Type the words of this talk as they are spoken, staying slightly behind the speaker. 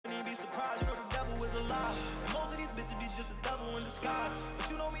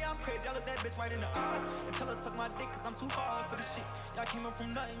that bitch right in the eyes. And tell her suck my dick, cause I'm too hard for this shit. Y'all came up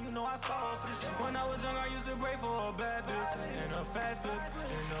from nothing, you know I starved for this shit. When I was young, I used to pray for a bad bitch. And a fast flip,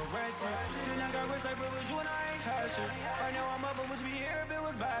 and a ratchet. Then I got rich like privilege, you and I ain't had shit. Right now I'm up, but would you be here if it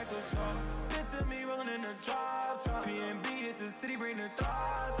was backwards? Bits of me rolling in the drop top. PNB hit the city, bring the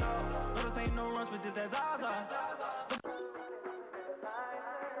stars out. No, this ain't no runs, but just as Zaza.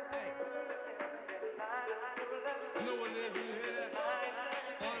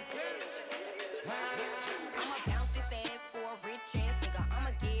 I'ma bounce this ass for a rich ass nigga.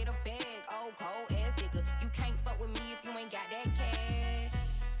 I'ma get a bag, old cold ass nigga. You can't fuck with me if you ain't got that cash.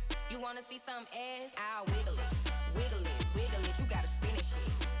 You wanna see some ass? I'll wiggle it, wiggle it, wiggle it. You gotta spin it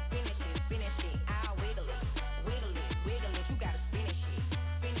shit, spin it shit, spin it shit. I'll wiggle it, wiggle it, wiggle it. You gotta spin it shit,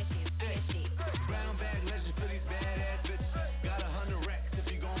 spin it shit, spin it shit. Brown bag legend for these badass bitches. Got 100 racks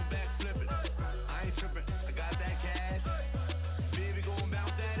if you gon' back flip it. I ain't trippin', I got that cash. Baby gon'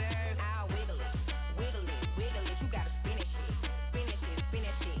 bounce that ass. I'll wiggle it, wiggle it, wiggle it. You gotta spin it shit, spin it shit, spin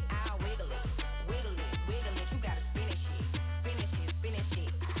it shit. I'll wiggle it, wiggle it, wiggle it. You gotta spin it shit, spin it shit, spin it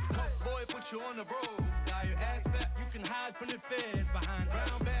shit. Boy, put you on the road. Now your ass fat, you can hide from the feds. Behind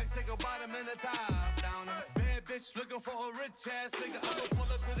brown bag, take a bottom and a top down. Bad bitch looking for a rich ass nigga. I'ma pull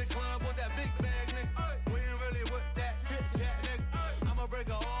up to the club with that big bag, nigga. We ain't really with that chit chat, nigga. I'ma break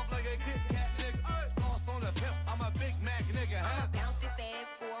her off like a Kit Kat, nigga. Sauce on the pimp, I'm a Big Mac, nigga. I'ma bounce this ass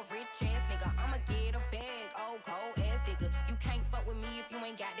for a rich ass nigga. I'ma get a bag, old cold ass nigga. You can't fuck with me if you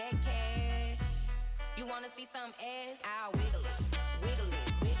ain't got that cash. You wanna see some ass? I'll wiggle it, wiggle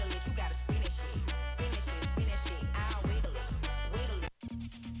it, wiggle it. You gotta spin it shit, spin it shit, spin it shit. I'll wiggle it, wiggle it.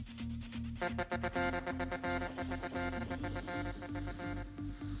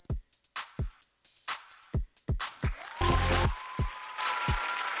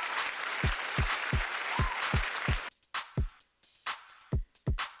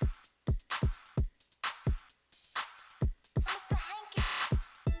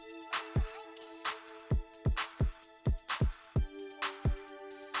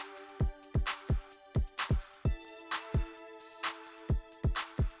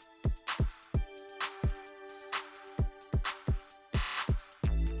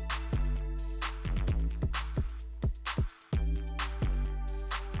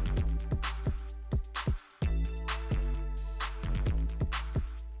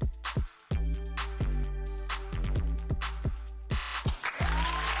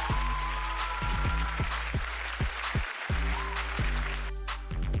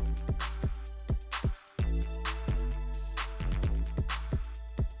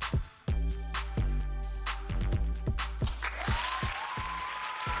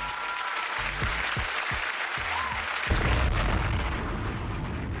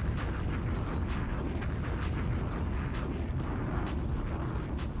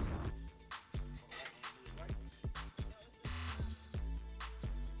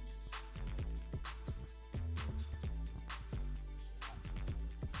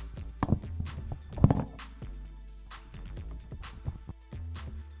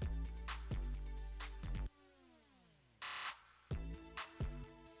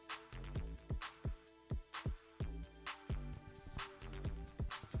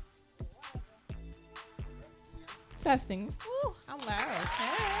 Testing. Ooh, I'm loud.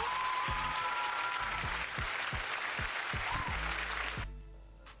 Hey.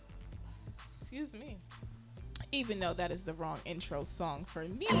 Excuse me. Even though that is the wrong intro song for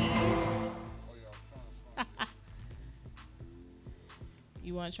me.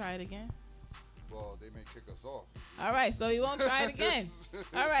 You want to try it again? Well, they may kick us off. All right, so you won't try it again.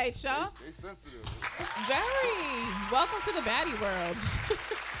 All right, y'all. They sensitive. Very. Welcome to the baddie world.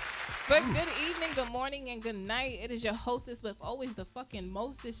 But good evening, good morning, and good night. It is your hostess with always the fucking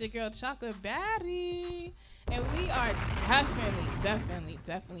most. It's your girl, Chocolate Baddie. And we are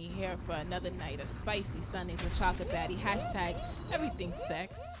definitely here for another night of spicy Sundays with Chocolate Baddie. Hashtag everything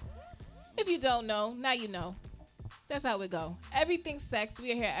sex. If you don't know, now you know. That's how it go. Everything sex.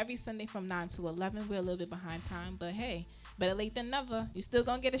 We are here every Sunday from 9 to 11. We're a little bit behind time, but hey, better late than never. You still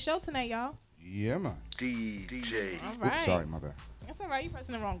gonna get a show tonight, y'all. Yeah, man. DJ. All right. Oops, sorry, my bad. That's all right. You're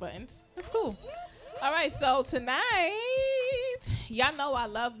pressing the wrong buttons. That's cool. All right. So tonight, y'all know I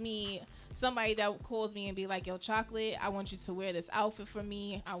love me somebody that calls me and be like, yo, Chocolate, I want you to wear this outfit for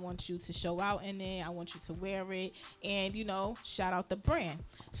me. I want you to show out in it. I want you to wear it. And, you know, shout out the brand.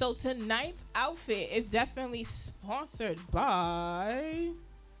 So tonight's outfit is definitely sponsored by...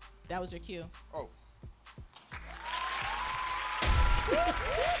 That was your cue. Oh.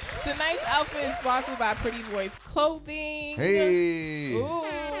 Tonight's outfit is sponsored by Pretty Boys Clothing. Hey. Ooh. Oh,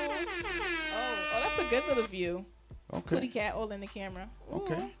 that's a good little view. Okay. Kitty cat all in the camera.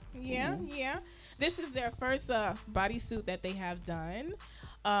 Okay. Yeah, yeah. This is their first bodysuit that they have done.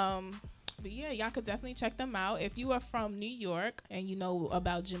 But yeah, y'all could definitely check them out. If you are from New York and you know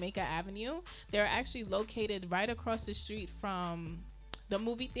about Jamaica Avenue, they're actually located right across the street from the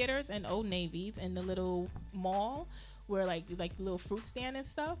movie theaters and Old Navy's in the little mall where like the little fruit stand and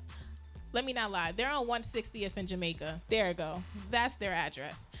stuff. Let me not lie. They're on 160th in Jamaica. There you go. That's their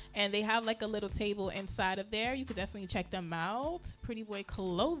address. And they have like a little table inside of there. You could definitely check them out. Pretty Boy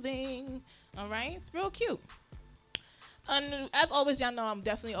Clothing. All right. It's real cute. And as always, y'all know I'm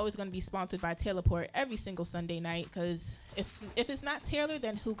definitely always going to be sponsored by Taylorport every single Sunday night. Because if it's not Taylor,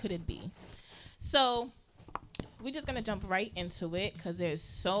 then who could it be? So we're just going to jump right into it because there's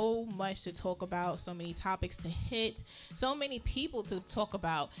so much to talk about, so many topics to hit, so many people to talk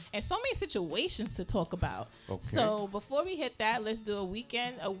about, and so many situations to talk about. Okay. So before we hit that, let's do a week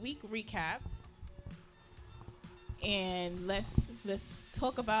recap. And let's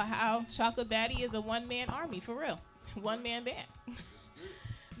talk about how Chocolate Baddie is a one-man army, for real. One-man band.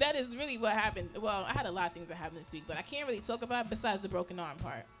 That is really what happened. Well, I had a lot of things that happened this week, but I can't really talk about it besides the broken arm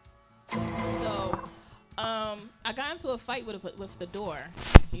part. So I got into a fight with the door,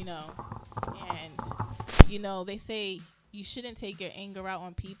 and they say you shouldn't take your anger out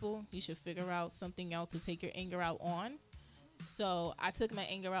on people. You should figure out something else to take your anger out on. So I took my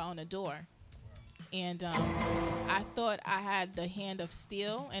anger out on the door, and I thought I had the hand of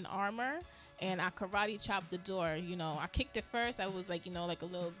steel and armor, and I karate chopped the door. I kicked it first. I was like, like a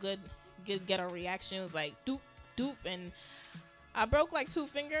little good ghetto reaction. It was like doop doop, and I broke like 2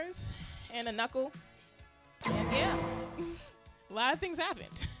 fingers and a knuckle. And yeah, a lot of things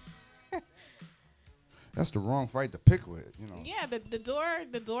happened. That's the wrong fight to pick with, Yeah,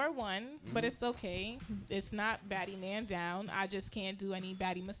 the door won, but it's okay. It's not baddie man down. I just can't do any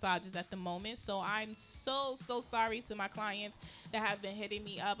baddie massages at the moment. So I'm so sorry to my clients that have been hitting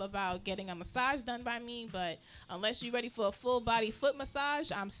me up about getting a massage done by me. But unless you're ready for a full body foot massage,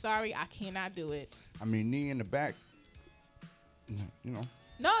 I'm sorry, I cannot do it. I mean, knee in the back,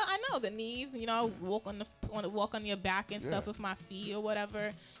 No, I know the knees. Walk on your back and stuff with my feet or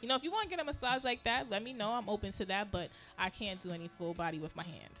whatever. If you want to get a massage like that, let me know. I'm open to that, but I can't do any full body with my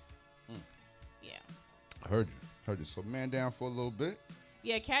hands. Yeah. I heard you. So man down for a little bit.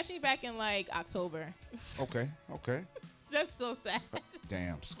 Yeah, catch me back in like October. Okay. That's so sad.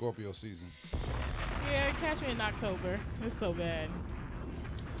 Damn, Scorpio season. Yeah, catch me in October. It's so bad.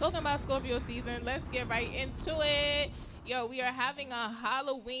 Talking about Scorpio season, let's get right into it. Yo, we are having a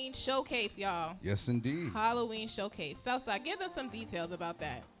Halloween showcase, y'all. Yes, indeed. Halloween showcase. Southside, give us some details about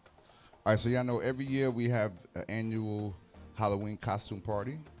that. All right, so y'all know every year we have an annual Halloween costume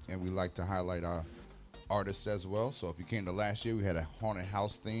party, and we like to highlight our artists as well. So if you came to last year, we had a haunted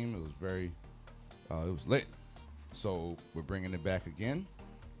house theme. It was very, it was lit. So we're bringing it back again,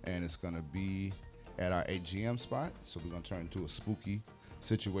 and it's going to be at our AGM spot. So we're going to turn it into a spooky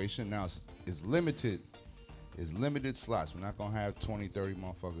situation. Now it's limited. It's limited slots. We're not going to have 20, 30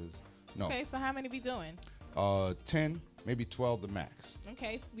 motherfuckers. No. Okay, so how many we doing? 10, maybe 12 the max.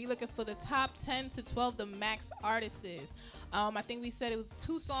 Okay, we looking for the top 10 to 12 the max artists. I think we said it was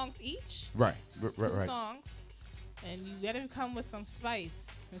 2 songs each. Right. 2 songs. And you better come with some spice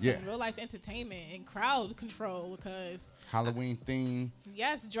and some real life entertainment and crowd control because Halloween theme.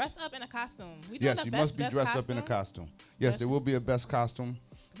 Yes, dress up in a costume. We doing Yes, you must be dressed up in a costume. Yes, there will be a best costume.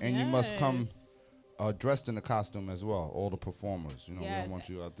 And you must come dressed in a costume as well, all the performers. We don't want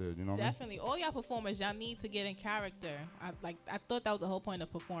you out there, Definitely. All y'all performers, y'all need to get in character. I thought that was the whole point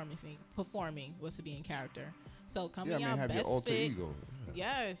of performing was to be in character. So come in y'all have best your alter fit. ego.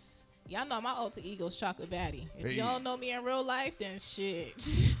 Yes. Y'all know my alter ego's Chocolate Baddie. If Hey. y'all know me in real life, then shit.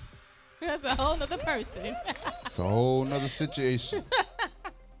 That's a whole nother person. It's a whole nother situation.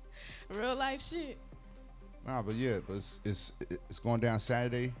 Real life shit. But it's going down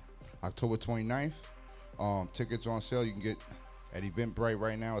Saturday, October 29th. Tickets are on sale. You can get at Eventbrite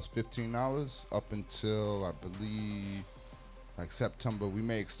right now. It's $15 up until I believe like September. We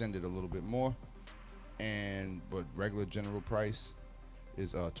may extend it a little bit more, but regular general price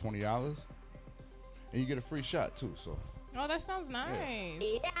is $20, and you get a free shot too. So. Oh, that sounds nice.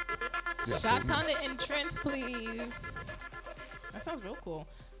 Yeah, Shot on the entrance, please. That sounds real cool.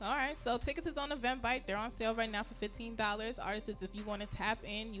 All right, so tickets is on Eventbrite. They're on sale right now for $15. Artists, if you want to tap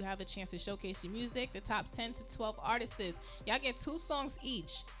in, you have a chance to showcase your music. The top 10 to 12 artists, y'all get 2 songs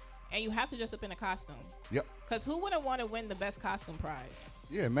each, and you have to dress up in a costume. Yep. Because who wouldn't want to win the best costume prize?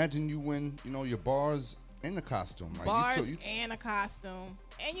 Yeah, imagine you win, your bars in the costume. Like Bars and a costume.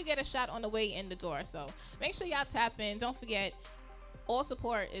 And you get a shot on the way in the door. So make sure y'all tap in. Don't forget, all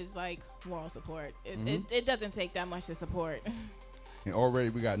support is like moral support. It doesn't take that much to support. And already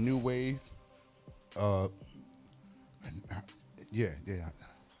we got New Wave. Yeah. Trying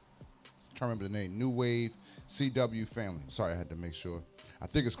to remember the name. New Wave CW Family. Sorry, I had to make sure. I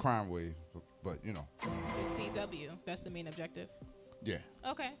think it's Crime Wave, but you know. It's CW. That's the main objective. Yeah.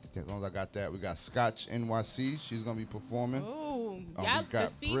 Okay. As long as I got that. We got Scotch NYC. She's going to be performing. Ooh. We Y'all, the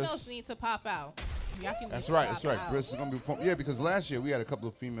got females Briss. need to pop out. Y'all can That's pop right. That's right. out. Briss is going to be performing. Yeah, because last year we had a couple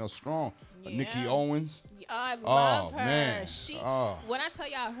of females strong. Yeah. Nikki Owens. I love her. Man. She Oh. when I tell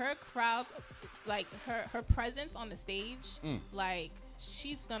y'all her crowd, like her presence on the stage, like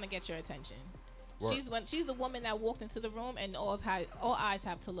she's gonna get your attention. Word. She's the woman that walks into the room and all eyes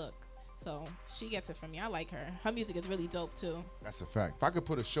have to look. So she gets it from me. I like her. Her music is really dope too. That's a fact. If I could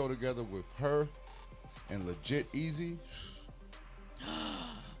put a show together with her and Legit Easy,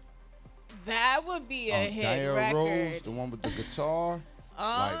 That would be a hit Diane record. Rose, the one with the guitar.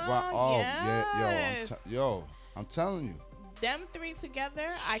 Yes. I'm telling you. Them three together,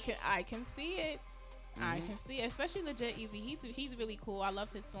 I can see it. I can see it, especially Legit Easy. He's really cool. I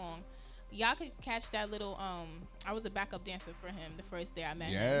love his song. Y'all could catch that little I was a backup dancer for him the first day I met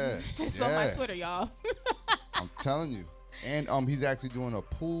him. Yes. It's on my Twitter, y'all. I'm telling you. And he's actually doing a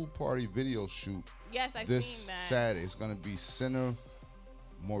pool party video shoot Yes, I this seen that. Saturday. It's gonna be Center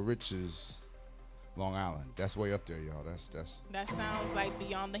Moriches, Long Island. That's way up there, y'all. That's That sounds like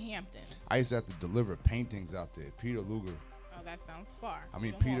beyond the Hamptons. I used to have to deliver paintings out there. Peter Luger. Oh, that sounds far. I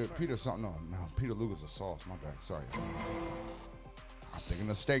mean Even more far. Peter something. No, Peter Luger's a sauce. My bad. Sorry. I'm thinking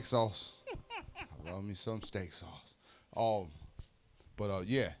of steak sauce. I love me some steak sauce.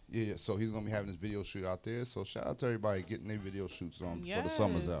 Yeah. So he's gonna be having this video shoot out there. So shout out to everybody getting their video shoots on before the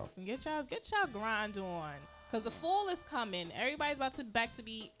summer's out. Get y'all grind on. Cause the fall is coming. Everybody's back to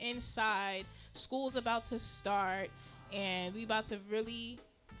be inside. School's about to start, and we about to really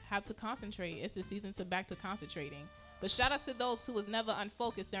have to concentrate. It's the season back to concentrating. But shout out to those who was never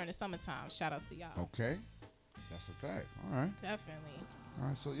unfocused during the summertime. Shout out to y'all. Okay, that's a fact. All right. Definitely. All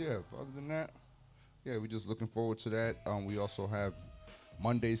right. So yeah. Other than that, yeah, we're just looking forward to that. We also have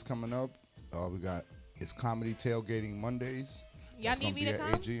Mondays coming up. We got it's Comedy Tailgating Mondays. Y'all That's need gonna me be to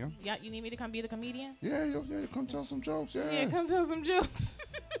at come? AGM. Yeah, you need me to come be the comedian? Yeah, come tell some jokes. Yeah, Come tell some jokes.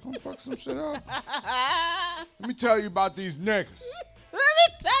 come fuck some shit up. Let me tell you about these niggas. Let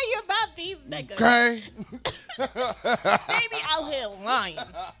me tell you about these niggas. Okay. They be out here lying.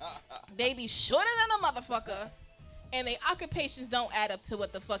 They be shorter than a motherfucker, and their occupations don't add up to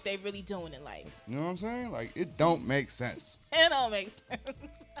what the fuck they really doing in life. You know what I'm saying? Like it don't make sense. It don't make sense.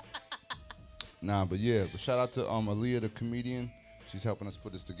 Nah, but yeah. But shout out to Aaliyah the comedian. She's helping us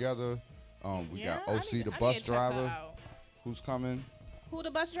put this together. We got I OC need the to bus check her driver out. who's coming. Who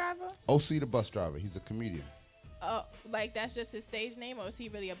the bus driver? OC the bus driver. He's a comedian. Like that's just his stage name, or is he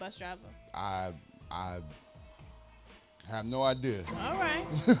really a bus driver? I have no idea. All right.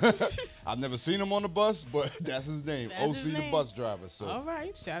 I've never seen him on the bus, but that's his name. That's OC his the name. bus driver. So All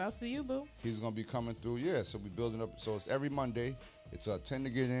right. Shout outs to you, boo. he's gonna be coming through. Yeah, so we building up. So it's every Monday. It's 10 to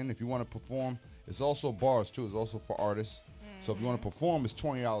get in. If you want to perform, it's also bars too. It's also for artists. So if you want to perform, it's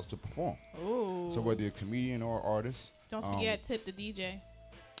 $20 to perform. Ooh. So whether you're a comedian or artist, Don't forget, tip the DJ.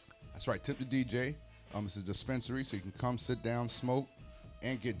 that's right. Tip the DJ. It's a dispensary, so you can come sit down, smoke,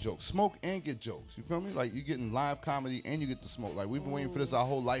 and get jokes. Smoke and get jokes. You feel me? Like you're getting live comedy and you get to smoke. Like we've been waiting for this our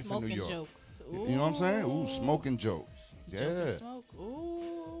whole life Smoking in New York. jokes. You know what I'm saying? Ooh, smoking jokes. Joke and Yeah. Smoke.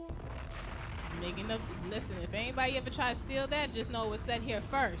 Ooh. Making up. Listen, if anybody ever try to steal that, just know it was said here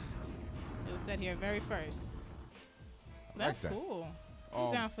first. It was said here very first. That's that. cool. I'm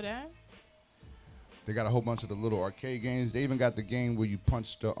Um, down for that. They got a whole bunch of the little arcade games. They even got the game where you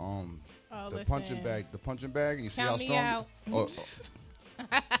punch the punching listen. bag, and you see Count how me strong.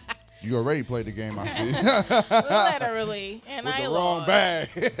 out. You already played the game, I see. Literally. And With I the lost. wrong bag.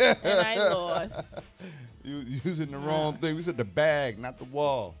 And I lost. You using the wrong thing. We said the bag, not the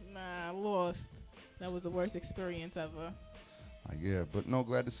wall. Nah, I lost. That was the worst experience ever. Yeah, but no,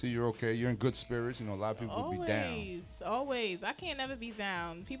 glad to see you're okay. You're in good spirits. You know, a lot of people would be down. Always. I can't never be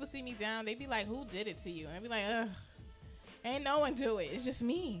down. People see me down, they be like, who did it to you? And I be like, ugh, ain't no one do it. It's just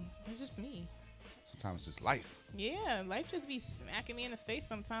me. It's just me. Sometimes it's just life. Yeah, life just be smacking me in the face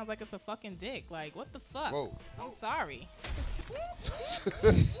sometimes like it's a fucking dick. Like, what the fuck? Whoa. I'm sorry.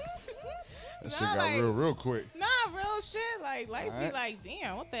 That shit got real quick. Nah, real shit. Like, life be Alright. like,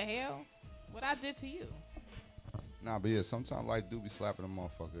 damn, what the hell? What I did to you? Nah, but yeah, sometimes life do be slapping a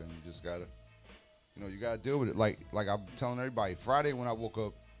motherfucker, and you just gotta, you gotta deal with it. Like I'm telling everybody, Friday when I woke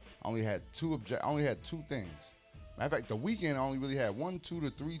up, I only had two things. Matter of fact, the weekend I only really had 1, 2 to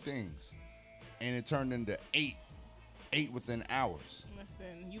 3 things, and it turned into 8 8 within hours.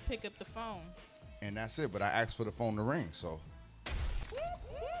 Listen, you pick up the phone. And that's it. But I asked for the phone to ring, so.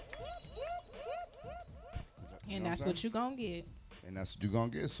 And that's what you gonna get. And that's what you're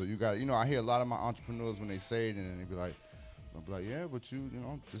going to get. So you got, I hear a lot of my entrepreneurs when they say it, and they be like, I'll be like, yeah, but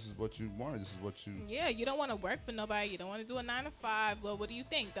this is what you wanted. This is what you. Yeah, you don't want to work for nobody. You don't want to do a 9 to 5. Well, what do you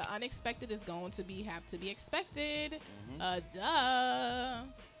think? The unexpected is going to have to be expected. Duh.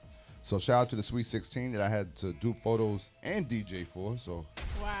 So shout out to the Sweet 16 that I had to do photos and DJ for. So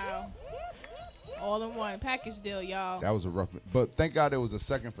wow. All in one package deal, y'all. that was a rough. But thank God there was a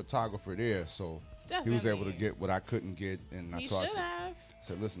second photographer there, so Definitely. he was able to get what I couldn't get. And He so I should have.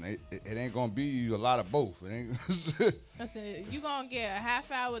 said, listen, it ain't gonna be a lot of both. It ain't. Listen, you gonna get a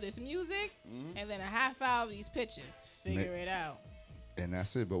half hour of this music and then a half hour of these pictures. Figure it out. And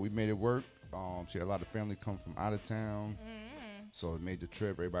that's it. But we made it work. She had a lot of family come from out of town. So it made the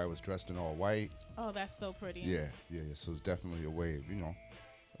trip. Everybody was dressed in all white. Oh, that's so pretty. Yeah. So it's definitely a wave,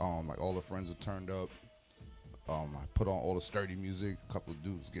 like all the friends were turned up. I put on all the sturdy music. A couple of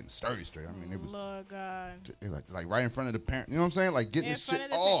dudes getting sturdy straight. I mean, it was Lord God. like right in front of the parent. You know what I'm saying? Like getting In this front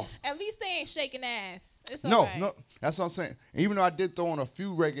shit of the off. At least they ain't shaking ass. It's No, okay. no, that's what I'm saying. And even though I did throw in a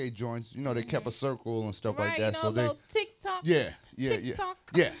few reggae joints, they kept a circle and stuff like that. So they, little TikTok. yeah. TikTok.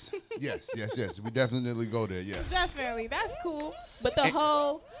 Yes. We definitely go there. Yes. Definitely. That's cool. But the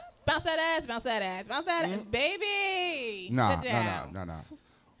whole bounce that ass, baby. Nah, Sit down. no.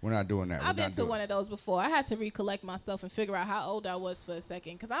 We're not doing that. I've been to one of those before. I had to recollect myself and figure out how old I was for a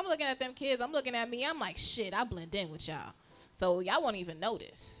second. Because I'm looking at them kids. I'm looking at me. I'm like, shit, I blend in with y'all. So y'all won't even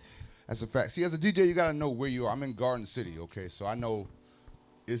notice. That's a fact. See, as a DJ, you got to know where you are. I'm in Garden City, okay? So I know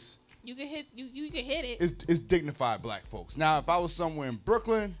it's... You can hit it. It's dignified black folks. Now, if I was somewhere in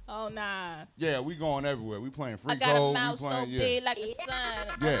Brooklyn... Oh, nah. Yeah, we going everywhere. We playing free I got code. a mouth so big like the sun.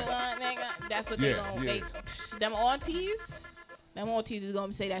 Yeah. That's what they going yeah. Them aunties is going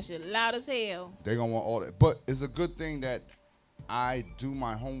to say that shit loud as hell. They going to want all that. But it's a good thing that I do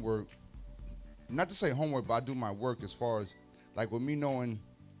my homework. Not to say homework, but I do my work as far as, like, with me knowing...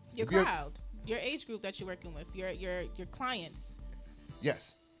 Your crowd. Your age group that you're working with. Your clients.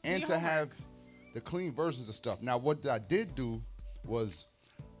 Yes. And to have the clean versions of stuff. Now, what I did do was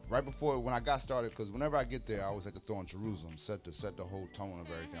right before when I got started, because whenever I get there, I always have to throw on Jerusalem, set the whole tone of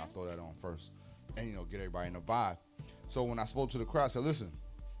everything. I throw that on first, and get everybody in the vibe. So when I spoke to the crowd, I said, "Listen,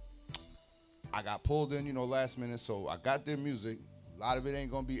 I got pulled in, last minute, so I got their music. A lot of it ain't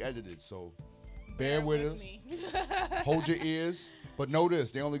gonna be edited, so bear with us. Hold your ears, but know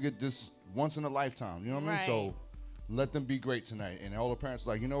this: they only get this once in a lifetime. You know what I mean? So." Let them be great tonight. And all the parents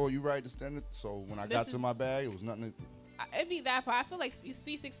were like, you right to stand it. So when I got to my bag, it was nothing. It'd be that part. I feel like Sweet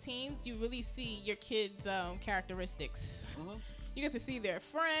 16s, you really see your kids' characteristics. You get to see their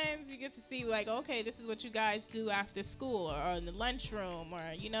friends. You get to see, like, okay, this is what you guys do after school or in the lunchroom or,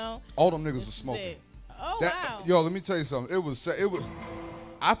 All them niggas were smoking. Oh, wow. Yo, let me tell you something. It was.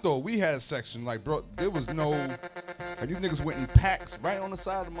 I thought we had a section. Like, bro, there was no. Like, these niggas went in packs right on the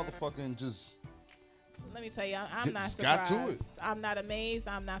side of the motherfucker and just. Let me tell you, I'm not surprised. Got to it. I'm not amazed.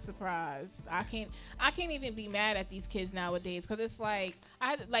 I'm not surprised. I can't even be mad at these kids nowadays because it's like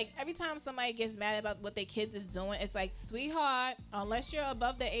every time somebody gets mad about what their kids is doing, it's like, sweetheart, unless you're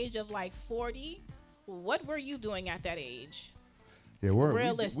above the age of like 40, what were you doing at that age? Yeah,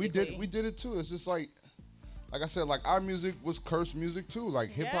 realistically, we did it too. It's just like I said, like our music was cursed music too. Like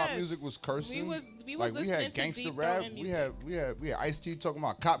hip hop music was cursing. We had gangster rap. We had Ice-T talking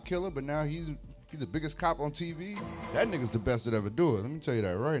about cop killer, but now he's the biggest cop on TV. That nigga's the best that ever do it. Let me tell you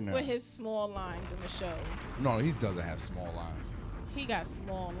that right now. With his small lines in the show. No, he doesn't have small lines. He got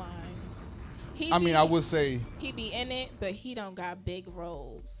small lines. I would say he be in it, but he don't got big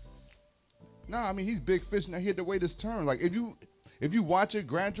roles. No, he's big fish. Now he had to wait his turn. Like if you watch it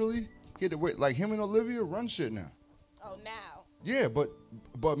gradually, he had to wait. Like him and Olivia run shit now. Oh, now. Yeah, but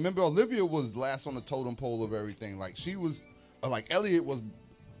remember Olivia was last on the totem pole of everything. Like she was, like Elliot was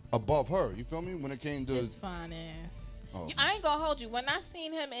above her. You feel me? When it came to his fine ass. Oh. I ain't gonna hold you. When I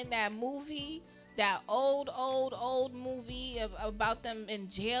seen him in that movie, that old movie about them in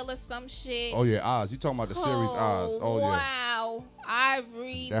jail or some shit. Oh yeah, Oz. You talking about the series Oz? Oh yeah. Wow. I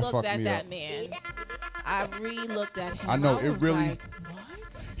re-looked at that man. I re-looked at him. I know it really. Like,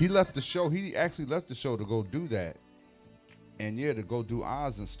 what? He left the show. He actually left the show to go do that, and to go do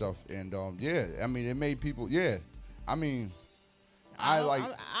Oz and stuff. And it made people. Yeah, I'm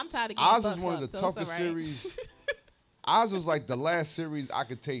tired of getting Oz was one of the toughest series. Oz was like the last series I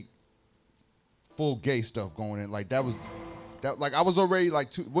could take full gay stuff going in. Like that was like I was already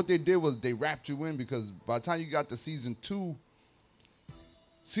like what they did was they wrapped you in because by the time you got to season 2,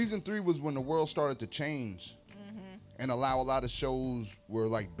 season 3 was when the world started to change. and allow a lot of shows where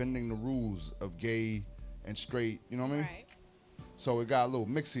like bending the rules of gay and straight. You know what I mean? Right. So it got a little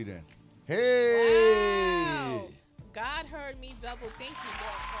mixy then. Hey, Wow. God heard me double. Thank you,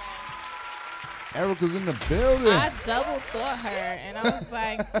 girlfriend. Erica's in the building. I double thought her, and I was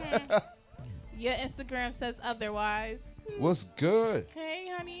like, your Instagram says otherwise. What's good? Hey,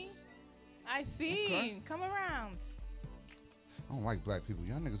 honey. I see. Okay. Come around. I don't like black people.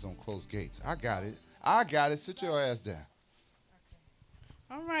 Y'all niggas don't close gates. I got it. Sit your ass down.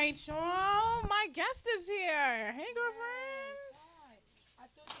 All right, y'all. My guest is here. Hey, girlfriend.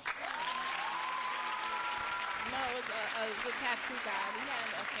 No, it's the tattoo guy. We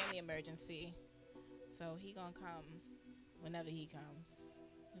had a family emergency. So he gonna come whenever he comes.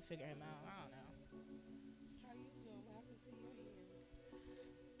 We'll figure him out. I don't know. How you doing? What happened to your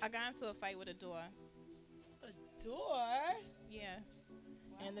ear? I got into a fight with a door. A door? Yeah.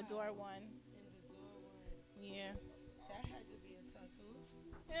 And the door won. And the door won. Yeah. That had to be a tussle.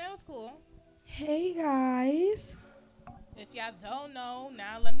 Yeah, it was cool. Hey guys. If y'all don't know,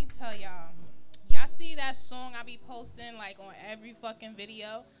 now let me tell y'all. Y'all see that song I be posting like on every fucking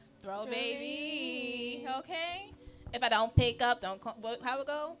video? Throw baby. Okay? If I don't pick up, don't call. How it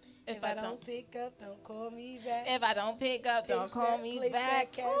go? If I don't pick up, don't call me back. If I don't pick up, don't Place call that- me place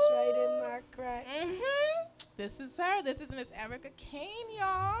back. that cash right in my crack. This is her. This is Miss Erica Kane,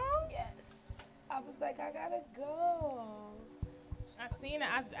 y'all. Yes. I was like, I gotta go. I seen it.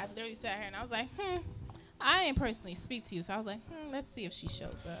 I literally sat here and I was like, I didn't personally speak to you, so I was like, let's see if she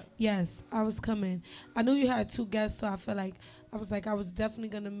shows up. Yes, I was coming. I knew you had 2 guests, so I felt like I was definitely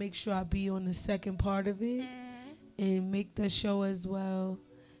gonna make sure I be on the second part of it and make the show as well.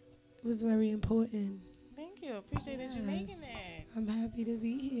 It was very important. Thank you. Appreciate that you're making it. I'm happy to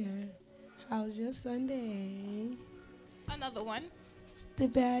be here. How's your Sunday? Another one. The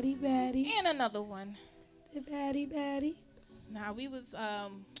baddie. And another one. The baddie. Now we was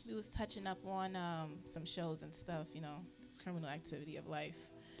touching up on some shows and stuff, criminal activity of life.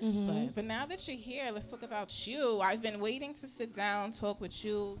 But now that you're here, let's talk about you. I've been waiting to sit down, talk with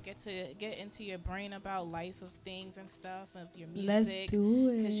you, get into your brain about life of things and stuff, of your music. Let's do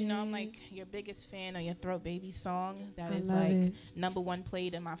it. Because I'm like your biggest fan of your Throat Baby song. That I is love like it. #1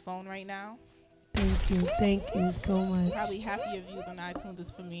 played in my phone right now. Thank you so much. Probably half of your views on iTunes is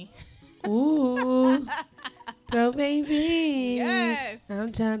for me. Ooh, Throat Baby. Yes.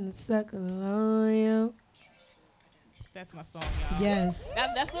 I'm trying to suckle on you. That's my song, y'all. Yes.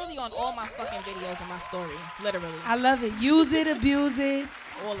 That's literally on all my fucking videos in my story. Literally. I love it. Use it, abuse it.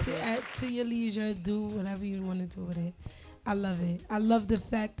 All of it. To your leisure. Do whatever you want to do with it. I love it. I love the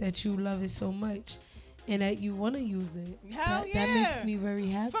fact that you love it so much and that you want to use it. Hell That yeah. makes me very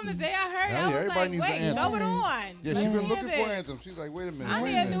happy. From the day I heard it, Hell I yeah, was everybody like, needs an wait, anthem. throw it on. Yeah, Let's she's been hear looking for this. anthems. She's like, wait a minute. I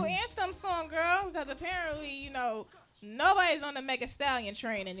wait need a a new minute. anthem song, girl, because apparently, nobody's on the Mega Stallion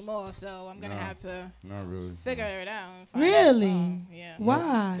train anymore, so I'm going to No. have to Not really. figure it out. And find Really? a song. Yeah.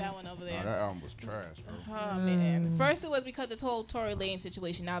 Why? That one over No, there. that album was trash, bro. Oh, man. First, it was because the whole Tory Lane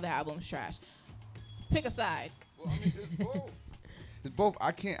situation. Now the album's trash. Pick a side. Well, I mean, it's both. It's both.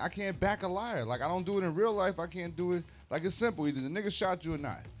 I can't back a liar. Like, I don't do it in real life. I can't do it. Like, it's simple. Either the nigga shot you or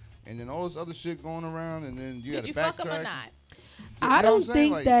not. And then all this other shit going around, and then you got Did to you backtrack. fuck him or not? I You know what don't I'm saying?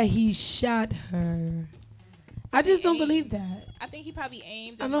 think Like- that he shot her. I just don't aimed. believe that. I think he probably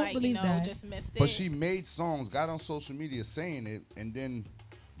aimed I and, don't believe that. just missed it. But she made songs, got on social media saying it, and then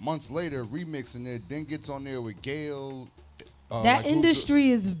months later remixing it, then gets on there with Gail. That like, who-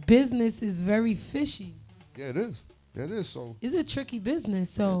 industry is business is very fishy. Yeah, it is. Yeah, it is. So It's a tricky business.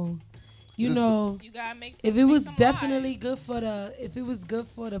 So, It is You gotta make some, if it make was some definitely lies. good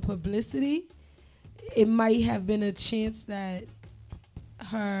for the publicity, it might have been a chance that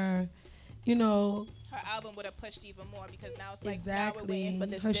her, her album would have pushed even more because now it's like now we're waiting exactly for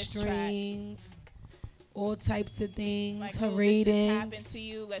this her diss track. strings, all types of things, Like, her oh, this just ratings. happened to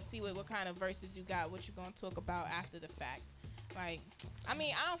you. Let's see what kind of verses you got. What you gonna talk about after the fact? Like, I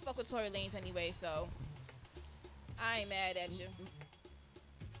mean, I don't fuck with Tory Lanez anyway, so I ain't mad at you.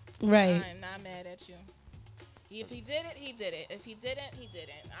 Right. I'm not mad at you. If he did it, he did it. If he didn't, he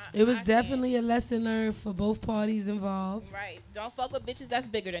didn't. It was I can't. definitely a lesson learned for both parties involved. Right. Don't fuck with bitches that's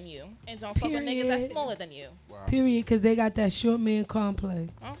bigger than you, and don't fuck with niggas that's Period. smaller than you. wow. Period. Because they got that short man complex.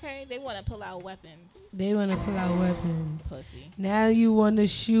 Okay, they want to pull out weapons. They want to pull out weapons. Pussy. Now you want to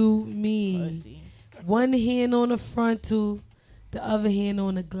shoot me. Pussy. One hand on the frontal, the other hand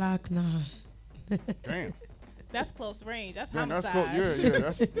on the Glock 9. Damn. That's close range. That's Yeah, homicide.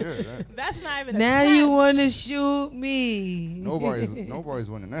 that. That's not even. Now attempt. you want to shoot me. Nobody's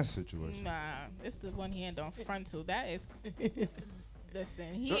winning that situation. Nah, it's the one hand on frontal. That is.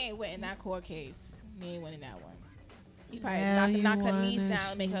 Listen, he ain't winning that court case. He ain't winning that one. He probably Now you knock her knees wanna down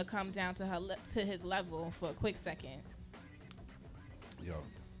and make shoot. her come down to to his level for a quick second. Yo.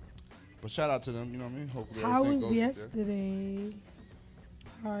 But shout out to them, you know what I mean? Hopefully How everything was goes yesterday?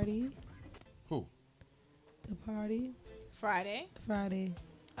 Party? Who? The party? Friday. Friday.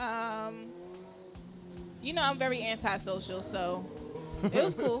 You know I'm very antisocial, so it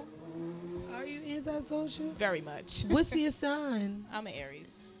was cool. Are you antisocial? Very much. What's your sign? I'm an Aries.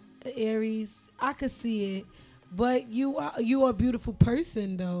 Aries. I could see it. But you are a beautiful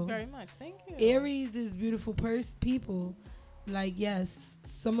person though. Very much. Thank you. Aries is beautiful people. Like, yes,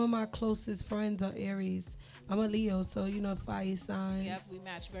 some of my closest friends are Aries. I'm a Leo, so you know, fire signs. Yep, we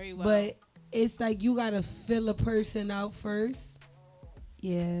match very well. But it's like you gotta fill a person out first.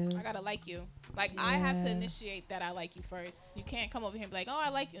 Yeah. I gotta like you. Like I have to Yeah. initiate that I like you first. You can't come over here and be like, "Oh, I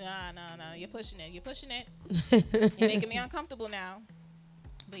like you." Nah. You're pushing it. You're pushing it. You're making me uncomfortable now.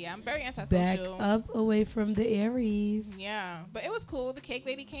 But yeah, I'm very Back antisocial. up away from the Aries. Yeah, but it was cool. The cake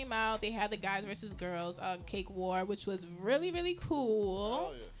lady came out. They had the guys versus girls cake war, which was really really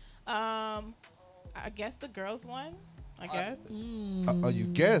cool. I guess the girls won. I guess. You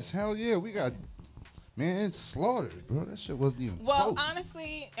guess? Hell yeah, we got man slaughtered, bro. That shit wasn't even Well, close.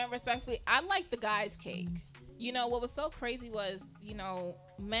 honestly and respectfully, I like the guys' cake. You know, what was so crazy was, you know,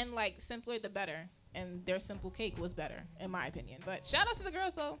 men like simpler the better. And their simple cake was better, in my opinion. But shout out to the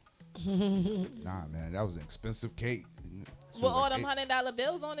girls, though. Nah, man, that was an expensive cake. She With was all like, them $100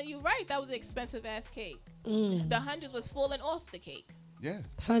 bills on it, you right. That was an expensive-ass cake. The hundreds was falling off the cake. Yeah,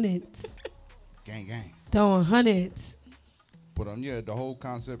 Hundreds. gang. Throwing hundreds. But yeah, the whole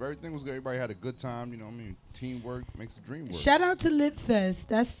concept, everything was good. Everybody had a good time. You know what I mean? Teamwork makes the dream work. Shout out to Lit Fest.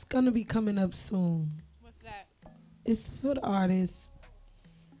 That's gonna be coming up soon. What's that? It's for the artists.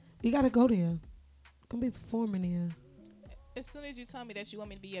 You gotta go there. Gonna be performing there. As soon as you tell me that you want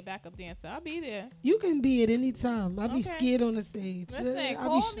me to be your backup dancer, I'll be there. You can be at any time. I'll be Okay. scared on the stage. Listen, I'll be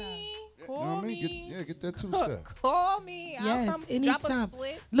call shy. me. You know Call what I mean? me. Get that two-step. Call me. I'll Yes, come drop a anytime.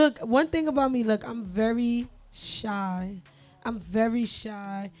 split. Look, one thing about me, look, I'm very shy. I'm very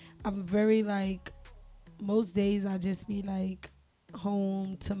like, most days I just be like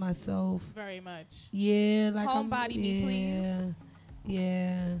home to myself. Very much. Yeah, like Homebody me, please.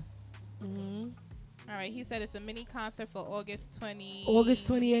 Yeah. hmm All right, he said it's a mini concert for August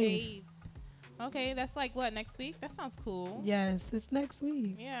 28th. Okay, that's like what, next week? That sounds cool. Yes, it's next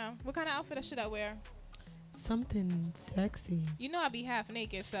week. Yeah. What kind of outfit should I wear? Something sexy. You know I be half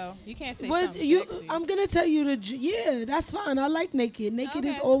naked, so you can't say What something you? sexy. I'm gonna tell you yeah, that's fine. I like naked. Naked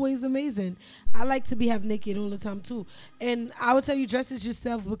is Okay. always amazing. I like to be half naked all the time too. And I would tell you, dress as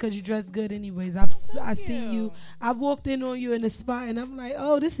yourself because you dress good anyways. I seen you. you. I walked in on you in the spot and I'm like,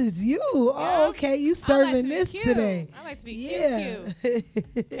 oh, this is you. Yeah. Oh, okay, you I like to serving be this cute. today. I like to be Yeah,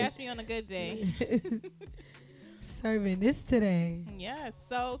 cute. Catch me on a good day. serving this today. Yeah.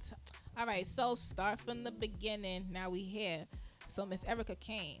 So, all right. So start from the beginning. Now we here. So Miss Erica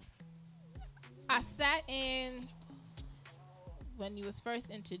came. I sat in when you was first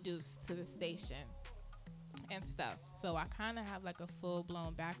introduced to the station and stuff. So I kind of have like a full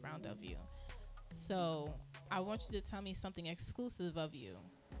blown background of you. So I want you to tell me something exclusive of you.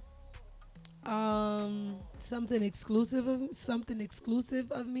 Something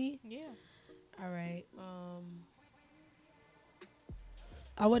exclusive of me. Yeah. All right.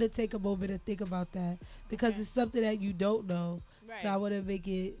 I want to take a moment to think about that because Okay. it's something that you don't know. Right. So I want to make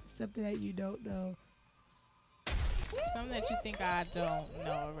it something that you don't know. Something that you think I don't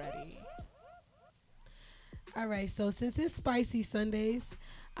know already. All right. So since it's spicy Sundays,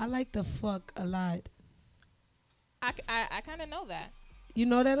 I like to fuck a lot. I kind of know that. You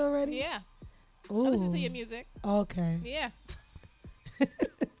know that already? Yeah. Ooh. I listen to your music. Okay. Yeah.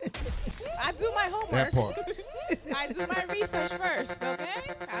 I do my homework. That part. I do my research first, okay?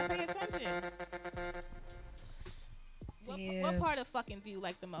 I pay attention. Yeah. What part of fucking do you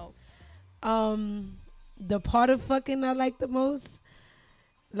like the most? The part of fucking I like the most,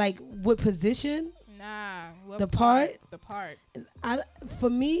 like what position? Nah. What The part? The part. For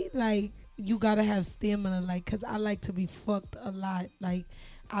me, like you gotta have stamina, like, cause I like to be fucked a lot. Like,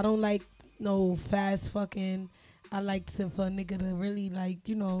 I don't like no fast fucking. I like for a nigga to really like,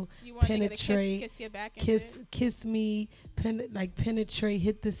 You want a nigga to penetrate, kiss your back and shit? kiss me, penetrate,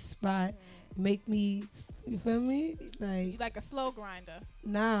 hit the spot, make me. You feel me? You like a slow grinder.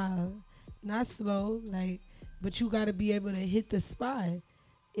 Nah, not slow. Like, but you gotta be able to hit the spot.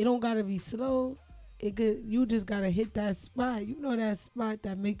 It don't gotta be slow. You just gotta hit that spot. You know that spot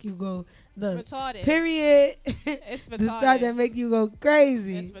that make you go look. Retarded. Period. It's The spot that retarded. make you go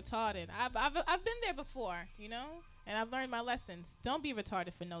crazy. It's retarded. I've been there before, and I've learned my lessons. Don't be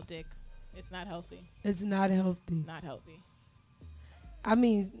retarded for no dick. It's not healthy. It's not healthy. Not healthy. I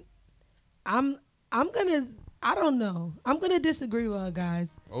mean, I'm gonna. I don't know. I'm gonna disagree with her, guys.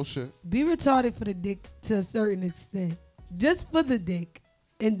 Oh shit. Be retarded for the dick to a certain extent, just for the dick,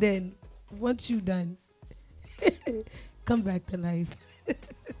 and then once you done, come back to life.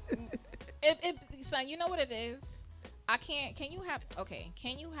 If son, you know what it is. I can't. Can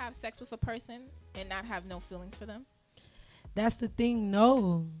you have sex with a person and not have no feelings for them? That's the thing.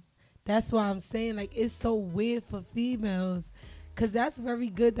 No, that's why I'm saying like it's so weird for females. Cause that's very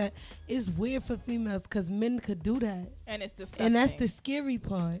good. That it's weird for females. Cause men could do that, And it's disgusting. and that's the scary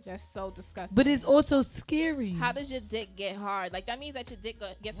part. That's so disgusting. But it's also scary. how does your dick get hard? Like that means that your dick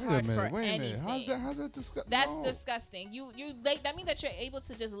gets Wait a hard minute. for Wait a anything. minute. How's that disgusting? That's disgusting. You like that means that you're able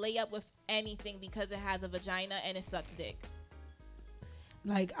to just lay up with anything because it has a vagina and it sucks dick.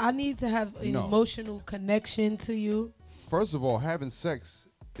 Like I need to have an No. emotional connection to you. First of all, having sex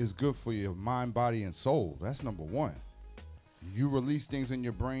is good for your mind, body, and soul. That's number one. You release things in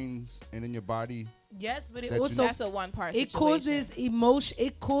your brains and in your body. Yes, but it That you- also That's a one part. it causes emotion.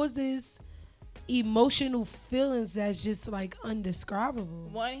 It causes emotional feelings that's just like undescribable.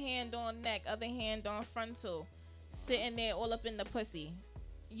 one hand on neck, other hand on frontal, sitting there all up in the pussy.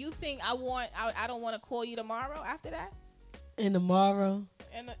 You think I don't want to call you tomorrow after that? And tomorrow,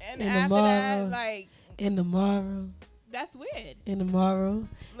 And And after tomorrow. that, like and tomorrow, that's weird. and tomorrow.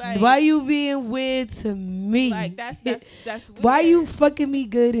 Like Why you being weird to me? like that's weird. Why you fucking me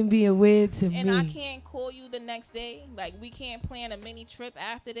good and being weird to And me? I can't call you the next day. Like we can't plan a mini trip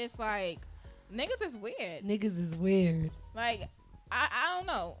after this. Like niggas is weird. Niggas is weird. Like I don't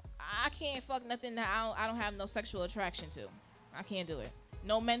know. I can't fuck nothing that I don't have no sexual attraction to. I can't do it.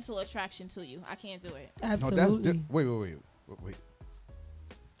 No mental attraction to you. I can't do it. Absolutely. No, wait.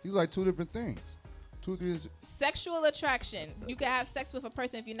 These are like two different things. Two things. Sexual attraction. You can have sex with a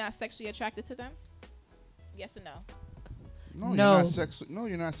person if you're not sexually attracted to them. Yes or no? No, No.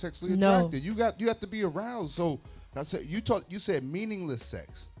 you're not sexually No. attracted. You have to be aroused. So that's it. You said meaningless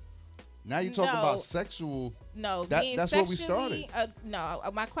sex. Now you're talking No. about sexual. No. That's where we sexually, started. No.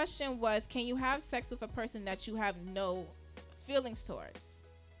 My question was, can you have sex with a person that you have no feelings towards?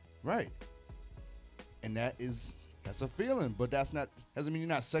 Right. And that's a feeling, but that's not doesn't mean you're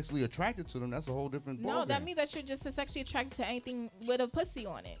not sexually attracted to them. That's a whole different No, that ballgame. means that you're just sexually attracted to anything with a pussy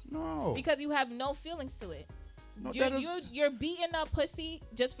on it. No. Because you have no feelings to it. No, You're, that is- you're beating up pussy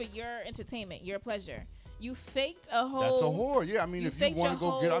just for your entertainment, your pleasure. You faked a whole. That's a whore. Yeah, I mean, you if you faked want to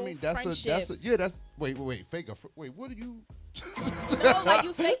your go get, I whole mean, that's friendship. yeah, that's wait, fake a wait. What are you? No, like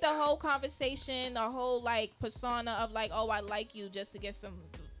you faked the whole conversation, the whole like persona of like, oh, I like you, just to get some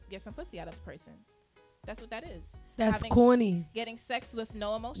pussy out of a person. That's what that is. That's Having- corny. Getting sex with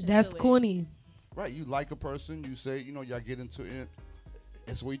no emotion. That's to it. corny. Right, you like a person, you say, y'all get into it.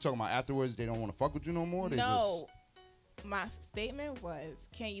 And so what you talking about afterwards? They don't want to fuck with you no more. They No. My statement was,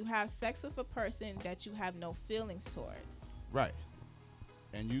 can you have sex with a person that you have no feelings towards? right.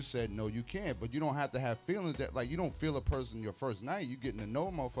 And you said no, you can't. But you don't have to have feelings that like you don't feel a person your first night. You getting to know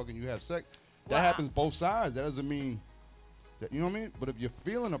a motherfucker and you have sex. That Well, happens both sides. That doesn't mean that you know what I mean. But if you're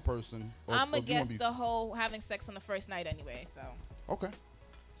feeling a person, or, I'm or you wanna against the whole having sex on the first night anyway. So okay,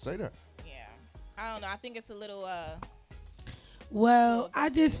 say that. yeah, I don't know. I think it's a little Well, I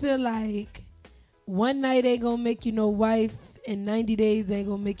just feel like one night ain't gonna make you no wife, and 90 days ain't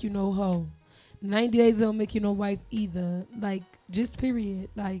gonna make you no hoe. 90 days don't make you no wife either. Like, just period.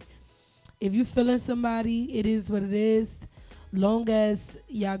 Like, if you feeling somebody, it is what it is. Long as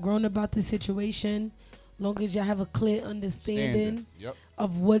y'all grown about the situation, long as y'all have a clear understanding Yep.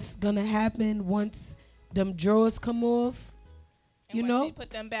 of what's gonna happen once them drawers come off. and You once know? you put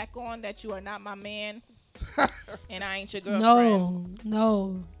them back on that you are not my man and I ain't your girlfriend.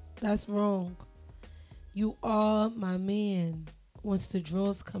 No, that's wrong. You are my man once the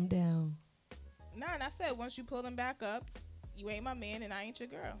drawers come down. Nah, and I said once you pull them back up, you ain't my man and I ain't your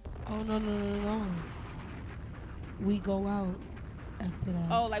girl. Oh, no. We go out after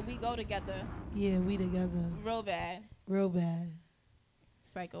that. Oh, like we go together Yeah, we together. real bad. Real bad.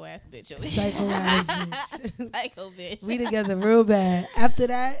 Psycho ass bitch. Psycho ass bitch. Psycho bitch. We together real bad. After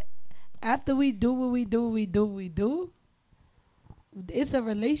that, after we do what we do, it's a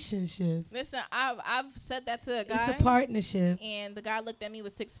relationship. Listen, I've said that to a guy. It's a partnership. And the guy looked at me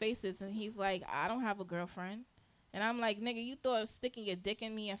with 6 faces and he's like, I don't have a girlfriend. And I'm like, nigga, you thought sticking your dick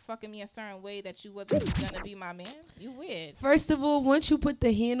in me and fucking me a certain way that you wasn't gonna be my man? You weird. First of all, once you put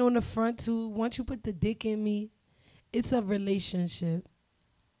the hand on the front too, once you put the dick in me, it's a relationship.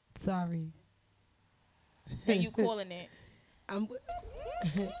 Sorry. And you calling it I'm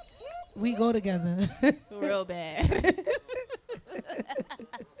we go together. real bad.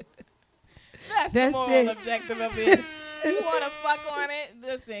 That's the That's moral it. objective of it. You want to fuck on it?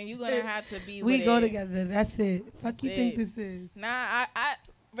 Listen, you're gonna have to be. We with go it. together. That's it. Fuck you That's think it. this is? Nah, I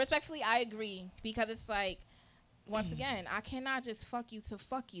respectfully I agree because it's like once again I cannot just fuck you to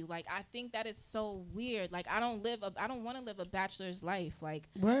fuck you. Like I think that is so weird. Like I don't want to live a bachelor's life. Like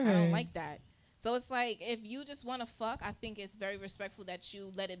Word. I don't like that. So it's like if you just want to fuck, I think it's very respectful that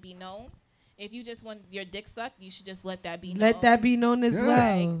you let it be known. If you just want your dick sucked, you should just let that be known. Let that be known as Yeah.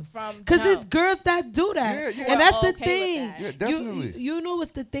 well. Like, from Because jump. it's girls that do that. Yeah, yeah. And that's We're the okay with thing. that. Yeah, definitely. You know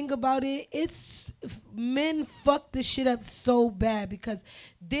what's the thing about it? It's men fuck the shit up so bad because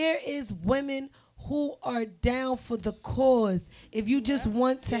there is women who are down for the cause. If you just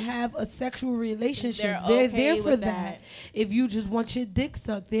want to have a sexual relationship, they're okay there for with that. that. If you just want your dick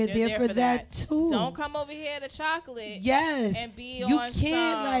sucked, they're They're there for that too. Don't come over here to chocolate. Yes. And be you on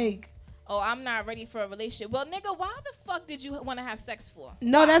can't some, like. oh, I'm not ready for a relationship. Well, nigga, why the fuck did you want to have sex for?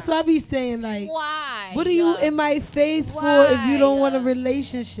 No, Why? that's what I be saying. Like, Why? what are you Yeah. in my face for if you don't want a Why?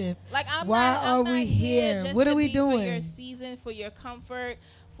 relationship? Like, I'm Why not, are I'm not we here? Just What to are we be For your doing? season, for your comfort,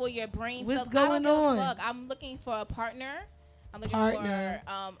 for your brain What's cells. going I don't on? give a fuck. I'm looking for a partner. I'm looking Partner.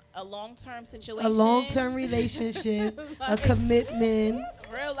 for a long-term situation. A long-term relationship, a Like, commitment,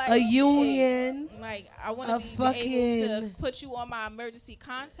 real life a shit. union. Like, I want a to be able fucking- to put you on my emergency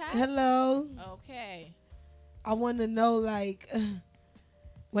contact. Hello. Okay. I want to know, like,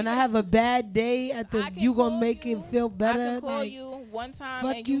 when I have a bad day at the, I can you gonna call make you. it feel better. I can call like, you one time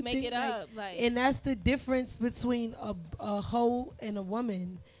fuck and you you make think, it like- up. Like, and that's the difference between a hoe and a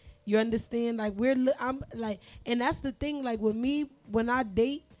woman. You understand? Like I'm like, and that's the thing. Like with me, when I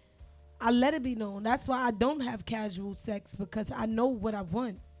date, I let it be known. That's why I don't have casual sex because I know what I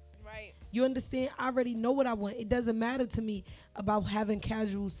want. right. You understand? I already know what I want. It doesn't matter to me about having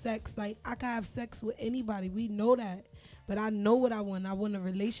casual sex. Like I can have sex with anybody. We know that. But I know what I want. I want a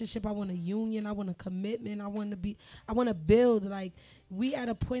relationship. I want a union. I want a commitment. I want to build. Like we at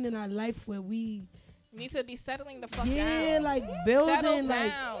a point in our life where we Need to be settling the fuck yeah, down. like Settle building,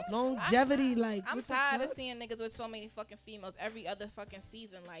 like down. longevity, like I'm what the tired of fuck? seeing niggas with so many fucking females every other fucking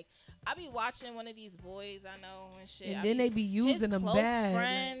season. Like, I be watching one of these boys I know and shit. And I then they be using his them close bad.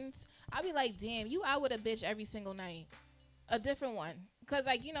 friends. I be like, damn, you out with a bitch every single night. A different one. Because,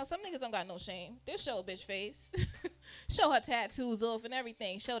 like, you know, some niggas don't got no shame. They'll show a bitch face. Show her tattoos off and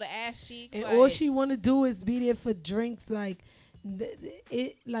everything. Show the ass cheeks. And like, all she want to do is be there for drinks, like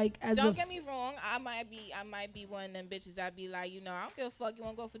it, like as don't a get me wrong. I might be one of them bitches that be like, you know, I don't give a fuck. You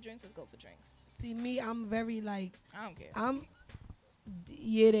want to go for drinks? Let's go for drinks. see me. I'm very like I don't care.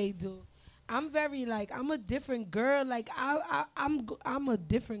 yeah, they do. I'm very like I'm a different girl. Like I'm a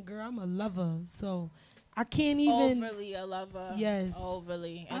different girl. I'm a lover. So I can't even. Overly a lover. Yes.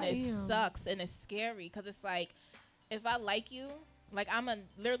 Overly. And I it am. sucks and it's scary because it's like, if I like you, like I'm gonna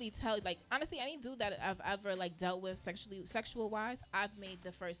literally tell you, like honestly, any dude that I've ever like dealt with sexual wise, I've made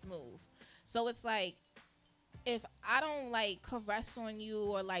the first move. So it's like, if I don't like caress on you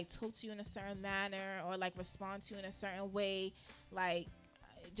or like talk to you in a certain manner or like respond to you in a certain way, like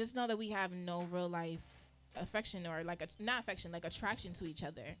just know that we have no real life affection or like not affection, like attraction to each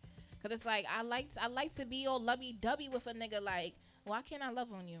other. Cause it's like I like to be all lovey dovey with a nigga. Like, why can't I love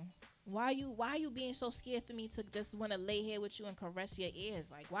on you? Why are you being so scared for me to just want to lay here with you and caress your ears?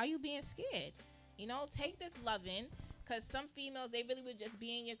 Like, why are you being scared? You know, take this loving. Cause some females, they really would just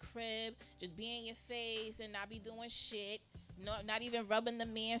be in your crib, just be in your face and not be doing shit. No, not even rubbing the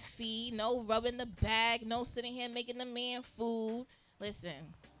man feet. No rubbing the back. No sitting here making the man food. Listen,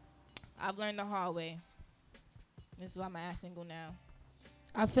 I've learned the hard way. This is why my ass single now.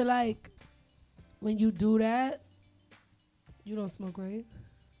 I feel like when you do that, you don't smoke, right?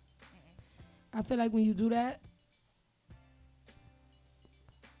 I feel like when you do that,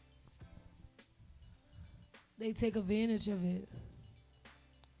 they take advantage of it.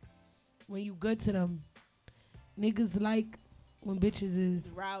 When you good to them, niggas like when bitches is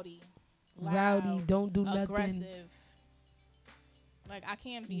Rowdy, rowdy, loud, don't do nothing. aggressive. Like I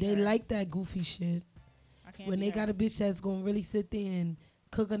can't be. They her. like that goofy shit. I can't When be they her. got a bitch that's gonna really sit there and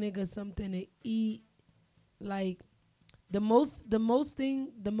cook a nigga something to eat, like the most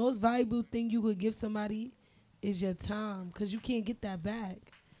valuable thing you could give somebody is your time, cause you can't get that back.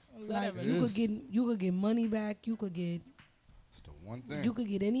 Like Literally. you could get money back, you could get It's the one thing. you could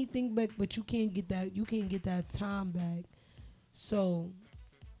get anything back, but you can't get that time back. So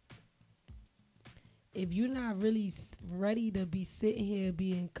if you're not really ready to be sitting here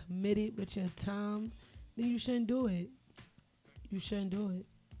being committed with your time, then you shouldn't do it. You shouldn't do it.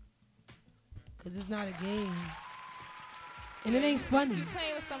 Because it's not a game. And it ain't funny. You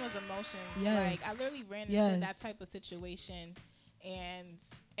playing with someone's emotions. Yes. Like I literally ran Yes. into that type of situation, and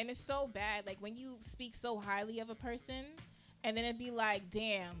And it's so bad. Like when you speak so highly of a person, and then it'd be like,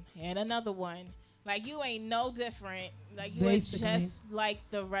 damn, and another one. Like you ain't no different. Like you Basically. are just like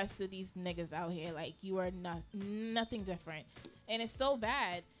the rest of these niggas out here. Like you are nothing different. And it's so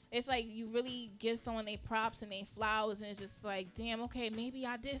bad. It's like you really give someone their props and their flowers, and it's just like, damn, okay, maybe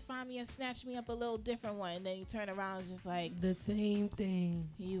I did find me and snatch me up a little different one. And then you turn around, it's just like The same thing.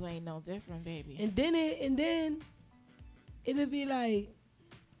 you ain't no different, baby. And then it'll be like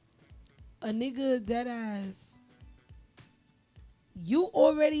a nigga that ass. You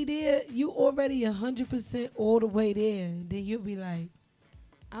already there. You already 100% all the way there. Then you'll be like,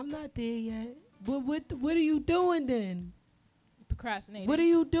 I'm not there yet. But what are you doing then? Procrastinating. What are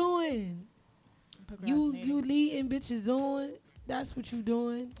you doing? You Procrastinating. leading bitches on. That's what you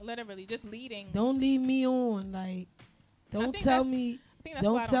doing. Literally just leading. Don't lead me on. Like, don't think tell that's- me. I think that's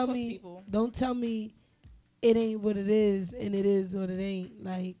why I Don't don't tell talk to me. people. Don't tell me it ain't what it is and it is what it ain't.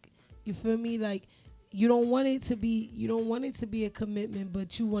 Like, you feel me? Like, you don't want it to be. You don't want it to be a commitment,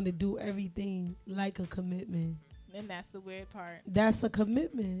 but you want to do everything like a commitment. And that's the weird part. That's a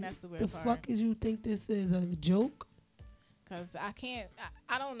commitment. That's the weird The part. fuck is you think this is a joke? Because I can't,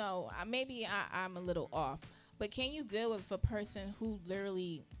 I don't know. Maybe I'm a little off. But can you deal with a person who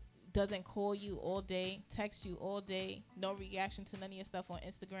literally doesn't call you all day, text you all day, no reaction to none of your stuff on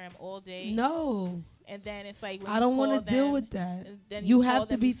Instagram all day? No, And then it's like, when I you don't want call to deal them, with that. then You call have to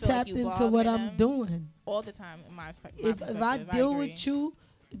them, be you feel like tapped you into what bothering I'm them doing. all the time, in my perspective. If I deal with you,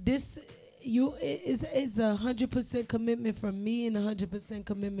 this you is 100% commitment from me and 100%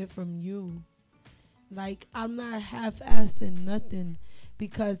 commitment from you. Like, I'm not half-assing nothing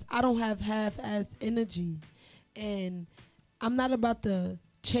because I don't have half-ass energy, and I'm not about to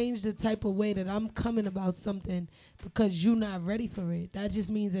change the type of way that I'm coming about something because you're not ready for it. That just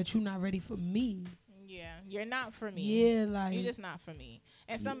means that you're not ready for me. Yeah, you're not for me. Yeah, like You're just not for me.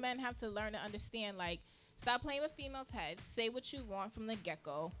 And some men have to learn to understand, like, stop playing with females' heads. Say what you want from the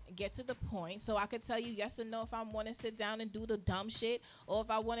get-go. Get to the point. So I could tell you yes or no if I want to sit down and do the dumb shit or if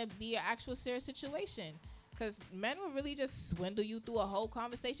I want to be an actual serious situation. Because men will really just swindle you through a whole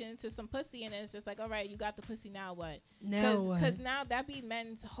conversation into some pussy, and then it's just like, all right, you got the pussy, now what? now what? Because now that be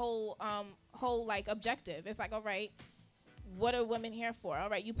men's whole like objective. It's like, all right, what are women here for? All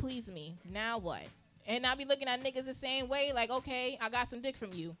right, you please me. Now what? And I'll be looking at niggas the same way, like, okay, I got some dick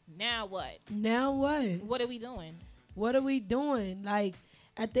from you. Now what? Now what? What are we doing? What are we doing? Like,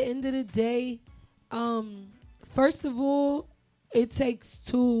 at the end of the day, first of all, it takes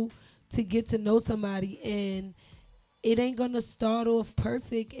two to get to know somebody, and it ain't gonna start off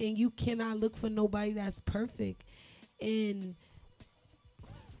perfect, and you cannot look for nobody that's perfect. And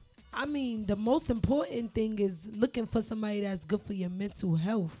I mean, the most important thing is looking for somebody that's good for your mental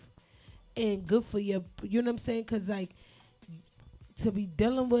health and good for your, you know what I'm saying? Because, like, to be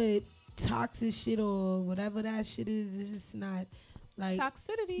dealing with toxic shit or whatever that shit is, it's just not, like,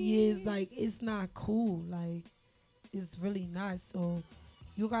 Toxicity. yeah, it's like, it's not cool. Like, it's really not. So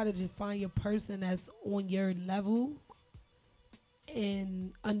you gotta just find your person that's on your level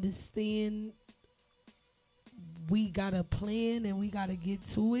and understand we got a plan and we gotta get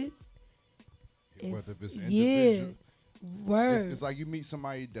to it. Whether if it's Yeah, individual. word. It's like you meet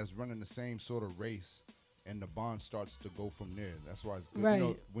somebody that's running the same sort of race, and the bond starts to go from there. That's why it's good. Right.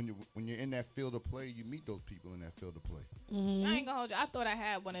 You know, when you're in that field of play, you meet those people in that field of play. I ain't gonna hold you. I thought I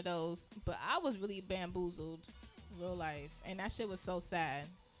had one of those, but I was really bamboozled, real life, and that shit was so sad.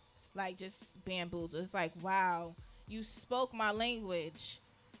 Like, just bamboozled. It's like, wow, you spoke my language.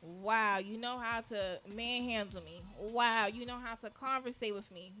 Wow, you know how to manhandle me. Wow, you know how to conversate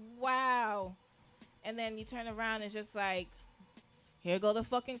with me. Wow. And then you turn around and it's just like, here go the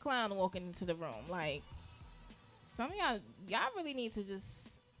fucking clown walking into the room. Like, some of y'all really need to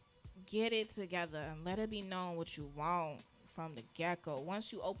just get it together and let it be known what you want from the get-go.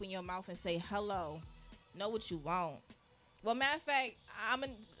 Once you open your mouth and say hello, know what you want. Well, matter of fact,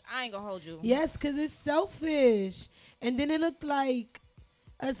 I ain't gonna hold you. Yes, because it's selfish. And then it looked like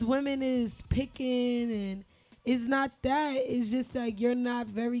us women is picking, and it's not that. It's just like you're not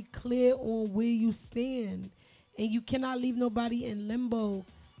very clear on where you stand. And you cannot leave nobody in limbo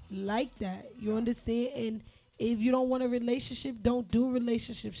like that. You understand? And if you don't want a relationship, don't do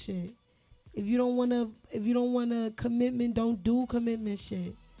relationship shit. If you don't want a commitment, don't do commitment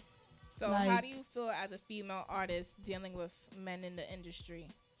shit. So Like- how do you feel as a female artist dealing with men in the industry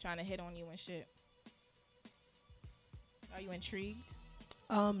trying to hit on you and shit? Are you intrigued?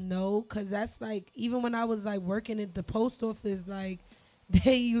 No, cause that's like, even when I was like working at the post office, like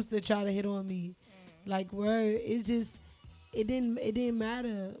they used to try to hit on me. Like, word, it didn't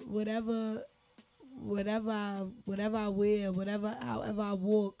matter. Whatever whatever I wear, however I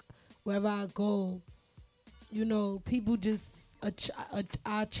walk, wherever I go, you know, people just I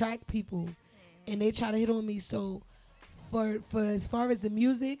attract people, and they try to hit on me. So for as far as the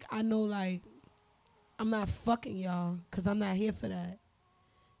music, I know like I'm not fucking y'all because I'm not here for that.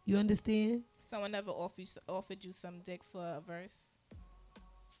 You understand? Someone never offered you some dick for a verse?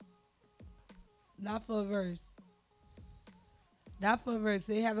 Not for a verse. Not for a verse.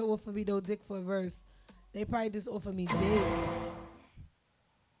 They haven't offered me no dick for a verse. They probably just offered me dick.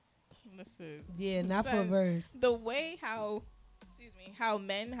 Listen. Yeah, not for a verse. The way how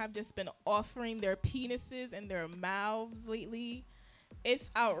men have just been offering their penises and their mouths lately,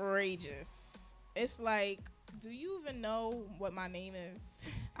 it's outrageous. It's like, do you even know what my name is?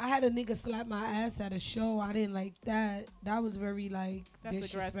 I had a nigga slap my ass at a show. I didn't like that. That was very like That's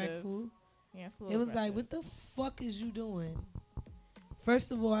disrespectful. aggressive. Yeah, it's a It little was like, aggressive. what the fuck is you doing?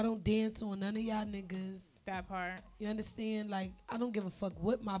 First of all, I don't dance on none of y'all niggas. That part. You understand? Like, I don't give a fuck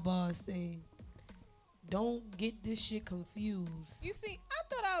what my boss say. Don't get this shit confused. You see,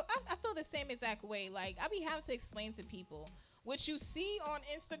 I feel the same exact way. Like, I be having to explain to people what you see on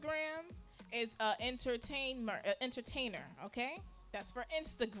Instagram is entertainer. Okay, that's for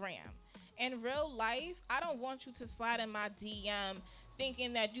Instagram. In real life, I don't want you to slide in my DM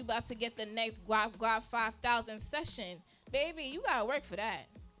thinking that you about to get the next Guap 5,000 session. Baby, you gotta work for that.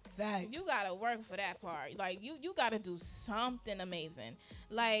 Facts. You gotta work for that part. Like you gotta do something amazing.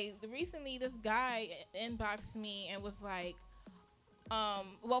 Like recently, this guy inboxed me and was like,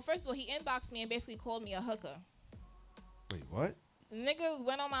 well, first of all, he inboxed me and basically called me a hooker. Wait, what? The nigga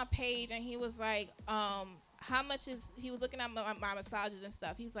went on my page and he was like, how much is, he was looking at my massages and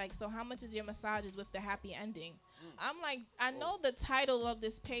stuff. He's like, so how much is your massages with the happy ending? I'm like, I know the title of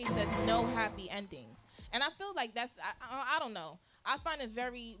this page says no happy endings. And I feel like that's, I don't know. I find it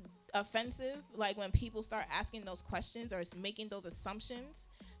very offensive, like when people start asking those questions or making those assumptions.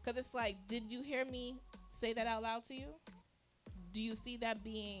 Because it's like, did you hear me say that out loud to you? Do you see that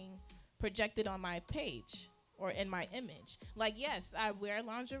being projected on my page or in my image? Like, yes, I wear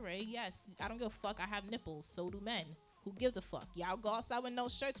lingerie. Yes, I don't give a fuck. I have nipples. So do men. Who gives a fuck? Y'all go outside with no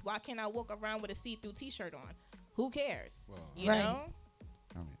shirts. Why can't I walk around with a see-through T-shirt on? Who cares? Well, you right. know?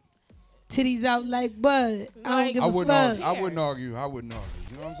 I mean, Titties out like bud. I don't Like- give I a wouldn't fuck. argue. I wouldn't argue. You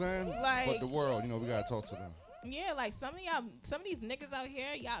know what I'm saying? Like- But the world, we gotta talk to them. Yeah, like some of these niggas out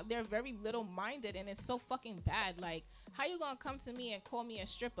here, y'all, they're very little-minded, and it's so fucking bad. Like, how you gonna come to me and call me a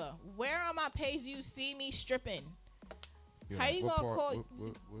stripper? Where on my page do you see me stripping? Yeah, How you what gonna part- call?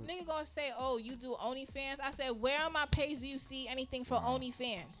 what- Nigga gonna say, oh, you do OnlyFans? I said, where on my page do you see anything for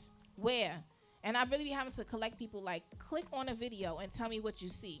OnlyFans? Where? And I really be having to collect people. Like, click on a video and tell me what you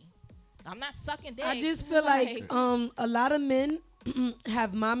see. I'm not sucking dick. I just feel like a lot of men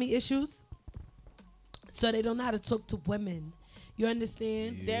have mommy issues, so they don't know how to talk to women. You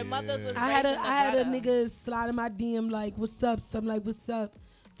understand? their mothers was I had a raising them better. nigga slide in my DM like, "What's up?" So I'm like, "What's up?"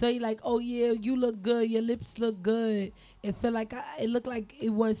 Tell you like, "Oh yeah, you look good. Your lips look good." It feel like it looked like it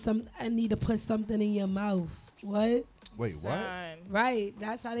was some. I need to put something in your mouth. What? Wait, what? Son. Right.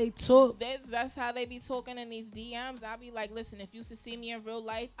 That's how they talk. That's how they be talking in these DMs. I'll be like, listen, if you should see me in real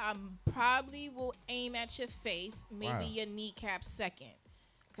life, I probably will aim at your face, maybe Wow. your kneecap second.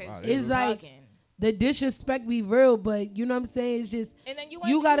 Wow, Cause they It's you're like- bugging. The disrespect be real, but you know what I'm saying? It's just And then you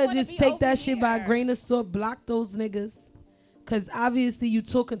gotta wanna just be take over that shit by a here. grain of salt. Block those niggas, cause obviously you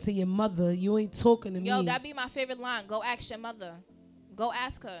talking to your mother. You ain't talking to Yo, me. that be my favorite line. Go ask your mother. Go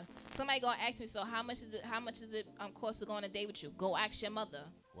ask her. Somebody gonna ask me. So how much is it cost to go on a date with you? Go ask your mother.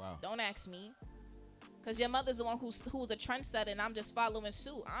 Wow. Don't ask me. Cause your mother's the one who's a trendsetter, and I'm just following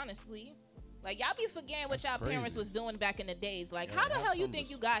suit. Honestly, like y'all be forgetting what That's y'all parents crazy. was doing back in the days. Like, Yeah, how the have hell you some think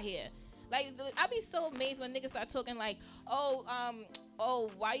res- you got here? Like, I be so amazed when niggas start talking like,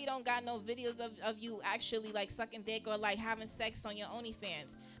 oh, why you don't got no videos of you actually like sucking dick or like having sex on your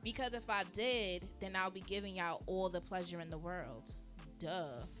OnlyFans? Because if I did, then I'll be giving y'all all the pleasure in the world. Duh.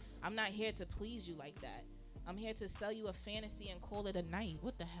 I'm not here to please you like that. I'm here to sell you a fantasy and call it a night.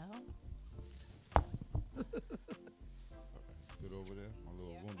 What the hell? Good over there. My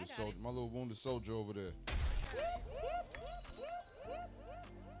little Yeah, wounded I got soldier. it. My little wounded soldier over there.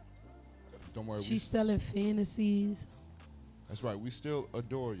 Don't worry. She's selling fantasies. That's right. We still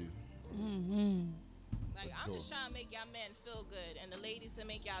adore you. Like, I'm just trying to make y'all men feel good, and the ladies to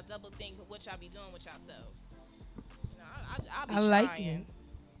make y'all double think what y'all be doing with yourselves. You know, I be I like trying. it.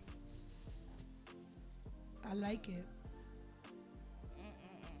 I like it.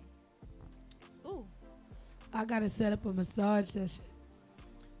 Ooh, I gotta set up a massage session.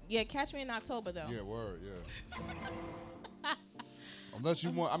 yeah. Catch me in October though. Yeah, word. Yeah. Unless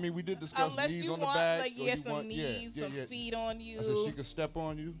you want, I mean, we did discuss Unless knees you on the want, back. like, or yeah, you some want- knees, some feet on you. I said she could step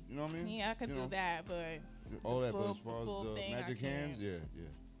on you. You know what I mean? Yeah, I could You do know, that, but all that, but full- as far full as the thing, I magic can't. hands, yeah.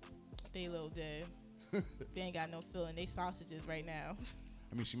 they little dead. They ain't got no feeling. They sausages right now.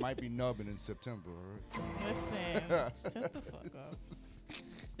 I mean, she might be nubbing in September, all right? Listen, shut the fuck up.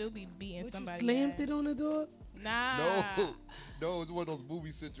 Still be beating What, somebody. you slammed ass. it on the door? Nah. No, it's one of those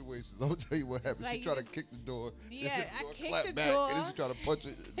movie situations. I'm gonna tell you what happened. Like she tried to this- kick the door. Yeah, then I door kicked clapped the back, door. and then she tried to punch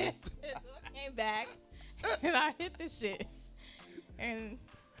it. The door came back, and I hit the shit. And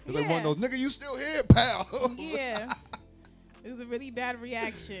It's like one of those, nigga, you still here, pal? yeah, it was a really bad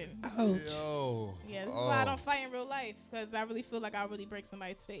reaction. Ouch. Yo. Yeah, this is why I don't fight in real life, because I really feel like I'll really break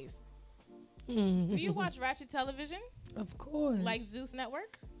somebody's face. Mm. Do you watch Ratchet Television, Of course. like Zeus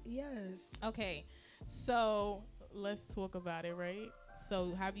Network? yes. Okay, so let's talk about it, right?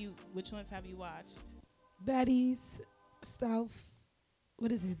 So which ones have you watched? Baddies South.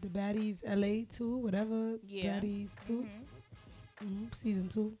 What is it? The Baddies LA 2, whatever. Yeah. Baddies 2. Season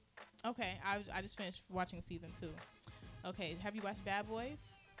 2. Okay, I just finished watching season 2. Okay, have you watched Bad Boys?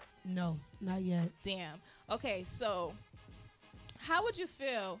 No, not yet. Damn. Okay, so how would you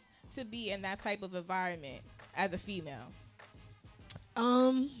feel to be in that type of environment as a female?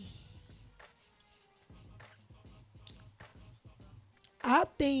 I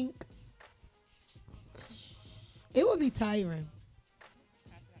think it would be tiring.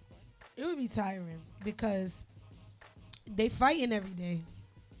 It would be tiring because they fighting every day.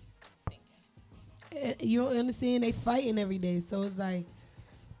 You understand? They fighting every day. So it's like,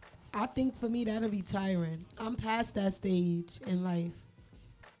 I think for me, that'll be tiring. I'm past that stage in life.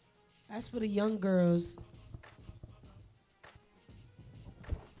 That's for the young girls.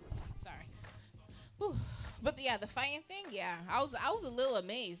 Sorry. Whew. But yeah, the fighting thing, yeah. I was a little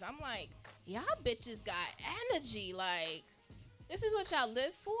amazed. I'm like, y'all bitches got energy. Like, this is what y'all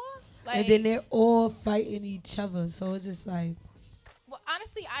live for? Like, And then they're all fighting each other. So it's just like, well,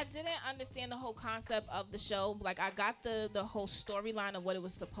 honestly, I didn't understand the whole concept of the show. Like, I got the whole storyline of what it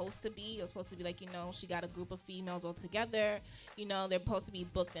was supposed to be. It was supposed to be like, she got a group of females all together. They're supposed to be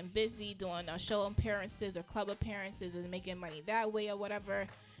booked and busy doing show appearances or club appearances and making money that way or whatever.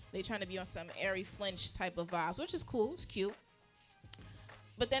 They trying to be on some airy flinch type of vibes, which is cool. It's cute.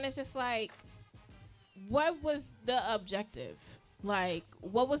 But then it's just like, what was the objective? Like,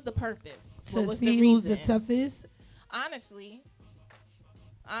 what was the purpose? What to was see the who's the reason? toughest.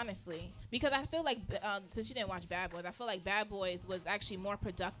 Honestly, because I feel like since you didn't watch Bad Boys, I feel like Bad Boys was actually more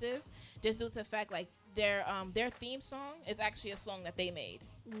productive, just due to the fact like their theme song is actually a song that they made,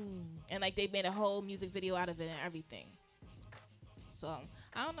 and like they made a whole music video out of it and everything. So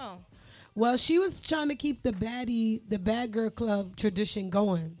I don't know. Well, she was trying to keep the Bad Girl Club tradition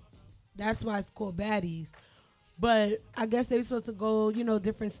going. That's why it's called Baddies. But I guess they were supposed to go,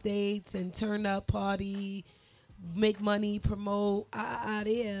 different states and turn up, party, make money, promote,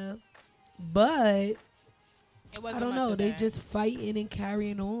 there. But It wasn't I don't much know. of They that. just fighting and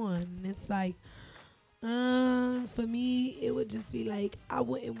carrying on. And it's like, for me, it would just be like, I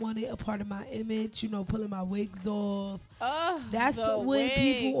wouldn't want it a part of my image, pulling my wigs off. That's the when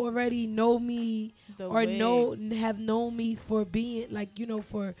people wigs. already know me The or wigs. have known me for being like,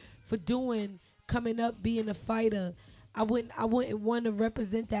 for doing, coming up, being a fighter. I wouldn't want to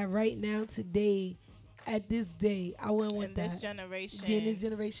represent that right now, today, at this day. I wouldn't want in that. this generation. In this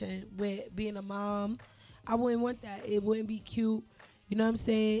generation, with being a mom, I wouldn't want that. It wouldn't be cute. You know what I'm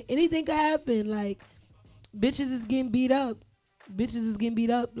saying? Anything could happen. Like, bitches is getting beat up.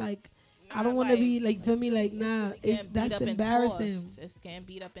 Like, I don't want to be like, feel me, like, nah. Getting beat That's up and embarrassing. tossed. It's getting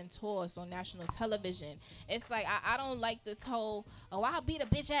beat up and tossed on national television. It's like I don't like this whole, I'll beat a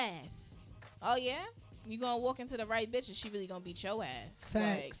bitch ass. Oh yeah, you gonna walk into the right bitch and she really gonna beat your ass.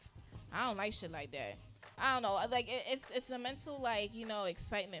 Facts. Like, I don't like shit like that. I don't know. Like it's a mental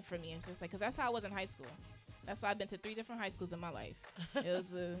excitement for me. It's just like, because that's how I was in high school. That's why I've been to 3 different high schools in my life.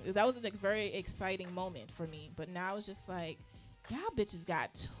 That was a very exciting moment for me. But now it's just like, y'all bitches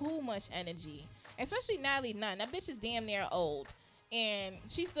got too much energy. Especially Natalie Nunn. That bitch is damn near old. And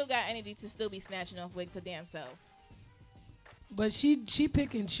she still got energy to still be snatching off wigs her damn self. But she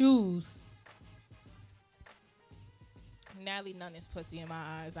pick and choose. Natalie Nunn is pussy in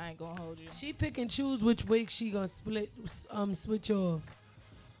my eyes. I ain't gonna hold you. She pick and choose which wig she gonna switch off.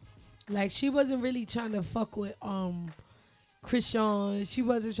 Like, she wasn't really trying to fuck with Krishan. She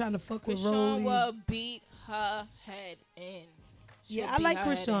wasn't trying to fuck with Krishan Rolly. will beat her head in. She'll Yeah, I beat like her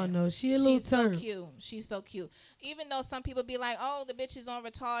head Krishan in. though. She a little She's so turn. cute. She's so cute. Even though some people be like, "Oh, the bitch is on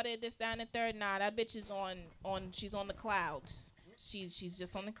retarded, this, that, and the third." Nah, that bitch is on. She's on the clouds. She's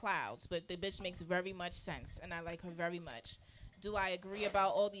just on the clouds. But the bitch makes very much sense, and I like her very much. Do I agree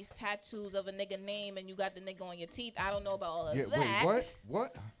about all these tattoos of a nigga name and you got the nigga on your teeth? I don't know about all of Yeah, that. wait,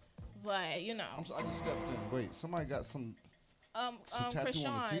 what? But you know, I'm sorry, I just stepped in. Wait, somebody got some tattoo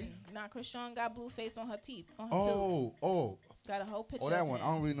on the teeth? Nah, Krishan got blue face on her teeth. On her Oh, oh, got a whole picture. oh, that of one. him.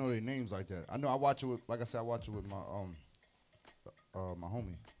 I don't really know their names like that. I know I watch it with, like I said, I watch it with my my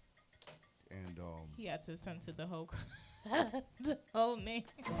homie, and He had to censor the whole the whole name.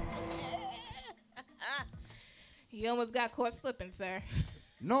 He almost got caught slipping, sir.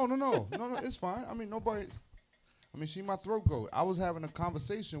 no, it's fine. I mean, nobody. I mean, she my throat goat. I was having a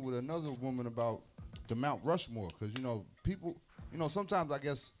conversation with another woman about the Mount Rushmore because people, sometimes I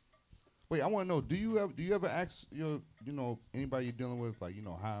guess. Wait, I want to know. Do you ever ask your anybody you're dealing with like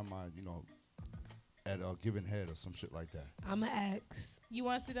how am I at a given head or some shit like that? I'ma ask. You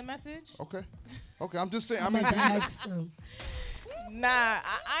want to see the message? Okay. I'm just saying. I'm gonna ask them. Nah,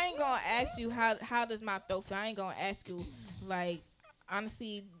 I ain't gonna ask you how does my throat feel. I ain't gonna ask you like.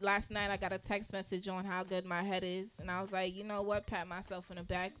 Honestly, last night I got a text message on how good my head is, and I was like, you know what, pat myself in the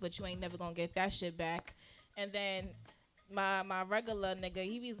back, but you ain't never gonna get that shit back. And then my regular nigga,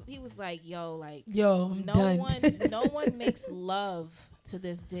 he was like, yo, I'm done. no one makes love to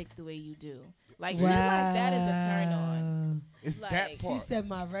this dick the way you do. Like shit like that is a turn on. It's Like, that part. She said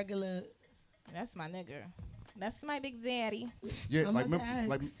my regular. That's my nigga. That's my big daddy. Yeah, I'm like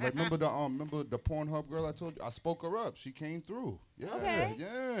gonna remember the Pornhub girl I told you? I spoke her up. She came through. Yeah, Okay.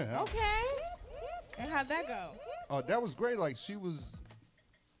 yeah. Okay. And how'd that go? That was great. Like she was,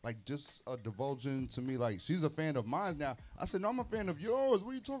 like just divulging to me like she's a fan of mine now. I said no, I'm a fan of yours.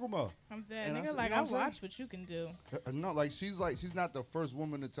 What are you talking about? I'm dead. And I Nigga, said, like you know I what I'm watch what you can do. No, like she's not the first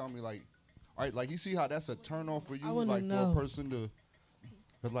woman to tell me like, all right, like you see how that's a turn off for you, I wanna like know. for a person to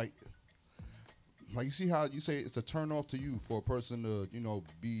like you see how you say it's a turn off to you for a person to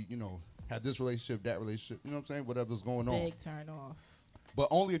be have this relationship, that relationship, you know what I'm saying, whatever's going on. Big turn off. But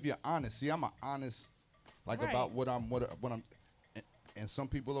only if you're honest. See, I'm honest, like Right. about what I'm, and some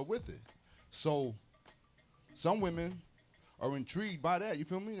people are with it. So, some women are intrigued by that. You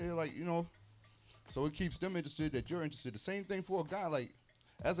feel me? They're like, so it keeps them interested that you're interested. The same thing for a guy. Like,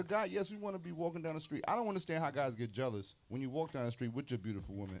 as a guy, yes, we want to be walking down the street. I don't understand how guys get jealous when you walk down the street with your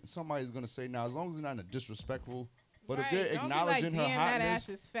beautiful woman. Somebody's gonna say, now, as long as they're not in a disrespectful, but if they're Don't be acknowledging like, her damn, that hotness, ass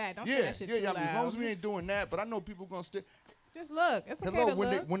is fat. Don't say that shit too I mean, as long as loud. we ain't doing that. But I know people gonna stay. Just look. It's okay Hello, to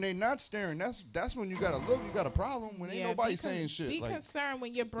look. when they not staring, that's when you gotta look. You got a problem when ain't nobody saying shit. Be Like, concerned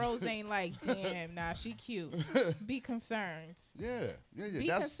when your bros ain't like, damn, nah, she cute. Be concerned. yeah. Be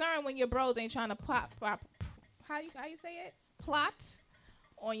That's concerned when your bros ain't trying to pop. How you say it? Plot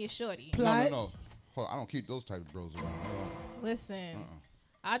on your shorty. no. Hold on, I don't keep those type of bros around. No. Listen,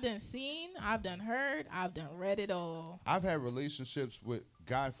 I done seen, I've done heard, I've done read it all. I've had relationships with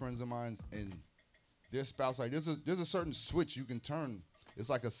guy friends of mine and their spouse. Like there's a certain switch you can turn. It's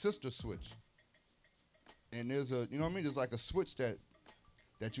like a sister switch. And there's a, there's like a switch that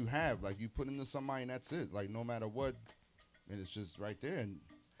you have. Like you put into somebody and that's it. Like no matter what, and it's just right there. And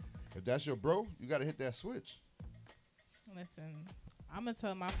if that's your bro, you gotta hit that switch. Listen, I'm gonna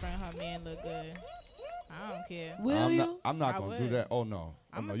tell my friend her man look good. I don't care. Will you? I'm not I gonna do would. that. Oh no.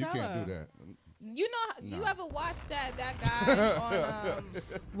 I'ma No, you tell can't her. do that. You know, you No. ever watched that guy on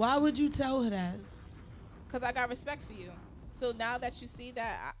Why would you tell her that? Cause I got respect for you. So now that you see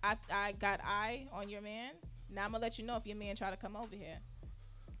that I got eye on your man, now I'm gonna let you know if your man try to come over here.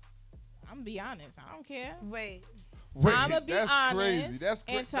 I'm gonna be honest. I don't care. Wait. Wait, I'm gonna be that's honest crazy. That's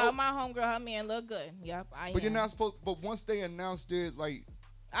and tell my homegirl her man look good. Yep, I am. But you're not supposed. But once they announced it, like,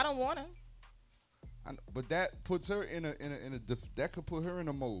 I don't want him. but that puts her in a that could put her in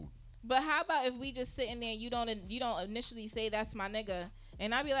a mode. But how about if we just sitting there and you don't initially say that's my nigga,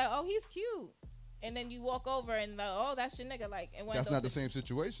 and I be like, oh, he's cute, and then you walk over and like, oh, that's your nigga, like, and That's not the same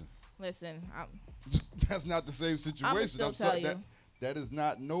situation. Listen, That's not the same situation. I'ma still tell sorry, you. that is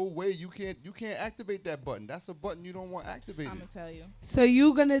not no way you can't activate that button. That's a button you don't want activated. I'm gonna tell you. So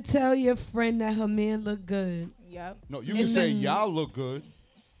you gonna tell your friend that her man look good? Yep. No, you can say y'all look good.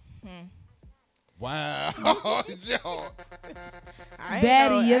 Wow, yo.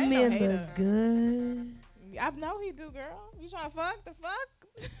 Betty, your man look good. I know he do, girl. You trying to fuck? The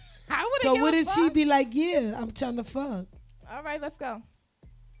fuck? I wouldn't So give what a if she fuck. be like, yeah, I'm trying to fuck? All right, let's go.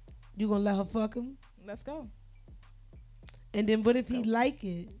 You gonna let her fuck him? Let's go. And then what if he like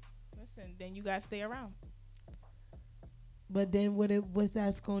it? Listen, then you gotta stay around. But then what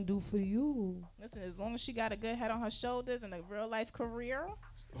that's gonna do for you? Listen, as long as she got a good head on her shoulders and a real life career,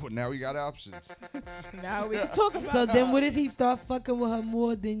 Well, now we got options. now we can talk about. So then what if he start fucking with her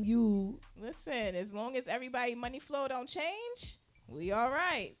more than you? Listen, as long as everybody money flow don't change, we all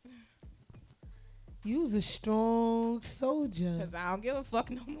right. You was a strong soldier. Cause I don't give a fuck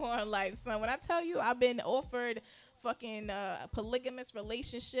no more. Like, son, when I tell you I've been offered fucking polygamous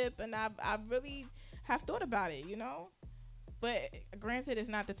relationship, and I really have thought about it, you know. But granted, it's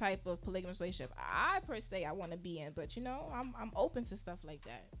not the type of polygamous relationship I per se I want to be in. But you know, I'm open to stuff like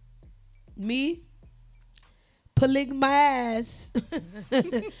that. Me, polygamous.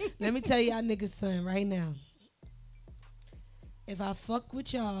 Let me tell y'all niggas something right now. If I fuck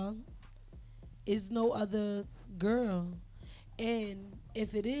with y'all, it's no other girl. And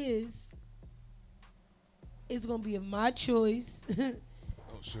if it is, it's going to be of my choice. Oh,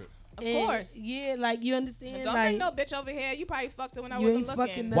 shit. Of course. Yeah, like, you understand? Don't like, bring no bitch over here. You probably fucked her when I you wasn't ain't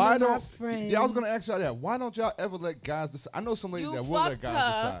looking. fucking Why none of my don't? friends. Yeah, I was gonna ask y'all that. Why don't y'all ever let guys decide? I know some ladies You that will let fucked guys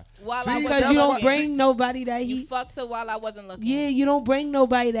her decide. while See, I Because wasn't you don't looking. bring nobody that You he... fucked her while I wasn't looking. Yeah, you don't bring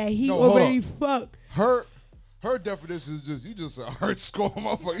nobody that he No, hold already up. fucked. Her definition is just you just a hurt score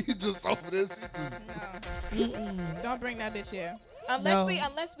motherfucker. You just over this. You just, Don't bring that bitch here. No.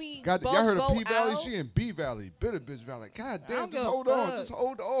 Unless we God, both y'all heard go of P Valley? out. She in B Valley, bitter bitch valley. God damn, don't just give a hold on, fuck. just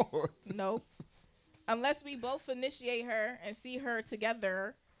hold on. Nope. Unless we both initiate her and see her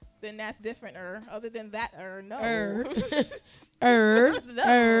together, then that's different. Other than that, no. No.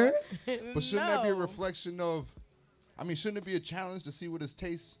 But shouldn't that be a No. reflection of? I mean, shouldn't it be a challenge to see what his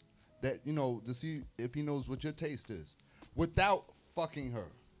taste? That to see if he knows what your taste is, without fucking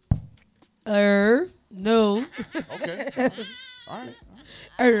her. No. Okay. All right.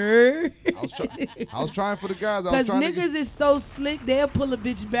 Er. I was trying for the guys. I was Because trying niggas is so slick, they'll pull a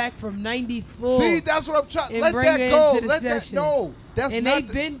bitch back from 94. See, that's what I'm trying. And Let bring that her go. into the Let that session. no. That's and not.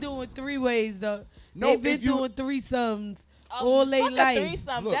 they've been doing three-ways, though. No, They've been if you- doing threesomes all their Fuck a life.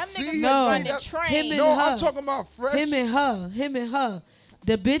 threesome. Look, Them see, niggas No. run the that- train. Him and no, her. I'm talking about fresh. Him and her.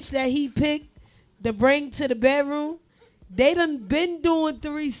 The bitch that he picked to bring to the bedroom, they done been doing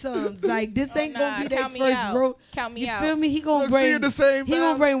threesomes. Like, this ain't nah, gonna be their count me first out. road. Count me You out. feel me? He gonna Look, she bring in the same he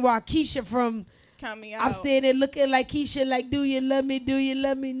gonna valley. bring Waukesha from Count me out. I'm staying there looking like Keisha, like, do you love me? Do you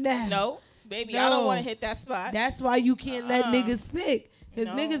love me now? No, baby, I don't No. want to hit that spot. That's why you can't let niggas pick. Because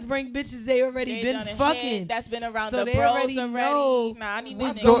No. niggas bring bitches they already They been done a fucking. hit that's been around So the they bros already already. know Nah, I need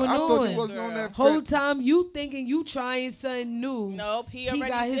what's my niggas going I thought on. you wasn't on that. Whole time you thinking you trying something new. Nope, he He already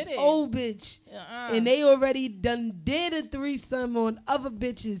got his did it. old bitch. And they already done did a threesome on other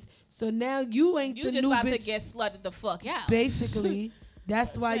bitches. So now you ain't You the just new about to bitch. get slutted the fuck out. Basically,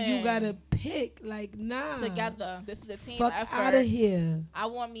 that's why you Listen. gotta pick. Like, nah. Together. This is a team Fuck effort. out of here. I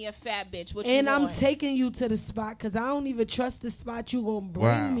want me a fat bitch. What And you I'm want? taking you to the spot because I don't even trust the spot you gonna bring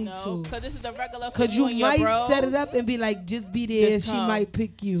Wow. me No, to. because this is a regular for Because you you and your might bros. set it up and be like, just be there. Just She come. might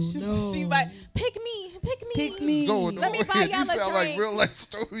pick you. She, No. she might pick me. Pick me. Going Let me on buy here. y'all These a sound like drink. real life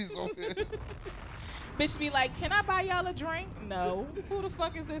stories on here. Bitch be like, can I buy y'all a drink? No. Who the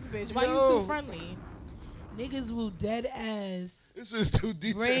fuck is this bitch? Why you Yo. so friendly? Niggas will dead ass It's just too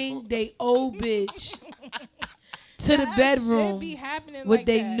detailed. bring they old bitch to the That bedroom shit be happening with like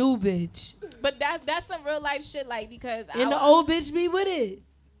they that. new bitch. But that's some real life shit, like, because And I the old bitch be with it.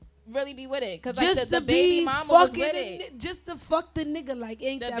 really be with it. Because like Just the to baby be mama was fucking with the it. just to fuck the nigga. Like,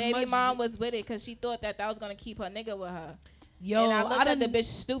 ain't The that baby much. mom was with it because she thought that was going to keep her nigga with her. Yo, and I looked at the done- bitch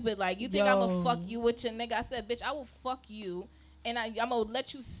stupid. Like, you think I'm Yo. going to fuck you with your nigga? I said, bitch, I will fuck you. And I'm going to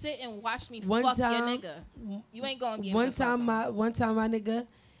let you sit and watch me One fuck time- your nigga. You ain't going to get One time my nigga,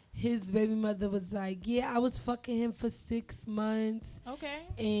 his baby mother was like, yeah, I was fucking him for 6 months. Okay.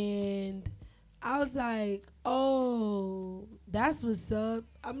 And I was like, oh, that's what's up.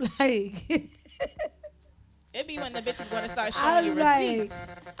 I'm like, It be when the bitch is going to start I showing you was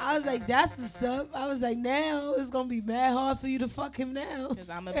receipts. like, that's what's up. I was like, now it's gonna be mad hard for you to fuck him now. Because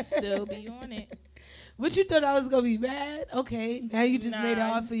I'm going to still be on it. But you thought I was gonna be mad? Okay, now you just made it Nah.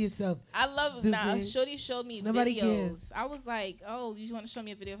 hard for yourself. I love Stupid. Shorty showed me Nobody videos. cares. I was like, oh, you want to show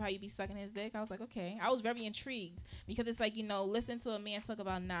me a video of how you be sucking his dick? I was like, okay. I was very intrigued because it's like, listen to a man talk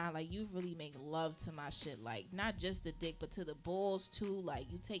about, like, you really make love to my shit. Like, not just the dick, but to the balls too.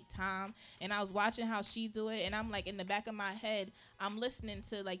 Like, you take time. And I was watching how she do it. And I'm like, in the back of my head, I'm listening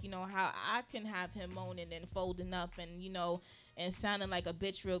to, like, how I can have him moaning and folding up and, and sounding like a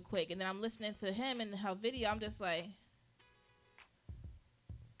bitch real quick. And then I'm listening to him in her video. I'm just like,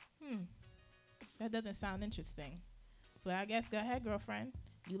 that doesn't sound interesting. But I guess go ahead, girlfriend.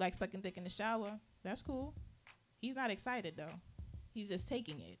 You like sucking dick in the shower. That's cool. He's not excited, though. He's just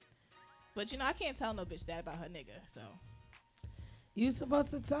taking it. But, I can't tell no bitch that about her nigga, so. You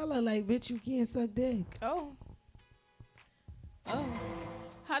supposed to tell her like, bitch, you can't suck dick. Oh.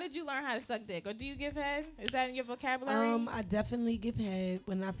 How did you learn how to suck dick? Or do you give head? Is that in your vocabulary? I definitely give head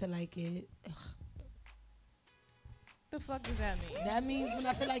when I feel like it. The fuck does that mean? That means when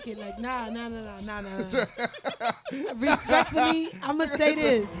I feel like it, like, nah. Respectfully, I'm going to say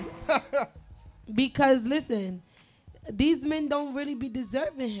this. Because, listen, these men don't really be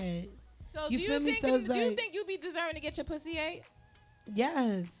deserving head. So You do feel you me? think So it's do you like- think you be deserving to get your pussy ate?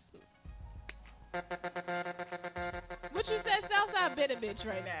 Yes. What you said, Southside bitter bitch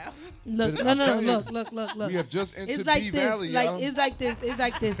right now. Look, I'm no, telling you, look. We have just entered It's like B this, Valley, like y'all. it's like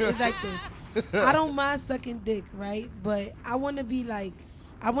this. I don't mind sucking dick, right? But I want to be like,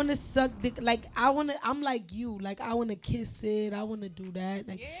 I want to suck dick. Like I'm like you. Like I want to kiss it. I want to do that.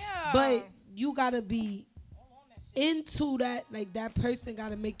 Like, Yeah. but you gotta be into that. Like that person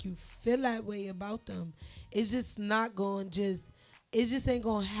gotta make you feel that way about them. It's just not going it just ain't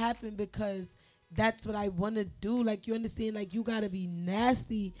gonna happen because that's what I want to do. Like, you understand? Like, you gotta be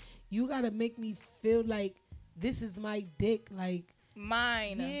nasty. You gotta make me feel like this is my dick. Like,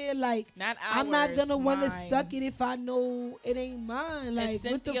 Mine. yeah, like Not I'm not ours, gonna want to mine. suck it if I know it ain't mine. And Like, what the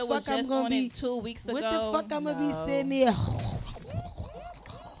Cynthia fuck was I'm just gonna on be? it 2 weeks ago. What the fuck I'm gonna be No. sitting there?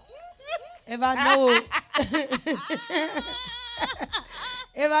 If I know,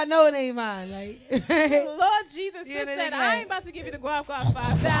 if I know it ain't mine, like. Lord Jesus, Yeah, sis they said, like- I ain't about to give you the guap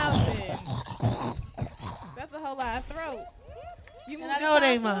 5,000. That's a whole lot of throat. You moved And I your know it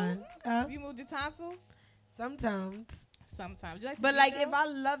ain't tonsils? mine. You moved your tonsils? Sometimes. Sometimes. You like to But do like that? if I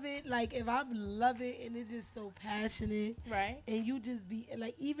love it, and it's just so passionate, Right. and you just be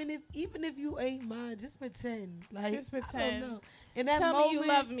like, even if you ain't mine, just pretend. Like, Just I pretend. don't know. In that Tell moment, me you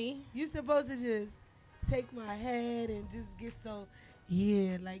love me. you supposed to just take my head and just get so,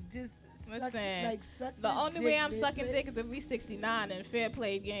 like just suck, Listen, like suck. The this only dick, way I'm bitch. sucking dick is if we 69 in fair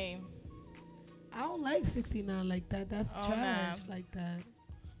play game. I don't like 69 like that. That's Oh, trash nah. like that.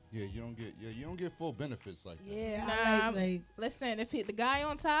 Yeah, you don't get full benefits like that. Yeah, Nah, I like Listen, if the guy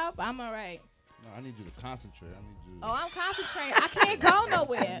on top, I'm all right. No, I need you to concentrate. I need you. Oh, I'm concentrating. I can't go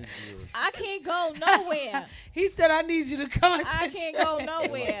nowhere. I can't go nowhere. he said, I need you to come. I can't go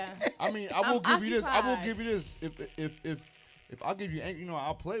nowhere. I mean, I will I'm give you this. I will occupied. give you this. If I give you,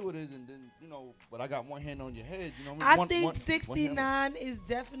 I'll play with it, and then but I got one hand on your head. You know what I mean? I think one hand 69 is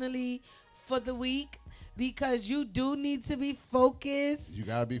definitely for the week because you do need to be focused You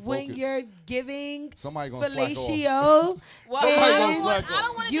gotta be when focused. you're giving Somebody gonna slack off. fellatio. Well, Somebody I gonna don't want. slack I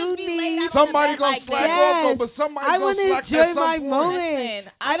don't want to You just be laid need- out on Somebody the bed gonna like slack that. off though, Yes. but somebody's I gonna want to slack at enjoy some my point. moment.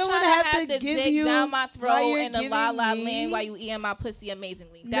 Listen, I don't want wanna to have to the give dick you down my while throat you're in the giving la la me- land while you eating my pussy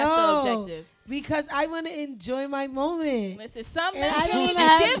amazingly. That's No, the objective. because I want to enjoy my moment. Listen, some And men I can't don't even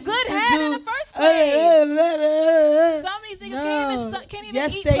have give good to head in do- the first place. Some of these niggas No. can't even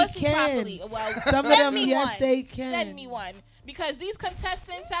Yes, eat they pussy can. properly. Well, Some of send them, me yes, one. they can. Send me one. Because these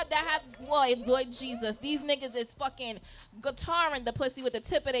contestants that have, Lord Jesus, these niggas is fucking guitaring the pussy with the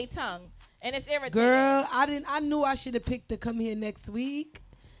tip of their tongue. And it's irritating. Girl, I knew I should have picked to come here next week.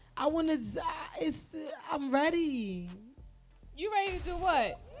 I want to. I'm ready. You ready to do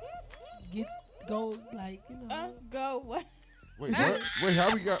what? Go like Go what? Wait, what? Wait,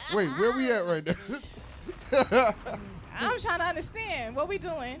 how we got? Wait, where we at right now? I'm trying to understand. What we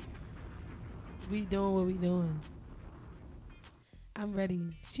doing? We doing what we doing. I'm ready.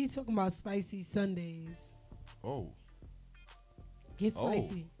 She talking about spicy Sundays. Oh, Get Oh.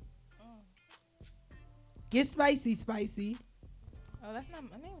 spicy. Get spicy. Oh, that's not.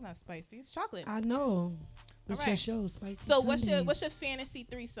 My name's not spicy. It's chocolate. I know. It's All your right. show, Spicy So Sundays. what's your fantasy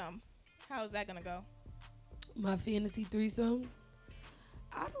threesome? How is that gonna go? My fantasy threesome?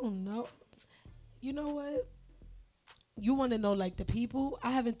 I don't know. You know what? You want to know like the people?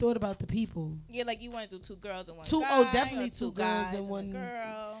 I haven't thought about the people. Yeah, like you want to do two girls and one Two- guy. oh, definitely or two guys girls and a one-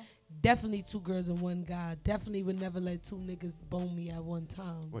 girl. Definitely 2 girls and 1 guy. Definitely would never let 2 niggas bone me at one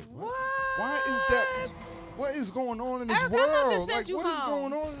time. wait, what? What? Why is that? What is going on in this Erica, I'm about to world? send Like, you what is home.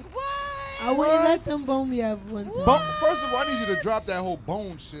 going on? What? I wouldn't What? let them bone me at one time. First of all, I need you to drop that whole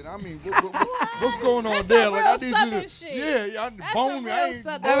bone shit. I mean, what's going on That's there? some Like, real I need Southern you to, shit. yeah, I That's bone some me. real I ain't.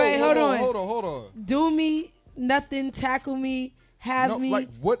 Southern Whoa, All right, hold on. hold on. Do me nothing, tackle me, have No, me, like,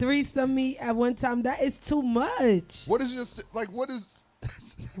 what- threesome me at one time. That is too much. What is your what is?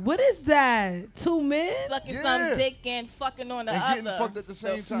 What is that? 2 men? Sucking Yeah. some dick and fucking on the And other. getting fucked at the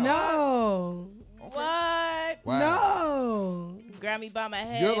same time. No. What? Wow. No. Grab me by my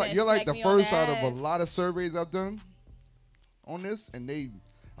head. You're like and the smack me on first out of a ass. lot of surveys I've done on this, and a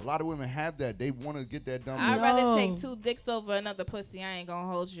lot of women have that. They want to get that done. I'd with- rather No. take 2 dicks over another pussy. I ain't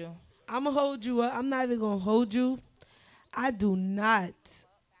gonna hold you. I'm going to hold you up. I'm not even going to hold you. I do not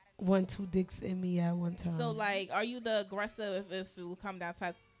want 2 dicks in me at one time. So like, are you the aggressor if it will come down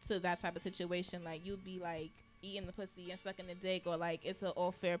to that type of situation? Like you'd be like eating the pussy and sucking the dick, or like it's an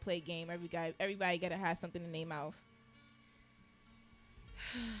all fair play game. Everybody gotta have something in their mouth.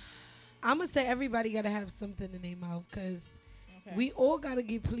 I'm gonna say everybody gotta have something in their mouth because Okay. we all gotta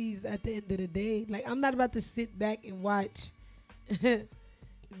get pleased at the end of the day. Like I'm not about to sit back and watch.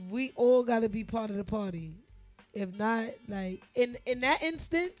 We all gotta be part of the party. If not, like in that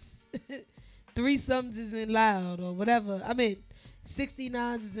instance, threesomes isn't allowed or whatever. I mean,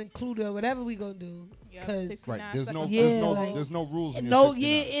 69s is included or whatever we gonna do. Yup, 'Cause 69 Right. There's no, seconds. Yeah, there's no, like- there's no rules in your no,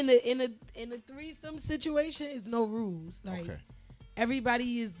 69. yeah, in a threesome situation, is no rules. Like Okay.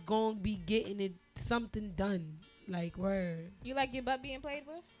 everybody is gonna be getting it something done. Like word. You like your butt being played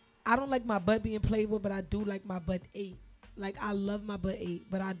with? I don't like my butt being played with, but I do like my butt ate. Like I love my butt ate,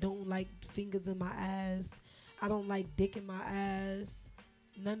 but I don't like fingers in my ass. I don't like dick in my ass.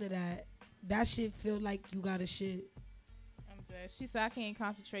 None of that. That shit feel like you got a shit. I'm dead. She said I can't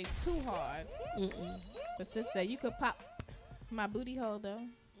concentrate too hard. Mm-mm. But sis said you could pop my booty hole though.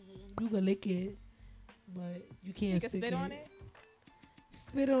 You can lick it, but you can't You can stick spit on it.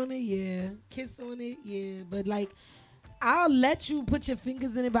 Spit on it, yeah. Kiss on it, yeah. But like, I'll let you put your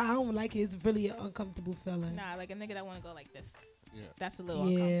fingers in it, but I don't like it. It's really an uncomfortable feeling. Nah, like a nigga that want to go like this. Yeah. That's a little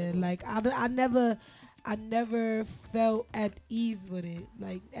Yeah, uncomfortable. like I never felt at ease with it.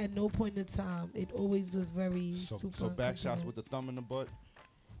 Like at no point in time, it always was very super. So back shots uncomfortable. with the thumb in the butt.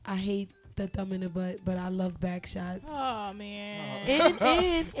 I hate the thumb in the butt, but I love back shots. Oh man.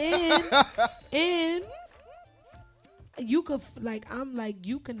 And you could like I'm like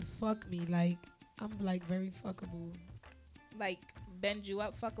you can fuck me like I'm like very fuckable. Like bend you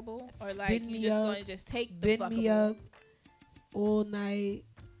up fuckable, or like Bend you me just up, gonna just take the Bend me fuckable? up all night.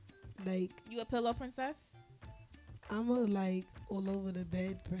 Like You a pillow princess? I'm a like all over the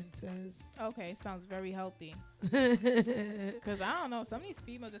bed princess. Okay, sounds very healthy. Cause I don't know, some of these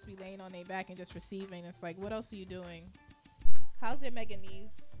females just be laying on their back and just receiving. It's like, what else are you doing? How's your mega knees?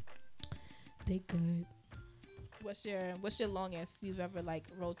 They good. What's your longest you've ever like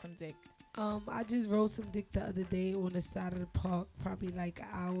rode some dick? I just rode some dick the other day on the side of the park, probably like an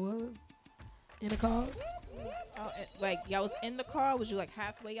hour in the car. Oh, like y'all was in the car? Was you like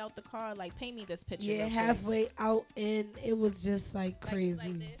halfway out the car? Like paint me this picture. Yeah, real quick. halfway out, and it was just like Like-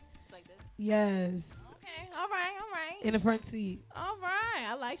 crazy. Like this. Yes, Okay, all right. in the front seat. All right,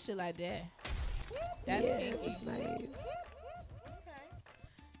 I like shit like that. That's yeah, kinky. it was nice. Okay.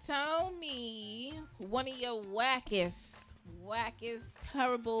 Tell me one of your wackest,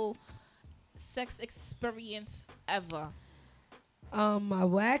 terrible sex experience ever. My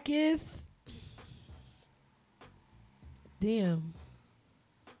wackest. Damn.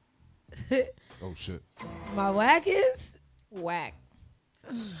 Oh shit. My wackest. Whack.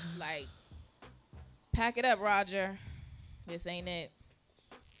 Like, pack it up, Roger. This ain't it.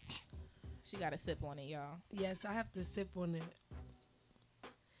 She got to sip on it, y'all. Yes, I have to sip on it.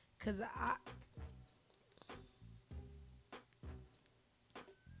 Cause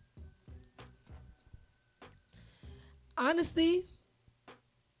honestly,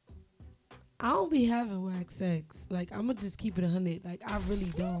 I don't be having whack sex. Like I'ma just keep it 100. Like I really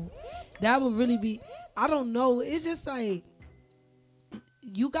don't. That would really be. I don't know. It's just like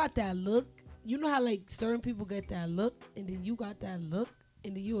you got that look. You know how like certain people get that look, and then you got that look,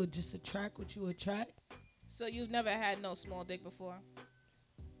 and then you will just attract what you attract. So you've never had no small dick before?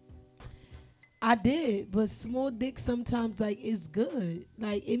 I did, but small dick sometimes like it's good.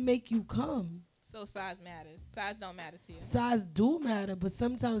 Like it make you come. So size matters. Size don't matter to you. Size do matter, but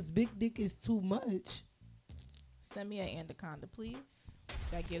sometimes big dick is too much. Send me an anaconda, please.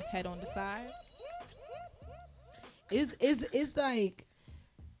 That gives head on the side. It's like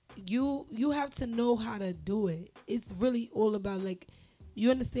you have to know how to do it. It's really all about like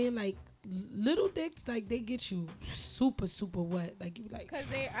you understand like little dicks like they get you super wet. Like you like Because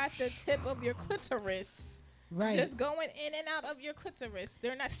they're at the tip of your clitoris. right. Just going in and out of your clitoris.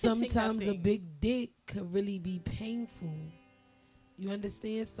 They're not hitting Sometimes a nothing. big dick could really be painful. You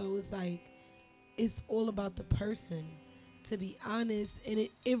understand? So it's like it's all about the person, to be honest. And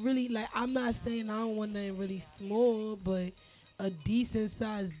it really like I'm not saying I don't want nothing really small, but a decent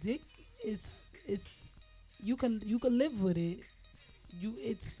sized dick is you can live with it.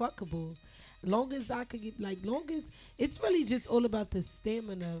 It's fuckable. Long as I could get long as it's really just all about the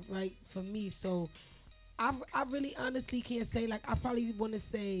stamina, right? For me. So I really honestly can't say like I probably want to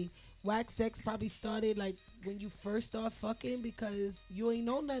say wax sex probably started like when you first start fucking because you ain't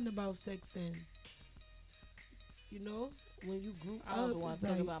know nothing about sex then. You know, when you grew I don't up. want it's to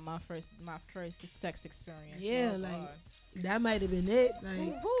talk like, about my first sex experience. Yeah, Oh, like God. that might have been it. Like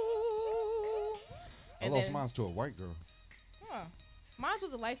Ooh. I And lost then- mine to a white girl. Huh. Mine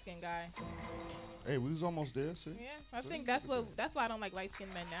was a light skinned guy. Hey, we was almost there. See? Yeah, I So think you that's look what that's why I don't like light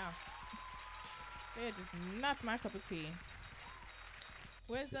skinned men now. They're just not my cup of tea.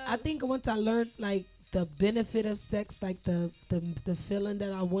 Where's the? I think once I learned like the benefit of sex, like the feeling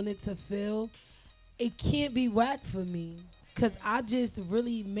that I wanted to feel, it can't be whack for me. Cause I just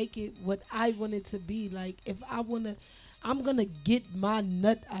really make it what I want it to be. Like if I wanna, I'm gonna get my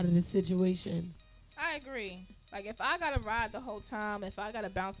nut out of the situation. I agree. Like if I gotta ride the whole time, if I gotta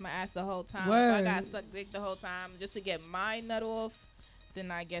bounce my ass the whole time, Word. if I gotta suck dick the whole time just to get my nut off, then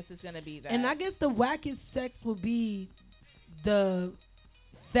I guess it's gonna be that. And I guess the wackest sex would be the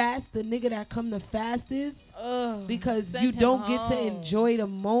nigga that come the fastest. Ugh, Because send you him don't get to home. enjoy the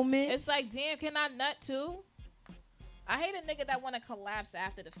moment. It's like, damn, can I nut too? I hate a nigga that want to collapse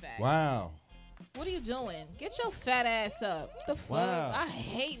after the fact. Wow. What are you doing? Get your fat ass up. The fuck? Wow. I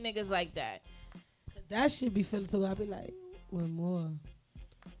hate niggas like that. That shit be feeling so good. I be like, one more.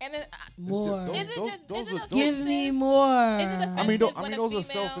 And then, More. Those- is it those- just those is it are- offensive? Give me more. Is it offensive I mean, when a those are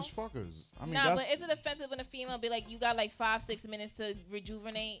female- selfish fuckers. I mean, Nah, that's, but is it offensive when a female be like, you got like 5-6 minutes to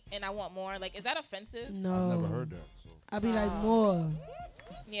rejuvenate and I want more? Like, is that offensive? No. I've never heard that. So. I be like, more.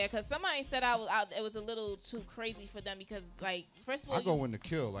 Yeah, because somebody said I was out. It was a little too crazy for them because, like, first of all, I go in to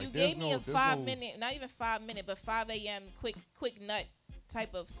kill. Like, you there's gave me no, a there's 5 no, minute, not even 5 minute, but 5 a.m. quick nut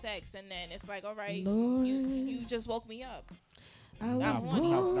type of sex, and then it's like, all right, Lord. you just woke me up. I Nah, was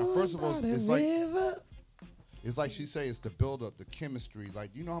now, first of all, born by it's the like- river. It's like she say, it's the build up, the chemistry.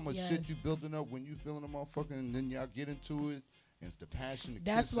 Like, you know how much shit Yes. you building up when you feeling a motherfucker, and then y'all get into it. And it's the passion, the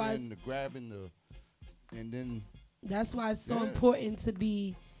That's why kissing, the grabbing, and then That's why it's so Yeah. important to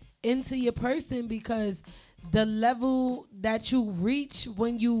be into your person, because the level that you reach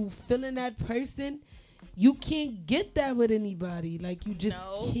when you feeling that person, you can't get that with anybody. Like you just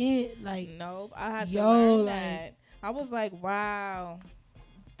No. can't. Like Nope, I had to Yo, learn like- that. I was like, wow,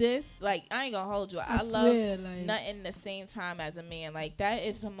 this, like, I ain't gonna hold you. I love swear, like nutting the same time as a man. Like, that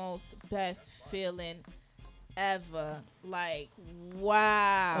is the most best feeling ever. Like,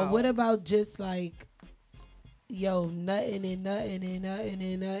 wow. Or what about just like, yo, nutting and nutting and nutting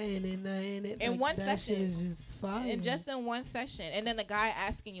and nutting and nutting and In like, one that session. shit is just fire. And just in one session, and then the guy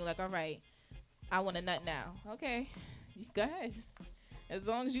asking you like, all right, I want a nut now. Okay, go ahead. As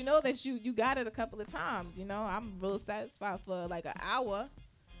long as you know that you got it a couple of times, you know, I'm real satisfied for like an hour,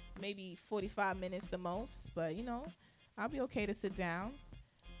 maybe 45 minutes the most. But you know, I'll be okay to sit down.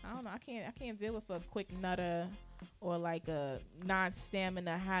 I don't know. I can't deal with a quick nutter or like a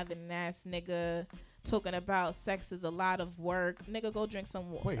non-stamina having an ass nigga talking about sex is a lot of work. Nigga, go drink some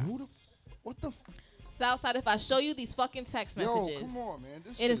water. wait, what the? Southside, if I show you these fucking text Yo, messages, come on, man.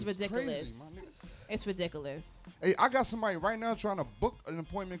 This it shit is ridiculous. Crazy, my nigga. It's ridiculous. Hey, I got somebody right now trying to book an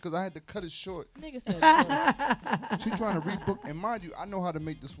appointment because I had to cut it short. Nigga said, "Look, She trying to rebook, and mind you, I know how to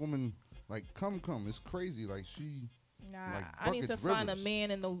make this woman like come. It's crazy. Like she. nah, Like I need to buckets, find a rivers.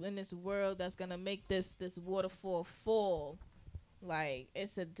 man in this world that's gonna make this waterfall full. Like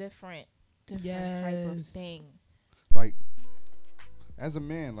it's a different type of Yes. thing. Like as a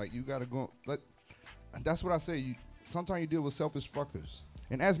man, like you gotta go. Like that's what I say. Sometimes you deal with selfish fuckers,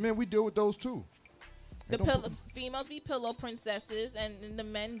 and as men, we deal with those too. The They don't pillow, females be pillow princesses, and the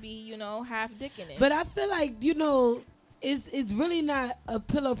men be, you know, half dick in it. But I feel like, you know, it's really not a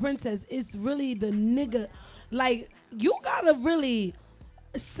pillow princess. It's really the nigga. Like, you gotta really,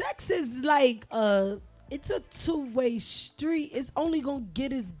 sex is like it's a two-way street. It's only gonna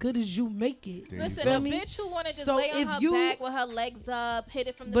get as good as you make it. There you Listen, go. a me? bitch who want to just So lay on if her you- back with her legs up, hit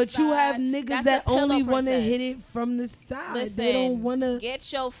it from the But side. you have niggas that's that a pillow only want to princess. hit it from the side. Listen, They don't want to.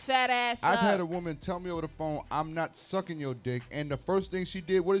 get your fat ass I've up. had a woman tell me over the phone, "I'm not sucking your dick," and the first thing she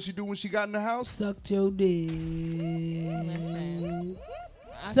did, what did she do when she got in the house? Sucked your dick. Listen,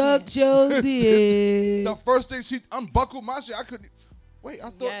 I Sucked your dick. The first thing she unbuckled my shit. I couldn't. Wait, I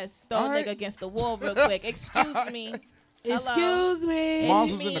thought. Yes, throw a All right. nigga against the wall real quick. Excuse me. Hello. Excuse me. Mom's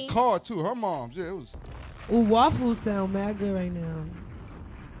It's was in the me. car too. Her mom's. Yeah, it was. Ooh, waffles sound mad good right now.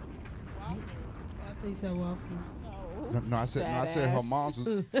 I thought you said waffles. No, I said her Fat mom's was.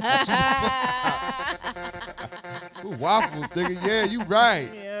 Ooh, waffles, nigga. Yeah, you right.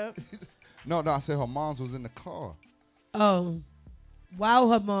 Yep. No, I said her mom's was in the car. Oh, while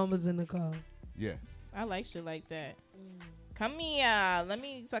her mom was in the car. Yeah. I like shit like that. Come here, let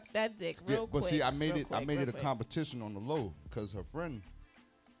me suck that dick Yeah, real but quick. see, I made real it. quick, I made real it a quick. competition on the low because her friend,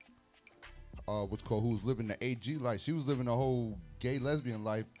 what's called, who was living the AG life. She was living a whole gay lesbian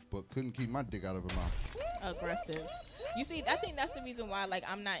life, but couldn't keep my dick out of her mouth. Aggressive. You see, I think that's the reason why, like,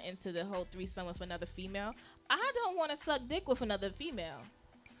 I'm not into the whole threesome with another female. I don't want to suck dick with another female.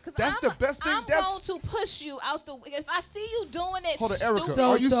 Cause That's the best thing. I'm That's going to push you out the. If I see you doing it, Hold on, Erica. stupid, So,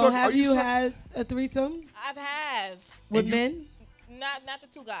 Are you so suck- have are you you suck- had a threesome I have. with you- men? Not the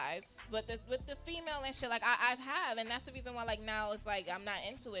two guys, but with the female and shit. Like I've have, and that's the reason why like now it's like I'm not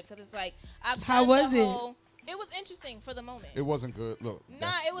into it because it's like I've. How was it? It was interesting for the moment. It wasn't good. Look.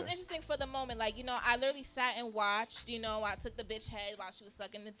 It was interesting for the moment. Like, you know, I literally sat and watched. You know, I took the bitch head while she was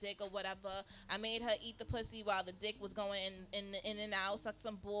sucking the dick or whatever. I made her eat the pussy while the dick was going in and out, suck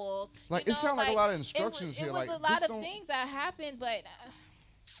some balls. Like, you it know, sounded like a lot of instructions here. It was like, a lot of things that happened, but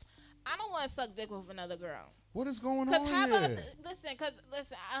I don't want to suck dick with another girl. What is going on Cause how about here? listen?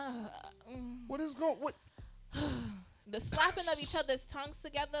 What is going? What? The slapping of each other's tongues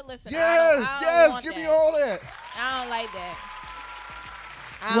together. Listen, Yes, I don't yes. want Give me that. all that. I don't like that.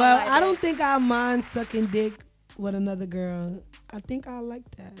 I don't think I mind sucking dick with another girl. I think I like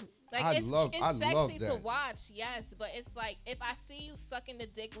that. Like it's I sexy love to that. watch, yes, but it's like if I see you sucking the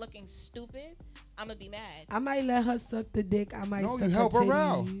dick looking stupid, I'm gonna be mad. I might let her suck the dick. I might No, suck you help her her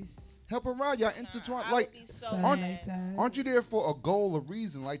out. titties. Help her out. Y'all intertwine. I Like, would be so Something mad. like that. aren't you there for a goal, a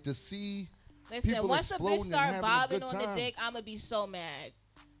reason, like to see? Listen, people once a bitch exploding and start having a bobbing good on the time. dick, I'm gonna be so mad.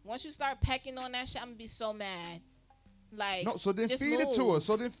 Once you start pecking on that shit, I'm gonna be so mad. Like, No, so then just feed it to move. her.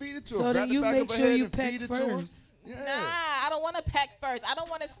 So then feed it to her. So Grab then the you back make of her sure head you and peck feed it to her. first. Yeah. Nah, I don't want to peck first. I don't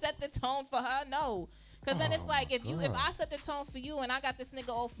want to set the tone for her. No, because then it's like if God. I set the tone for you and I got this nigga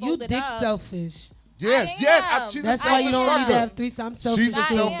all You folded dick up. Yes, selfish. I yes. am. She's That's a why you don't selfish need to fucker. have threesome. I'm selfish. She's a I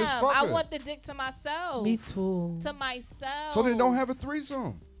too. selfish am. I fucker. want the dick to myself. Me too. To myself. So then don't have a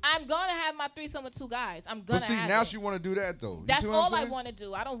threesome. I'm gonna have my threesome with two guys. I'm gonna But see, have now it. she want to do that though. You That's see what all I'm I saying? want to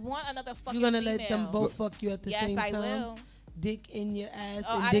do. I don't want another fucking You're gonna female. let them both fuck you at the Yes, same I time. will. Dick in your ass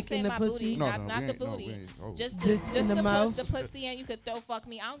Oh, and I dick didn't say in the my pussy. booty, No, not we the ain't- no, booty. we ain't- oh. Just in the mouth. the pussy, and you could throw fuck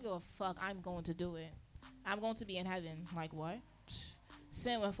me. I don't give a fuck. I'm going to do it. I'm going to be in heaven. Like what?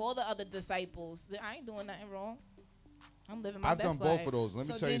 Sin with all the other disciples. I ain't doing nothing wrong. I'm living my I've best done life. both of those. Let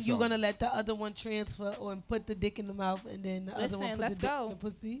me So tell you then you're something. gonna let the other one transfer or put the dick in the mouth and then the other one Listen, put let's the dick go. in the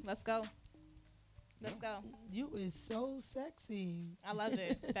pussy. Let's go. Let's go. You is so sexy. I love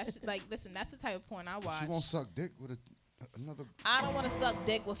it. That's like, listen, that's the type of porn I watch. She won't suck dick with another. I don't want to suck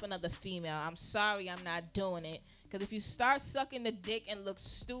dick with another female. I'm sorry, I'm not doing it. Because if you start sucking the dick and look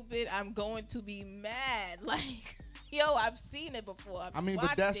stupid, I'm going to be mad. Like, yo, I've seen it before. I mean,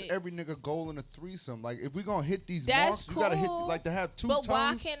 but that's every nigga goal in a threesome. Like, if we gonna hit these That's marks, you gotta hit cool, like to have two But why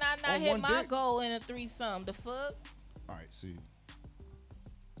tongues can I not on hit one my dick. goal in a threesome? The fuck? All right, see.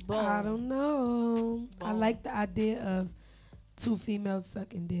 Boom. I don't know. I Boom. like the idea of two females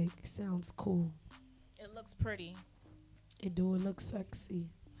sucking dick. Sounds cool. It looks pretty. It do look sexy.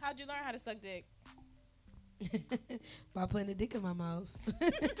 How'd you learn how to suck dick? By putting a dick in my mouth.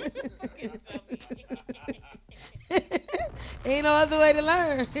 Ain't no other way to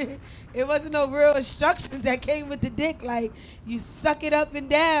learn. It wasn't no real instructions that came with the dick. Like, you suck it up and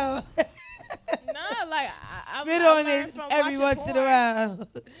down. Nah, like, Spit I on learned it from every watching once in a porn. while.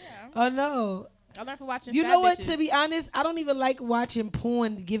 Yeah. Oh, no. I learned from watching You fat know what? bitches. To be honest, I don't even like watching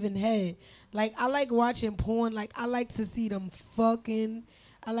porn giving head. Like, I like watching porn. Like, I like to see them fucking.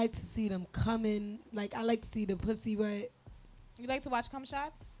 I like to see them coming. Like, I like to see the pussy wet. You like to watch cum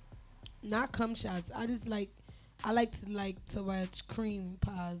shots? Not cum shots. I just like. I like to watch cream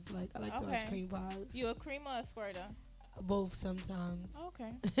pies. Like, I like to watch Okay. cream pies. You a cream or a squirter? Both sometimes.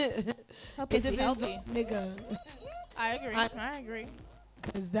 Okay. It Pussy depends, healthy. nigga. I agree. I agree.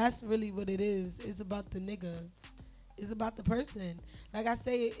 Because that's really what it is. It's about the nigga. It's about the person. Like I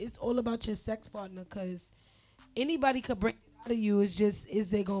say, it's all about your sex partner. Because anybody could bring it out of you. It's just, is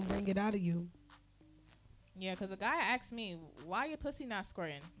they going to bring it out of you? Yeah, because a guy asked me, why your pussy not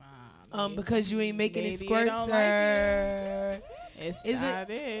squirting? Because you ain't making it maybe squirt, don't like sir. It's Is not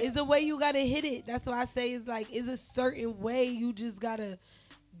it? it. It's the way you gotta hit it. That's why I say it's like it's a certain way you just gotta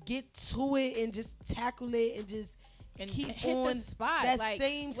get to it and just tackle it and just and keep hit on the spot. that like,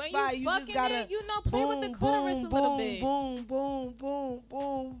 same when spot. You You just fucking gotta it, you know, play with the clitoris a little bit. boom, boom, boom,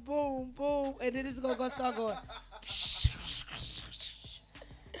 boom, boom, boom, and then it's gonna start going.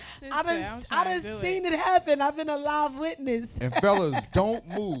 I done seen it happen. I've been a live witness. And fellas, don't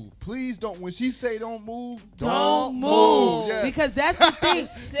move. Please don't. When she say don't move, Don't move. Yes. Because that's the thing.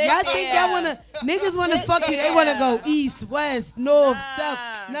 Sit Y'all think there. y'all wanna niggas wanna Sit fuck you, they wanna go there. east, west, north, Nah,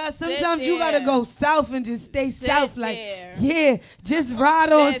 south. Nah, sit sometimes you there. gotta go south and just stay Sit south. Like, there. yeah, just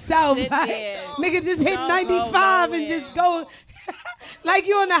ride on Just south. sit Like, there. nigga just hit Don't go 95 and nowhere. just go like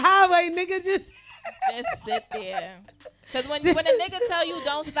you on the highway, nigga just Just sit there. Because when a nigga tell you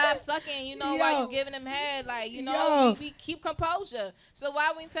don't stop sucking, you know why Yo. you giving him head. Like, you Yo. know, we keep composure. So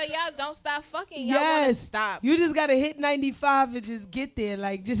why we tell y'all don't stop fucking? Y'all want to yes. stop. You just gotta hit 95 and just get there.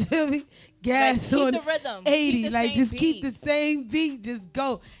 Like, just really gas keep on the rhythm. 80. Keep the Like, same just keep beat. the same beat. Just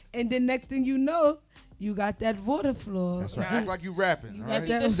go. And then next thing you know, You got that water floor. That's right. Act like you rapping. You all got If right?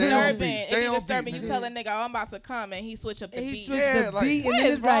 you that Stay on disturbing, beat. if Stay you on disturbing, beat. you tell a nigga, oh, I'm about to come, and he switch up the He beat. switched Yeah, the like, beat, what and then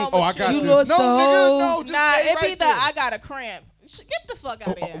is it's wrong like, Oh, I with got you this. lost no, the nigga, whole- no. Just Nah, stay it right be the there. I got a cramp. Get the fuck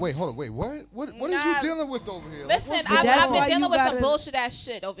out of here. Wait, hold on. Wait, what? What is Nah. you dealing with over here? Listen, what's I've going That's on? why been dealing you with some gotta- bullshit ass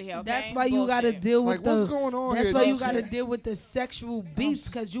shit over here. Okay? That's why you gotta Bullshit. deal with Like, what's the. going on That's here? why you Bullshit. gotta deal with the sexual beats,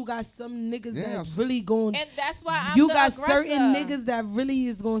 because you got some niggas Yeah, that I'm- really going. And that's why I'm You the got aggressor. certain niggas that really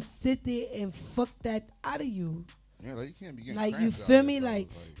is gonna sit there and fuck that out of you. Yeah, like you can't be getting Like, you cramps out feel here, me? fellas, Like,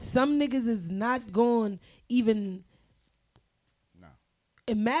 some niggas is not going even. nah.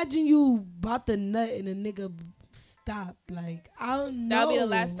 Imagine you about to nut and a nigga stop. Like, I don't know. That'll be the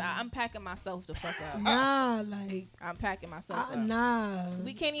last time. I'm packing myself the fuck up. Nah, like, I'm packing myself up. nah.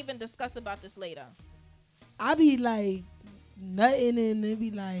 We can't even discuss about this later. I be like nutting and it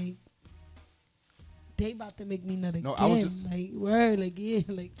be like they about to make me nut again. No, I was just- like word again.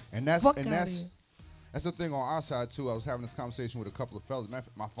 Like And that's fuck and outta that's here. that's the thing on our side too. I was having this conversation with a couple of fellas.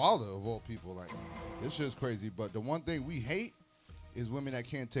 My father of all people, like this shit's crazy. But the one thing we hate is women that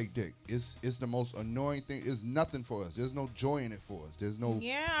can't take dick. It's the most annoying thing. It's nothing for us. There's no joy in it for us. There's no.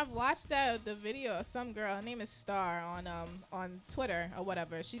 Yeah, I've watched the video of some girl. Her name is Star on Twitter or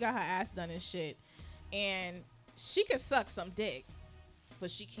whatever. She got her ass done and shit, and she could suck some dick, but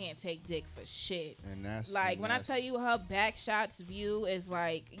she can't take dick for shit. And that's Like and when I that's- tell you her back shots view is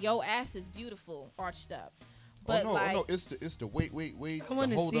like, yo ass is beautiful, arched up. But oh no, like, oh, no, it's the wait, I the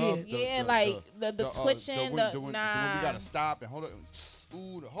wanna hold see up, it. Yeah, like, the twitching, when the- we nah. gotta stop and hold up.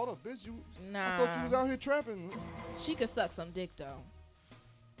 Ooh, hold up, bitch! I nah, thought you was out here trapping. she could suck some dick though.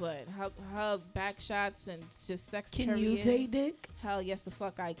 But her back shots and just sex. Can period, you take dick? Hell yes, the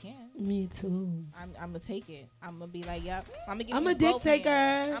fuck I can. Me too. I'm gonna take it. I'm gonna be like, yep. I'm gonna give I'm you a dick both taker.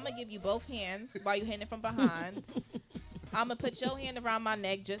 hands. I'm gonna give you both hands while you hitting it from behind. I'm gonna put your hand around my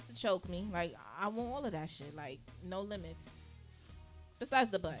neck just to choke me. Like I want all of that shit. Like no limits. Besides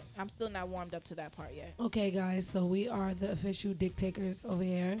the butt, I'm still not warmed up to that part yet. Okay, guys. So we are the official dick takers over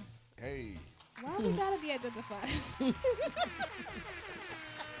here. Hey, Why we gotta be identified?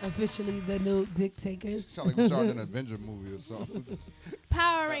 Officially the new dick takers. sound like we started an Avenger movie or something.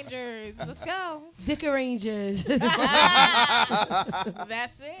 Power Rangers, let's go. Dick arrangers. That's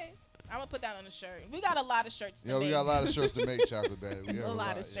it. I'm gonna put that on the shirt. We got a lot of shirts to Yo, make. we got a lot of shirts to make, Chocolate Bag. We have A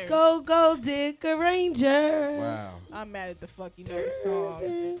lot of yeah. shirts. Go dick arranger. Wow. I'm mad at the fuck you know the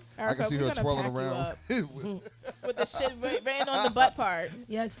song. I can see we're her gonna twirling pack you around. up with the shit written on the butt part.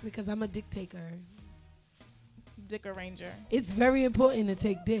 Yes, because I'm a dick taker. Dick arranger. It's very important to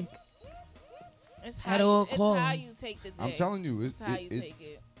take dick. It's At how all you, it's how costs. you take the dick. I'm telling you, It's how you take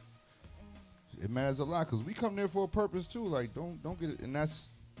it. it matters a lot because we come there for a purpose too. Like, don't get it, and that's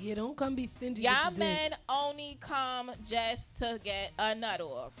Yeah, don't come be stingy Y'all with the dick. men only come just to get a nut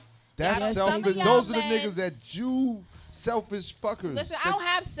off. that's Y'all- some selfish. of y'all Those are the men- niggas that you selfish fuckers. Listen, I don't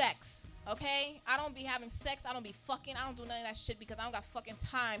have sex. Okay, I don't be having sex. I don't be fucking. I don't do none of that shit because I don't got fucking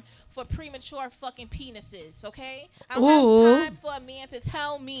time for premature fucking penises. Okay, I don't Ooh. have time for a man to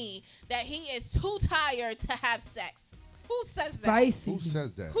tell me that he is too tired to have sex. Who says that? Spicy. Who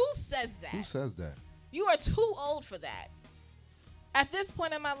says that? Who says that? Who says that? You are too old for that. At this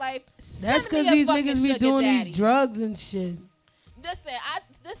point in my life, That's send because me a these fucking niggas be sugar doing daddy. these drugs and shit. Listen,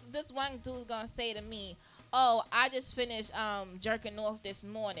 this one dude gonna say to me, "Oh, I just finished jerking off this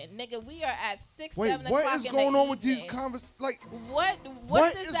morning, nigga. We are at 6, Wait, 7 what o'clock is in going the on with these evening. convers? Like, What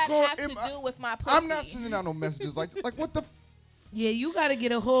What does is that going- have am to I- do with my pussy? I'm not sending out no messages like what the Yeah, you gotta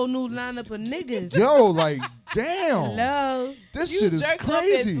get a whole new lineup of niggas. yo, like, damn, Hello. this You shit is jerked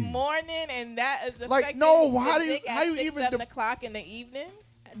crazy. off this morning, and that is Like, affecting no, your how do you- dick how at you 6, even 7 de- o'clock in the evening?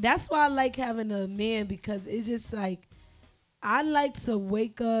 That's why I like having a man, because it's just like I like to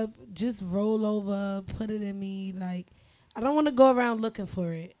wake up, just roll over, put it in me. Like I don't want to go around looking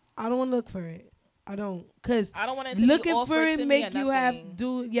for it. I don't want to look for it. I don't, cause I don't want it to looking be offered for to it me make or you have nothing.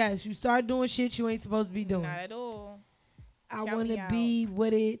 do. Yes, you start doing shit you ain't supposed to be doing. Not at all. I Count want me to out. be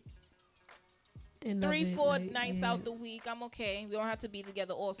with it. And love 3, it, 4 like, nights yeah. out the week, I'm okay. We don't have to be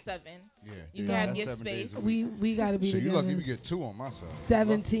together all 7. Yeah, You yeah, can have that's your 7 days space. a week. We gotta be Shit, you together. lucky we get 2 on my side.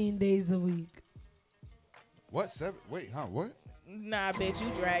 17 days a week. What 7? Wait, huh? What? Nah, bitch, you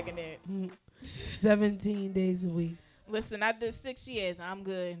dragging it. 17 days a week. Listen, I did 6 years. I'm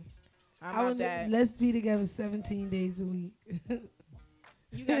good. I'm I not wanna, that. let's be together 17 days a week.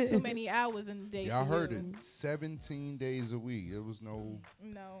 You got too many hours in the day. Y'all for heard you. it. 17 days a week. It was no.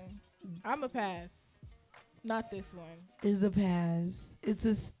 No, I'm a pass. Not this one. It's a pass. It's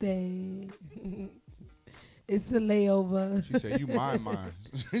a stay. It's a layover. She said, "You mine."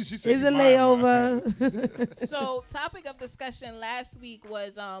 She said, It's "You a mine." layover. So, topic of discussion last week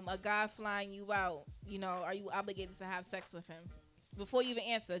was a guy flying you out. You know, are you obligated to have sex with him? Before you even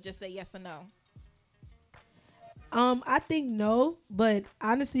answer, just say yes or no. I think no, but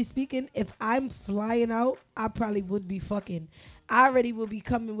honestly speaking, if I'm flying out, I probably would be fucking. I already will be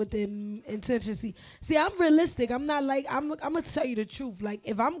coming with the intention. See, I'm realistic. I'm not like I'm gonna tell you the truth. Like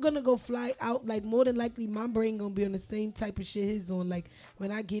if I'm gonna go fly out, like more than likely my brain gonna be on the same type of shit his on. Like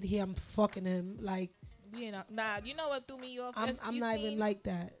when I get here, I'm fucking him. Like You know, you know what threw me off? I'm not even like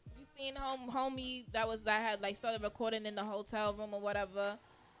that. You seen homie that had like started recording in the hotel room or whatever,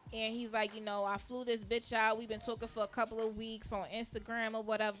 and he's like, you know, I flew this bitch out. We've been talking for a couple of weeks on Instagram or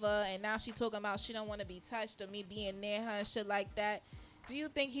whatever, and now she talking about she don't want to be touched or me being near her and shit like that. Do you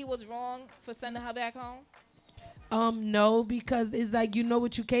think he was wrong for sending her back home? No, because it's like you know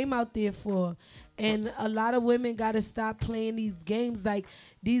what you came out there for. And a lot of women gotta stop playing these games. Like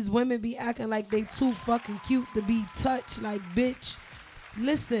these women be acting like they too fucking cute to be touched. Like bitch,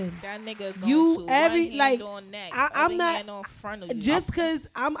 listen. That nigga is You going to every one like hand on neck, I'm not hand on front of you. just cause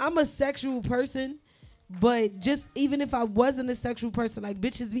I'm a sexual person, but just even if I wasn't a sexual person, like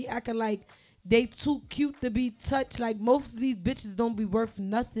bitches be acting like they too cute to be touched. Like most of these bitches don't be worth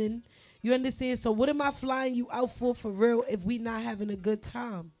nothing. You understand? So what am I flying you out for real if we not having a good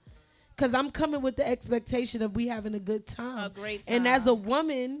time? Cause I'm coming with the expectation of we having a good time. A great time. And as a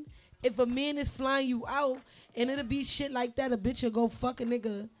woman, if a man is flying you out and it'll be shit like that, a bitch will go fuck a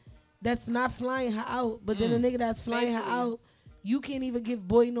nigga that's not flying her out. But then a nigga that's flying her out, you can't even give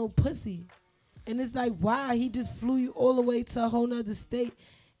boy no pussy. And it's like, why? He just flew you all the way to a whole nother state.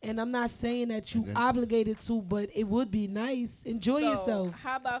 And I'm not saying that you obligated to, but it would be nice. Enjoy yourself.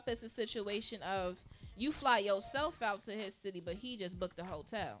 How about if it's a situation of you fly yourself out to his city, but he just booked a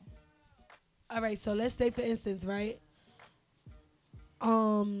hotel? All right, so let's say for instance, right?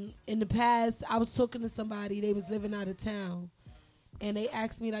 In the past, I was talking to somebody, they was living out of town. And they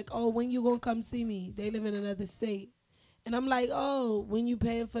asked me like, oh, when you gonna come see me? They live in another state. And I'm like, oh, when you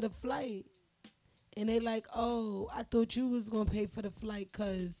paying for the flight? And they like, oh, I thought you was gonna pay for the flight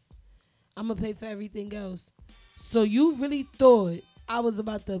because I'm gonna pay for everything else. So you really thought I was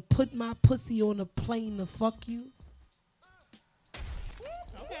about to put my pussy on a plane to fuck you?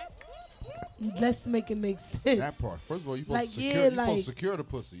 Let's make it make sense. That part. First of all, you supposed Like, to secure, yeah, you supposed like, to secure the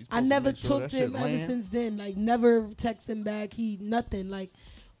pussy. You I supposed to never make sure talked that to shit him ever land. since then. Like, never text him back. He nothing. Like,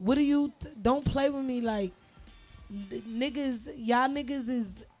 what do you? Don't play with me. Like, niggas, y'all niggas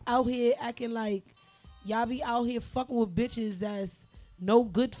is out here acting like y'all be out here fucking with bitches that's no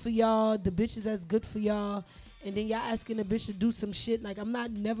good for y'all. The bitches that's good for y'all. And then y'all asking a bitch to do some shit. Like, I'm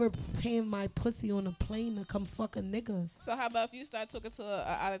not never paying my pussy on a plane to come fuck a nigga. So how about if you start talking to a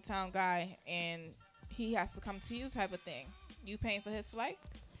out of town guy and he has to come to you type of thing? You paying for his flight?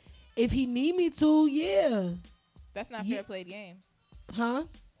 If he need me to, yeah. That's not fair played game. Huh?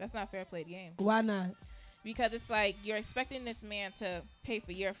 That's not fair played game. Why not? Because it's like you're expecting this man to pay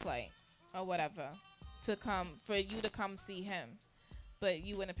for your flight or whatever to come for you to come see him, but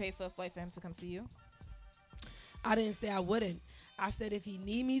you wouldn't pay for a flight for him to come see you. I didn't say I wouldn't. I said if he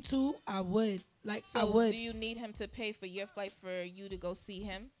need me to, I would. Like, So I would. do you need him to pay for your flight for you to go see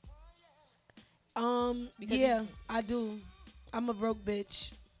him? Because Yeah, I do. I'm a broke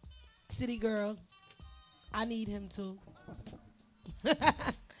bitch, city girl. I need him to.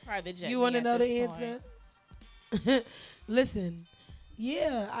 Private jet. You want want to know the answer? Listen,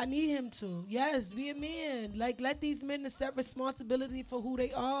 yeah, I need him to. Yes, be a man. Like, let these men accept responsibility for who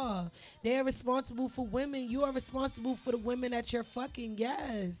they are. They are responsible for women. You are responsible for the women that you're fucking.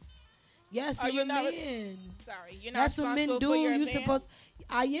 Yes. Yes, Are you're you a not man. Sorry, you're not That's what men responsible do. for your You man? supposed.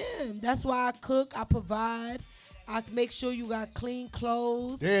 I am. That's why I cook. I provide. I make sure you got clean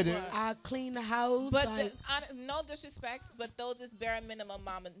clothes. There it is. I clean the house. But like, no disrespect, but those is bare minimum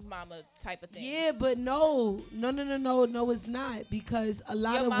mama type of things. yeah, but no, it's not, because a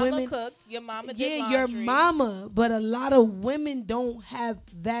lot your of mama women cooked, your mama did yeah, laundry. your mama, but a lot of women don't have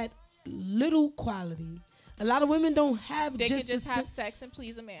that little quality. A lot of women don't have They just can just a have sex and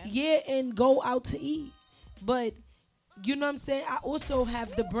please a man. yeah, and go out to eat. But you know what I'm saying? I also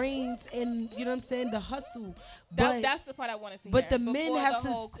have the brains and, you know what I'm saying, the hustle. But That's the part I wanted to hear. but the men Before have the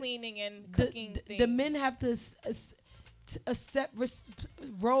to whole s- cleaning and the, cooking thing. the men have to accept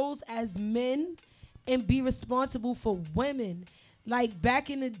roles as men and be responsible for women. Like back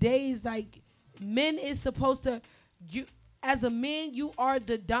in the days, like men is supposed to, you as a man, you are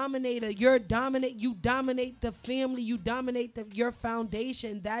the dominator. You dominate the family. You dominate your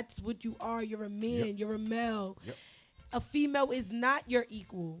foundation. That's what you are. You're a man. Yep. You're a male. Yep. A female is not your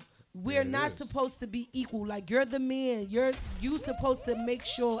equal. we're it not is. supposed to be equal. Like, you're the man. You supposed to make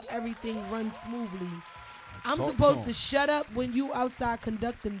sure everything runs smoothly. I'm Talk to supposed him. to shut up when you outside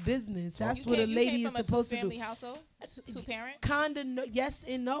conducting business. That's You what a came- you lady came is from a supposed to two-family do. household, two parent. Kinda, yes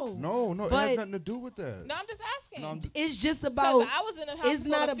and no. No, it But has nothing to do with that. No, I'm just asking. No, I'm just- it's just Because about. I was in a house It's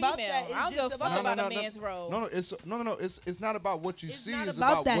full not of about female. that. It's I don't give a just fuck about- about a man's role. No. It's not about what you It's see. not It's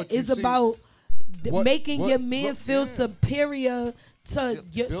about that. what you It's see. about making your what- man feel yeah. superior to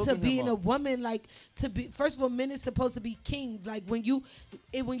building to him being a up. woman. Like, to be, first of all, men is supposed to be kings. Like, when you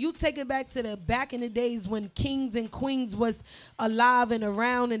take it back to the back in the days when kings and queens was alive and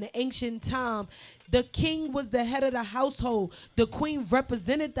around in the ancient time. The king was the head of the household. The queen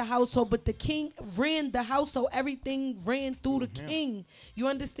represented the household, but the king ran the household. Everything ran through the king. You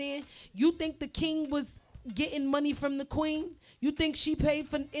understand? You think the king was getting money from the queen? You think she paid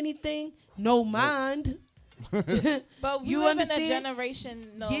for anything? No mind. But we You live understand? in a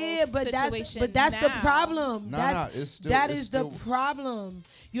generational Yeah, but situation that's the now. problem. Nah, it's still- that it's is still- the problem.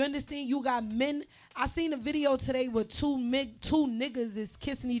 You understand? You got men. I seen a video today where two niggas is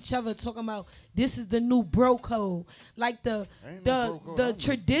kissing each other, talking about this is the new bro code. Like the Ain't no bro code. I know.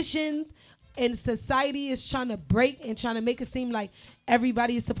 tradition and society is trying to break and trying to make it seem like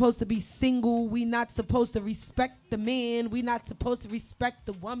everybody is supposed to be single. We not supposed to respect the man. We not supposed to respect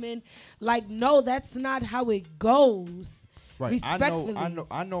the woman. Like, no, that's not how it goes. Right. Respectfully.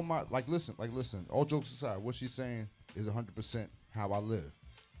 I know my listen. All jokes aside, what she's saying is 100% how I live.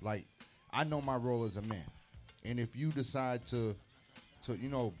 Like, I know my role as a man, and if you decide to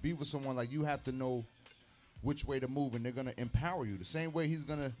be with someone, like, you have to know which way to move, and they're gonna empower you the same way he's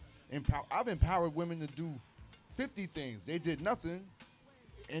gonna empower. I've empowered women to do 50 things. They did nothing,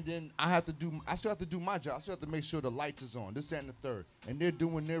 and then I still have to do my job. I still have to make sure the lights is on. This, that, and the third, and they're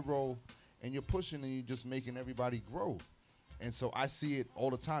doing their role, and you're pushing, and you're just making everybody grow. And so I see it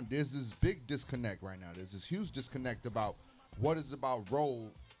all the time. There's this big disconnect right now. There's this huge disconnect about what is about role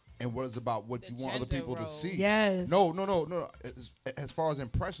and what is about what The you want other gender people to roles. see. Yes. No. As far as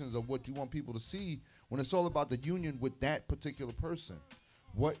impressions of what you want people to see, when it's all about the union with that particular person,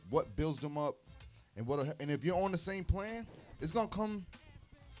 what builds them up, and if you're on the same plan, it's gonna come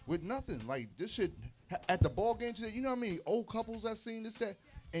with nothing. Like, this shit at the ball game today. You know how many old couples I've seen this, that,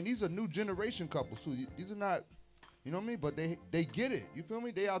 and these are new generation couples too. These are not. You know what I mean? But they get it. You feel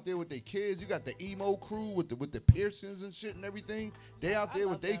me? They out there with their kids. You got the emo crew with the piercings and shit and everything. They out there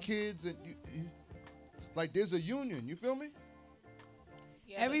with their kids, and like, there's a union. You feel me?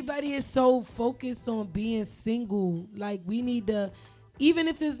 Yeah, Everybody is so focused on being single. Like, we need to, even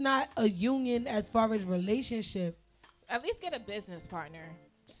if it's not a union as far as relationship, at least get a business partner.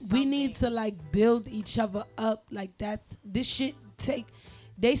 we need Something. to, like, build each other up. Like, this shit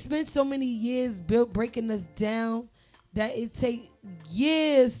they spent so many years breaking us down that it take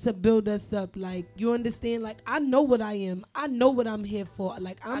years to build us up. Like, you understand? Like, I know what I am. I know what I'm here for.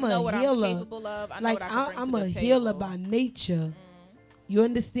 Like, I'm I know a what healer. I'm capable of. I know Like, what I can bring I'm to a the healer table. by nature. You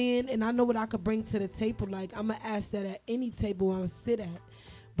understand? And I know what I could bring to the table. Like, I'm an asset at any table I'm sit at.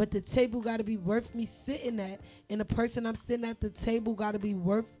 But the table got to be worth me sitting at. And the person I'm sitting at the table got to be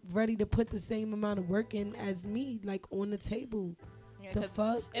ready to put the same amount of work in as me, like, on the table. Yeah, The 'cause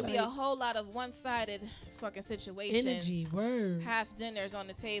fuck? It'd be Like, a whole lot of one-sided fucking situations. energy, word. Half dinners on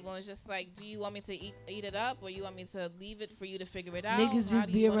the table. And it's just like, do you want me to eat it up, or you want me to leave it for you to figure it out? Niggas How just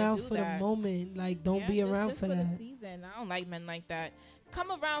do be you wanna around do for that? the moment. Like, don't Yeah, be just- around just for the that. season. I don't like men like that.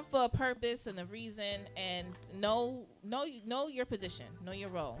 Come around for a purpose and a reason, and know your position, know your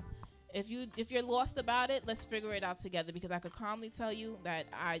role. If you're lost about it, let's figure it out together. Because I could calmly tell you that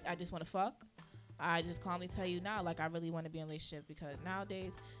I just want to fuck. I just calmly tell you now, like, I really want to be in a relationship, because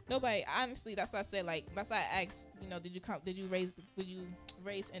nowadays nobody. Honestly, that's why I said, like, that's why I asked. Were you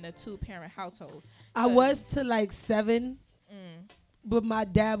raised in a 2-parent household? I was to, like, 7, but my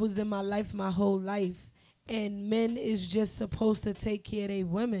dad was in my life my whole life. And men is just supposed to take care of their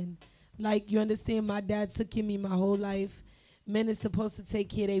women. Like, you understand? My dad took care of me my whole life. Men is supposed to take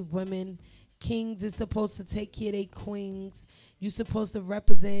care of their women. Kings is supposed to take care of their queens. You're supposed to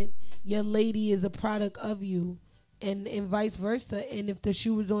represent your lady is a product of you, and vice versa. And if the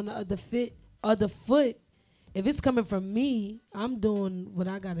shoe is on the other foot, if it's coming from me, I'm doing what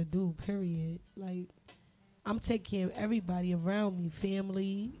I gotta do. Period. Like, I'm taking care of everybody around me,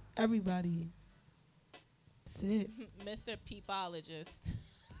 family, everybody. That's it. Mr. Peepologist.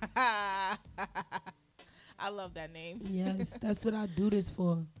 I love that name. Yes, that's what I do this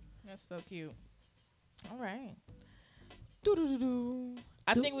for. That's so cute. All right. Doo-doo-doo-doo.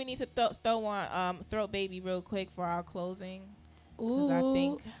 I think we need to throw on Throw Baby real quick for our closing. Because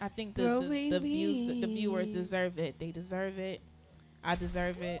Ooh, I think Throw the Baby. viewers deserve it. They deserve it. I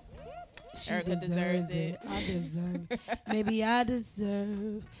deserve it. She Erica deserves it. I deserve. Maybe I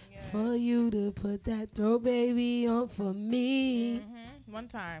deserve for you to put that throw baby on for me. One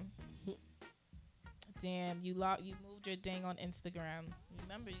time. Damn, you moved your dang on Instagram.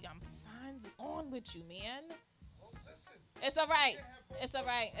 Remember, you got signs on with you, man. It's all right. It's all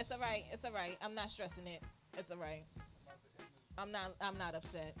right. It's all right. It's all right. I'm not stressing it. It's all right. I'm not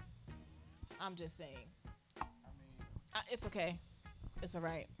upset. I'm just saying. It's okay. It's all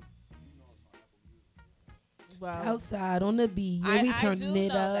right. Well, It's outside on the beat. Yeah, we I turning do it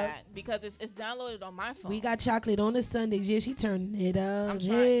know up. that because it's downloaded on my phone. We got chocolate on the Sundays. Yeah, she turning it up. I'm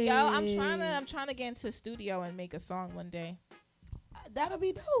trying, I'm trying to get into the studio and make a song one day. That'll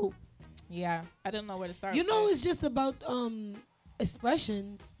be dope. Yeah, I don't know where to start. You know, with it's just about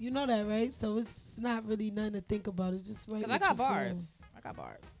expressions. You know that, right? So it's not really nothing to think about. It's just right. because I got bars. I got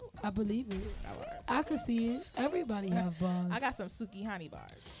bars. I believe it. I got bars. I could see it. Everybody have bars. I got some Suki Honey bars.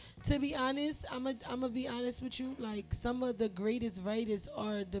 To be honest, I'm gonna be honest with you. Like, some of the greatest writers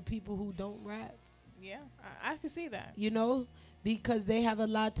are the people who don't rap. Yeah, I can see that. You know, because they have a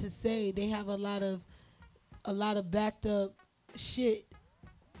lot to say. They have a lot of backed up shit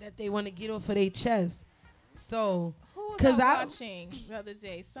that they want to get off of their chest. So, Who was 'cause I I- watching the other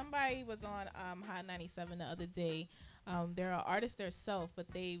day? Somebody was on Hot 97 the other day. They're an artist themselves, but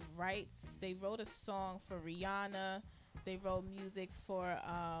they wrote a song for Rihanna. They wrote music for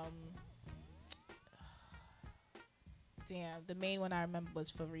the main one I remember was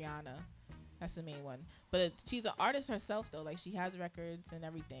for Rihanna. That's the main one. But she's an artist herself though. Like, she has records and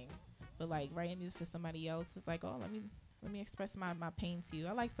everything. But like writing music for somebody else, it's like, oh, let me express my pain to you.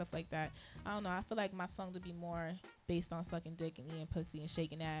 I like stuff like that. I don't know. I feel like my songs would be more based on sucking dick and eating pussy and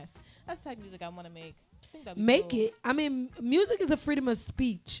shaking ass. That's the type of music I want to make. I think that'd be make cool. it. I mean, music is a freedom of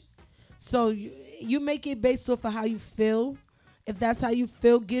speech. So you make it based off of how you feel. If that's how you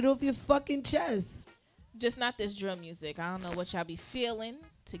feel, get off your fucking chest. Just not this drill music. I don't know what y'all be feeling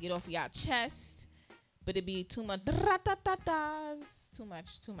to get off y'all chest, but it be too much. Too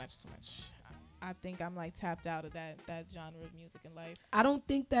much. I think I'm like tapped out of that genre of music in life. I don't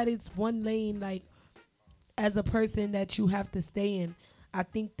think that it's one lane, like, as a person that you have to stay in. I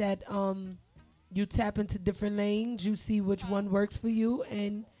think that you tap into different lanes, you see which one works for you,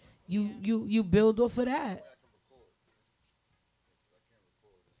 and you build off of that.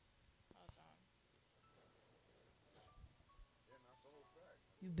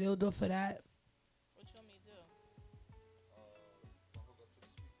 You build off of that. What you want me to do?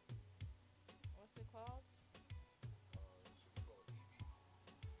 What's it called?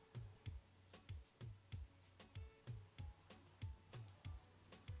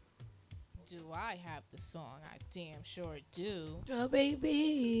 Do I have the song? I damn sure do. Oh,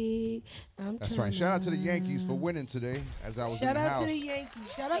 baby. That's right. Shout out to the Yankees for winning today. As I was Shout in the out house, to the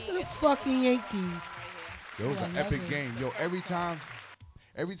Yankees. Shout out to the fucking Yankees. it was I an love epic it. game. Yo, every time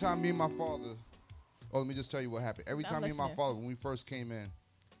me and my father. Oh, let me just tell you what happened. Every I'm time me and my listening. father, when we first came in,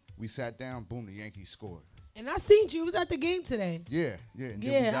 we sat down. Boom, the Yankees scored. And I seen you. You was at the game today. Yeah. And then we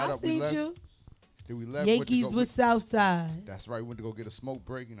Yeah, got I up, we seen left. you. Then we left. Yankees with Southside. That's right. We went to go get a smoke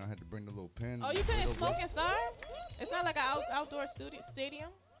break. You know, I had to bring the little pen. Oh, you couldn't smoke inside? It's not like an outdoor stadium?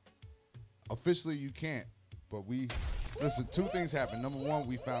 Officially, you can't. But listen, two things happened. Number one,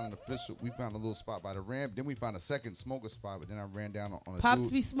 we found a little spot by the ramp. Then we found a second smoker spot, but then I ran down on a Pops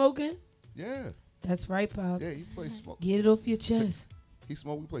dude. be smoking? Yeah. That's right, Pops. Yeah, he plays smoke. Get it off your chest. He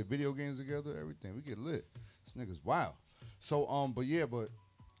smoke. We play video games together. Everything. We get lit. This nigga's wild. So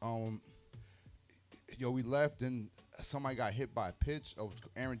we left and somebody got hit by a pitch.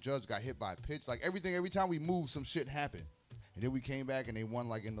 Aaron Judge got hit by a pitch. Like everything. Every time we moved, some shit happened. And then we came back and they won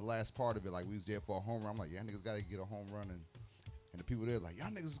like in the last part of it. Like we was there for a home run. I'm like, yeah, niggas gotta get a home run. And the people there like, y'all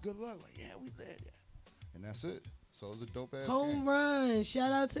niggas good luck. Like, yeah, we there. Yeah. And that's it. So it was a dope ass Home game. run.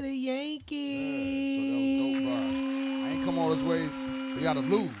 Shout out to the Yankees. Yeah, so that was dope. I ain't come all this way. We gotta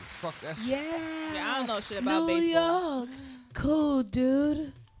lose. Fuck that shit. Yeah. Yeah, I don't know shit about New baseball. York. Cool,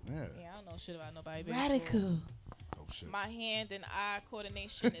 dude. Yeah. Yeah, I don't know shit about nobody baseball. Radical. Oh shit. My hand and eye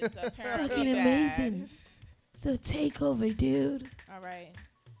coordination is apparently Fucking bad. amazing. So take over, dude. All right.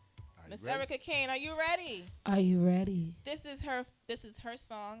 Are you Miss ready? Erica Kane, are you ready? Are you ready? This is her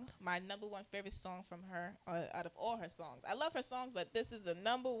song, my number one favorite song from her out of all her songs. I love her songs, but this is the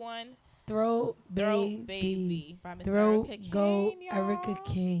number one Throw Throw baby. Baby by Miss Throw Erica Kane. go y'all. Erica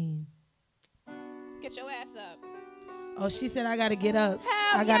Kane. Get your ass up. Oh, she said I gotta get up.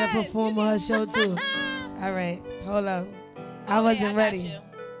 Hell I gotta yes, perform you on her can. show too. All right, hold up. I Okay, wasn't got ready. you.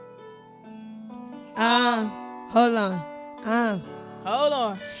 Hold on. Hold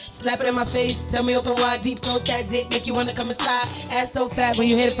on. Slap it in my face, tell me open wide, deep throat that dick, make you wanna come and slide. Ass so fat when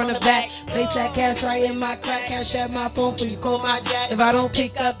you hit it from the back. Place that cash right in my crack, cash at my phone for you call my jack. If I don't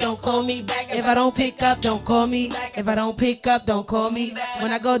pick up, don't call me back. If I don't pick up, don't call me back. If I don't pick up, don't call me back.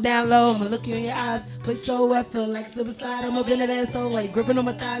 When I go down low, I'ma look you in your eyes. Put so wet, feel like slip and slide. I'm up in that so wet, gripping on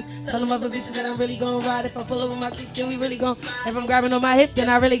my thighs. Tell them other bitches that I'm really gon' ride. If I pull up on my dick, then we really gon'. If I'm grabbing on my hip, then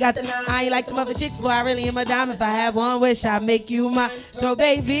I really got the. I ain't like them other chicks, boy, I really am a dime. If I have one wish, I make you my. Throw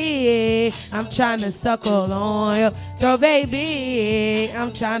baby, I'm tryna suckle on you. Throw baby, I'm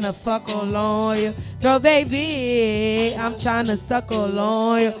tryna fuckle on you. Throw baby, I'm tryna suckle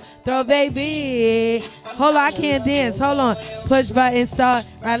on you. Throw baby, hold on, I can't dance. Hold on, push button, start,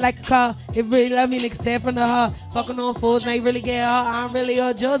 ride like a car. If really love me, niggas stand from the heart. Fucking on fools, now you really get hard. I'm really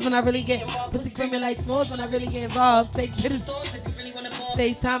all Joe's when I really get pussy screaming like s'mores when I really get involved. Take to the stores if you really wanna ball.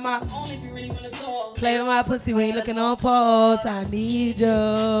 FaceTime my phone if you really wanna talk. Play with my pussy when you looking on pause. I need you,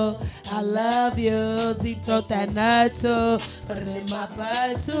 I love you. Deep throat that nut too. Put it in my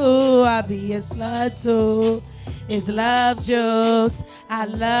butt too. I be a slut too. It's love juice. I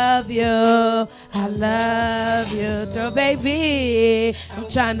love you. I love you. Throw baby, I'm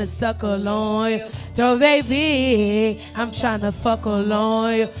tryna suckle on you. Throw baby, I'm tryna fuckle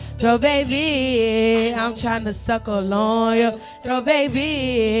on you. Throw baby, I'm tryna suckle on you. Throw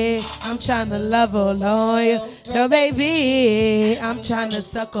baby, I'm tryna love on you. Throw baby, I'm tryna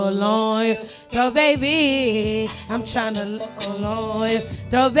suckle on you. Throw baby, I'm tryna suckle on you.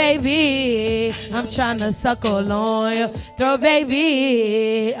 Throw baby, I'm tryna suckle on you. Throw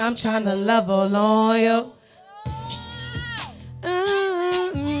baby, I'm tryna love on you.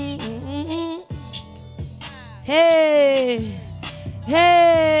 Hey,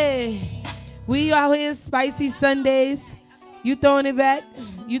 hey, we out here spicy Sundays. You throwing it back?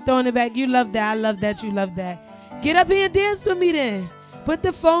 You throwing it back? You love that. I love that. You love that. Get up here and dance with me then. Put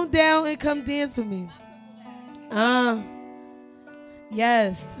the phone down and come dance with me.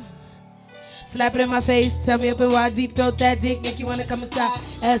 Yes. Slap it in my face, tell me up and wide, deep throat that dick, make you wanna come inside.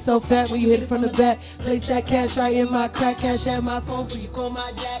 Ass so fat when you hit it from the back. Place that cash right in my crack, cash at my phone for you call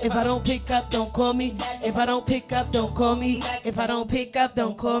my jack. If I don't pick up, don't call me back. If I don't pick up, don't call me back. If I don't pick up,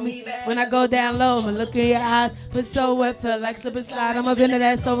 don't call me back. When I go down low, I'ma look in your eyes. Put so wet, feel like slip and slide. I'm up into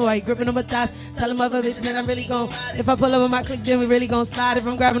that so white, gripping on my thighs. Tell them other bitches that I'm really gon'. If I pull up on my click, then we really gon' slide. If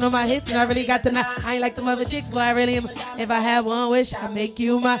I'm grabbing on my hip, then I really got the knot. I ain't like them other chicks, boy, I really am. If I had one wish, I'd make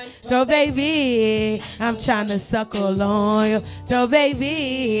you my. Throw baby, I'm tryna suckle on you. Throw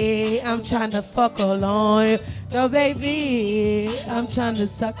baby, I'm tryna fuckle on you. Throw baby, I'm tryna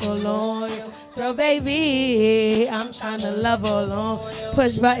suckle on you. Throw baby, I'm tryna love on.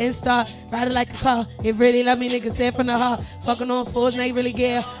 Push button, start, ride it like a car. If really love me, niggas stand from the heart. Fucking on fools, now you really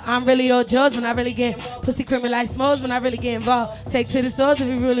get. I'm really all Joe's when I really get. Pussy creaming like s'mores when I really get involved. Take to the stores if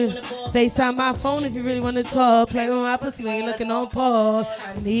you really. FaceTime my phone if you really wanna talk. Play with my pussy when you looking on pause.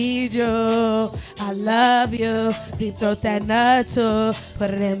 I need you, I love you. Deep throat that nut too.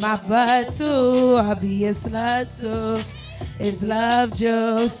 Put it in my butt too. I'll be a slut too. It's love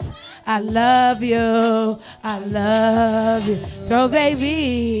juice. I love you, I love you. Throw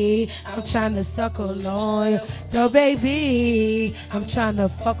baby, I'm tryna suckle on you. Throw baby, I'm tryna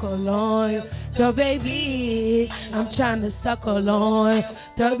fuckle on you. Throw baby, I'm tryna suckle on you.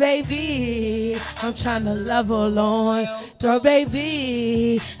 Throw baby, I'm tryna love on you. Throw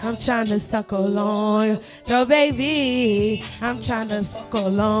baby, I'm tryna suckle on you. Throw baby, I'm tryna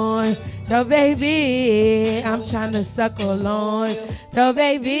suckle on you. Throw baby, I'm tryna suckle on you. Throw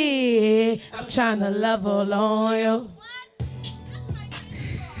baby, I'm tryna love on you.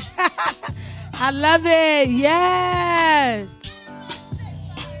 I love it. Yes.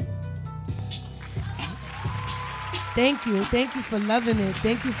 Thank you. Thank you for loving it.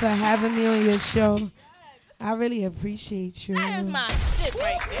 Thank you for having me on your show. I really appreciate you. That is my shit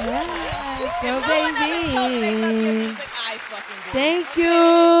right there. Yes, so No one ever told me they love your baby. music. I fucking do. Thank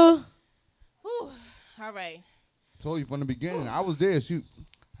you. Whew. All right. Told you from the beginning. I was there. She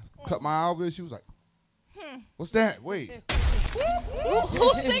cut my outfit. She was like, "What's that? Wait."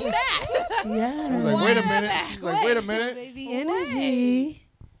 Who sing that? I was Yeah. like, "Wait a minute." She's like, "Wait a minute." Baby energy.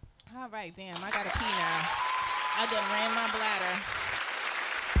 All right, damn. I gotta pee now. I done ran my bladder.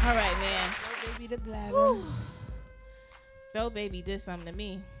 All right, man. Baby the bladder. Though baby did something to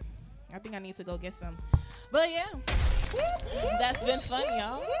me. I think I need to go get some. But yeah, that's been fun,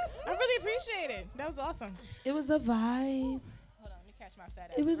 y'all. I really appreciate it. That was awesome. It was a vibe. Hold on, let me catch my fat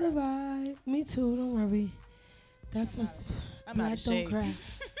ass. It was a breath. vibe. Me too. Don't worry. That's a I'm out black of don't shape. cry.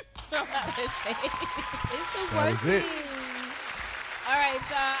 I'm out of shape. It's the That was it. All right,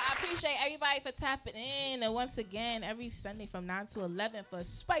 y'all. I appreciate everybody for tapping in. And once again, every Sunday from 9 to 11 for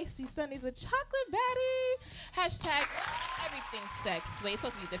Spicy Sundays with Chocolate Betty. Hashtag everything sex. Wait, it's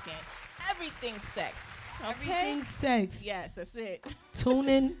supposed to be this end. Everything sex. Okay? Everything sex. Yes, that's it. Tune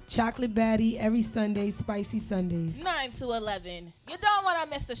in Chocolate Batty every Sunday, Spicy Sundays. 9 to 11. You don't want to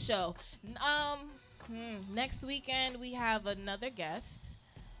miss the show. Next weekend, we have another guest.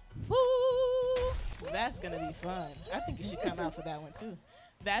 Woo! That's going to be fun. I think you should come out for that one, too.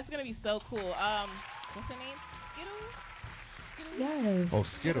 That's going to be so cool. What's her name? Skittles? Yes. Oh,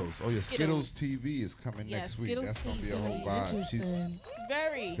 Skittles. Oh, yeah. Skittles Skittles. TV is coming Yeah, next week. Skittles That's going to be a TV. whole vibe. She's Interesting.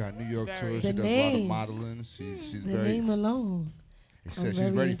 Very. got New York Very. tour. The She does a lot of name. modeling. She's The very. name alone. She said I'm she's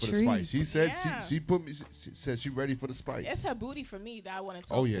very ready for the spice. intrigued. She said Yeah. she put me. She said she's ready for the spice. It's her booty for me that I want to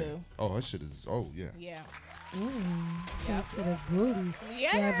talk Oh yeah. to. Oh, her shit is. Oh yeah. Yeah. Talk to the booty.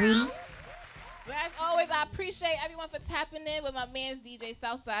 Yeah. booty. But as always, I appreciate everyone for tapping in with my man's DJ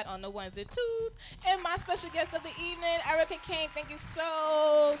Southside on the ones and twos. And my special guest of the evening, Erica Kane. Thank you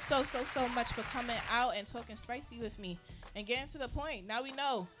so much for coming out and talking spicy with me and getting to the point. Now we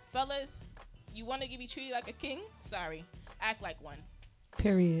know, fellas, you want to be treated like a king? Sorry. Act like one.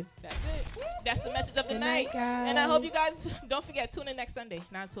 Period. That's it. That's the message of the Good night. night, guys. And I hope you guys don't forget, tune in next Sunday,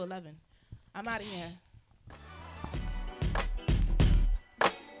 9 to 11. I'm out of here.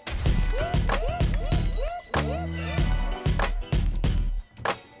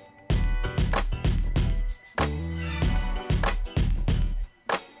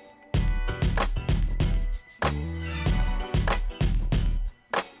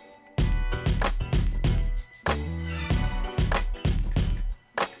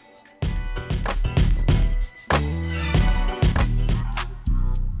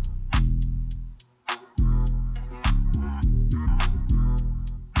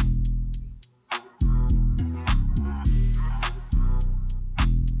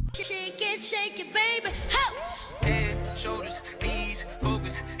 Shake it, baby. Ho! Head, shoulders, knees,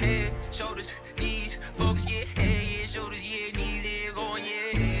 focus. Head, shoulders, knees, focus. Yeah, head, shoulders, yeah, knees, yeah, going,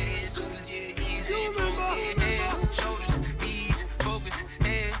 yeah, head, shoulders, yeah, knees, yeah, focus. Yeah, head, shoulders, knees, focus.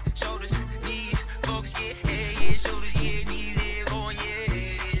 Head, shoulders, knees, focus. Yeah, head, shoulders, yeah, knees, yeah, going, yeah,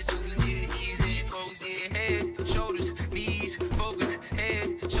 head, shoulders, yeah, knees, yeah, focus. Yeah, head, shoulders, knees, focus. Head,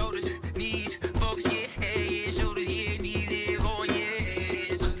 shoulders, knees, focus. Yeah, head, shoulders, yeah, knees, yeah, going, yeah,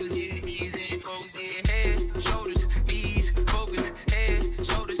 head, shoulders, yeah, knees, yeah, focus. Yeah, head, shoulders, knees, focus. Head,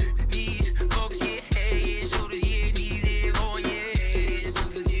 shoulders, knees, focus. Yeah, head, shoulders, yeah, knees, yeah, going, yeah, head,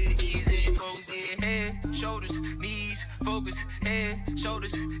 shoulders, yeah, knees, yeah, focus. Yeah, head, shoulders, knees, focus. Head,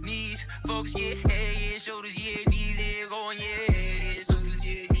 shoulders, knees, focus. Yeah, head, shoulders, yeah, knees, yeah, going, yeah, head, shoulders,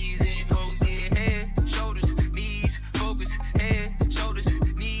 yeah, knees, yeah, focus. Yeah, head, shoulders, knees, focus. Head, shoulders,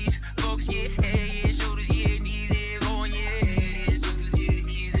 knees, focus. Yeah, head, shoulders, yeah, knees, yeah, going, yeah, head, shoulders, yeah,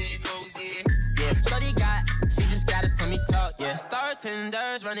 knees, yeah, focus. Yeah, shorty got, she just got a tummy talk. Yeah, star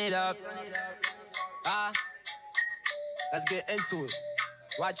tenders, run it up. Let's get into it.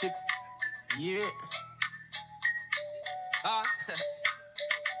 Watch it. Yeah.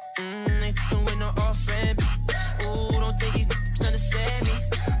 They fucking with no off-brand. Ooh, don't think these niggas understand me.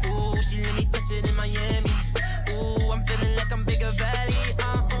 Ooh, she let me touch it in Miami. Ooh, I'm feeling like I'm Bigger Valley.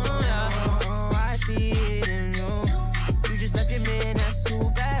 Yeah. I see it in you. You just left your man, that's too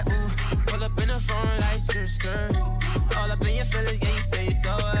bad. Ooh, pull up in the phone like skirt. All up in your feelings, yeah, you say it's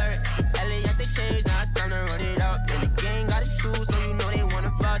so hurt. Elliot, they changed, now it's time to run it up. And the gang got his shoes, so you know they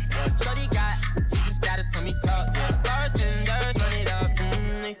wanna floss. Shorty got, she just got a tummy talk. Yeah, star tenders, run it up.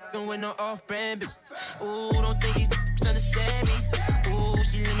 They fucking with no off-brand. Ooh, don't think these niggas understand me. Ooh,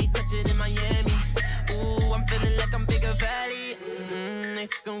 she let me touch it in Miami. Ooh, I'm feeling like I'm Bigger Valley. They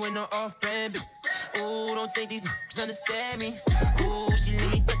fucking with no off-brand. Ooh, don't think these niggas understand me. Ooh, she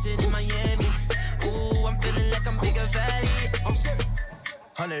let me touch it in Miami. Ooh, I'm feeling like I'm Bigger Valley.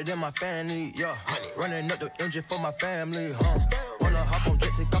 100 in my family, yeah. Running up the engine for my family, huh? Wanna hop on jet,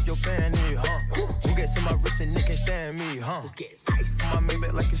 take off your fanny, huh? Who gets in my wrist and they can't stand me, huh? My main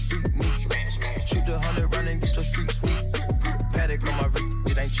bet like it's street meat. Shoot the 100 round and get your street sweet. Paddock on my wrist,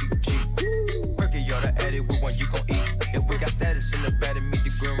 it ain't cheap. Perky, y'all the addict, with one you gon' eat. If we got status in the bed and meet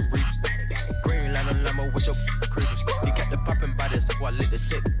the Grim Reaps. Green line on limo with your creepers. He got the poppin' by this, so I let the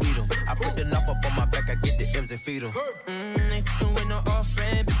tech beat him. I put the knife up on my back, I get the M's and feed him. They fucking with no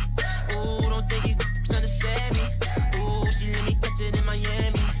off-brand. Ooh, don't think these niggas understand me. Ooh, she let me touch it in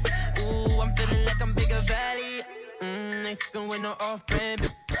Miami. Ooh, I'm feeling like I'm Bigger Valley. They fucking with no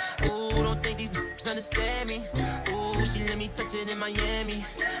off-brand. Ooh, don't think these niggas understand me. Ooh, she let me touch it in Miami.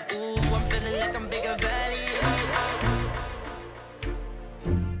 Ooh, I'm feeling like I'm Bigger Valley.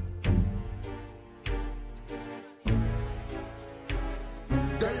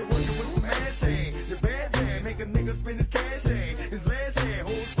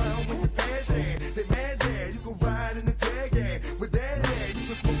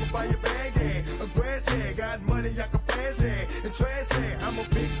 trash, yeah. I'm a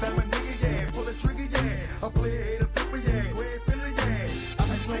big time a nigga, yeah. Pull a trigger, yeah. I play a hater, flipper, yeah. Red filler, yeah. I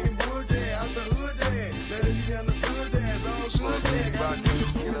be slinging wood, yeah. Out the hood, yeah. Let it be understood, yeah. It's all good, yeah. Got a nigga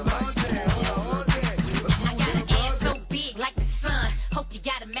feeling hard, yeah. On the hard, yeah. I got an ass so big like the sun. Hope you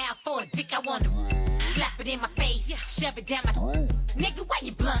got a mouth for a dick. I wanna slap it in my face, shove it down my nigga. Why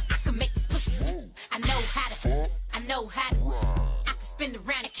you blunt? I can make this pussy. I know how to. I can spin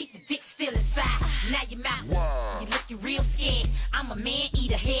around and keep the dick still inside. Now your mouth, you looking real scared. I'm a man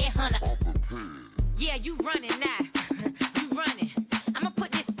eater, headhunter. Yeah, you running now. You running. I'ma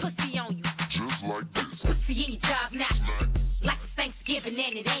put this pussy on you. Just like this. Pussy in your jaws now. Like it's Thanksgiving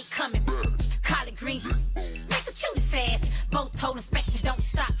and it ain't coming back. Collard greens, nigga, chew this ass. Both hole inspection, don't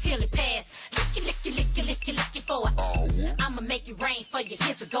stop till it pass. Lick it for it. I'ma make it rain for you.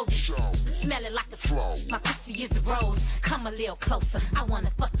 Here's a golden shower. Smell it like a flower. My pussy is a rose. Come a little closer. I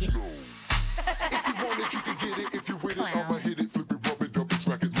wanna fuck you. If you want it, you can get it. If you with it, I'ma hit it, flip it, rub it up, and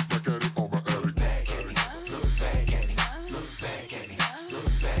smack it, look back at it on my attic. Look back at me, look back at me,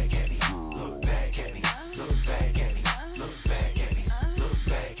 look back at me, look back at me, look back at me, look back at me, look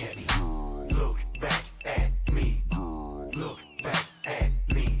back at me, look back at me, look back at me, look back at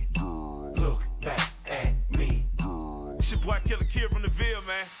me, look back at me. It's your boy Killer Kid from the Ville,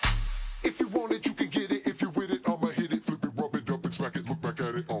 man. If you want it, you can get it. If you with it, I'ma hit it, flip it, rub it up, and smack it, look back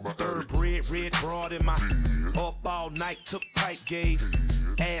at it on my attic. Red broad in my up all night, took pipe, gave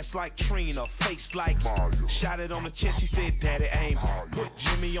ass like Trina, face like Mario. Shot it on the chest, she said, Daddy aim. Put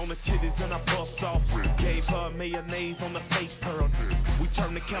Jimmy on the titties and I bust off. Gave her mayonnaise on the face, her. We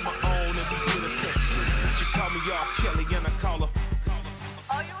turned the camera on and we did a section. She called me off Kelly and I call her.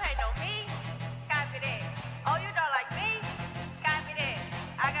 Oh, you hate no me? Copy that. Oh, you don't like me? Copy that.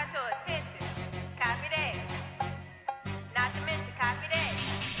 I got your attention. Copy that. Not to mention, copy that.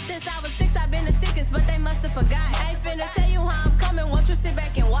 Since I was 6, I've been the sickest, but they must have forgot. I ain't finna tell you how I'm coming, won't you sit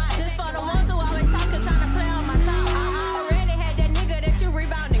back and watch? This for the ones who always talking, trying to play on my top. I already had that nigga that you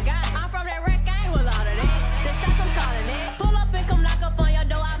rebounding got. I'm from that wreck, I ain't with all of that. The shots I'm calling it. Pull up and come knock up on your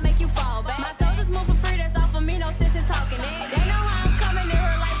door, I'll make you fall back. My soldiers move for free, that's all for me, no sense in talking it. They know how I'm coming, they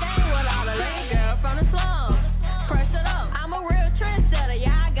were like they ain't with all of that. Girl from the slums, pressured up. I'm a real trendsetter,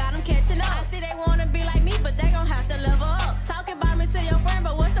 yeah, I got them catching up. I see they wanna be like me, but they gon' have to level up. Talking about me to your friend,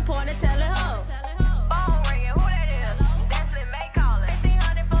 but what's the point of telling her? Phone ringing, who that is? That's Lil May calling.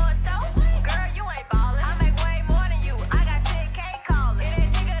 1500 for a show? Girl, you ain't ballin'. I make way more than you. I got 10K calling. It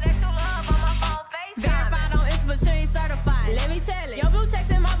ain't nigga that you love on my phone FaceTime. Verified on Insta, but you ain't certified. Let me tell it. Your blue checks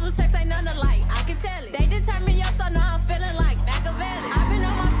and my blue checks ain't none alike. I can tell it. They determine your so now I'm feeling like Machiavelli. I've been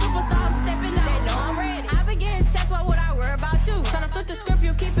on my superstar, I'm stepping up. They know I'm ready. I been getting checks, why would I worry about you? Tryna flip the script,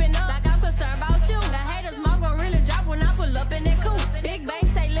 you keeping up. Like I'm concerned about you. The haters' mouth gon' really drop when I pull up in that coupe. Big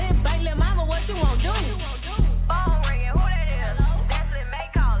bank, take lit, bank, lil' mama, what you won't do? Phone ringing, who that is? That's Lil May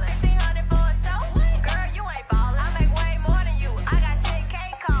calling. 1500 for a show? Girl, you ain't ballin'. I make way more than you. I got 10K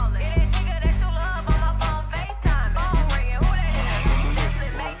calling. It ain't nigga that you love on my phone FaceTime. Phone ringing, who that is? That's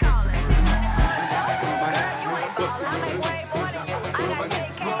Lil May calling. 1500 for a show? Girl,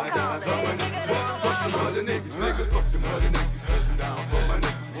 you ain't ballin'. I make way more than you. I got 10K calling. It ain't nigga that you love on my phone FaceTime. Fuck them other niggas, hustle down for my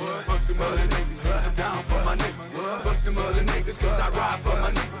niggas. Fuck them other niggas, hustle down for my niggas. Fuck them other niggas, cause I ride for my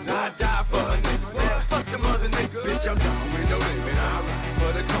niggas. I die for my niggas. Man, fuck them other niggas. Bitch, I'm down with no limit. I ride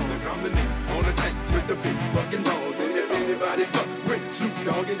for the corner from the nigga. On the tank with the big fucking balls. And if anybody fuck with Snoop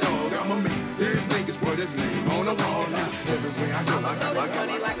Doggy Dogg, I'ma meet these niggas put his name on the wall. Now, everywhere I go, I Throw this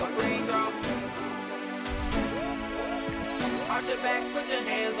money like a free throw. Arch your back, put your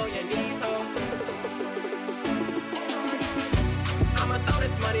hands on your knees, ho. I'ma throw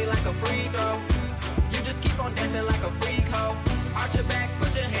this money like a free throw. You just keep on dancing like a freak, ho. Arch your back,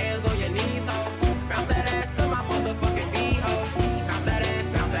 put your hands on your knees, ho. Bounce that ass to my motherfucking beat, ho. Bounce that ass,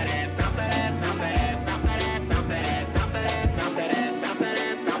 bounce that ass, bounce that ass, bounce that ass, bounce that ass, bounce that ass, bounce that ass, bounce that ass, bounce that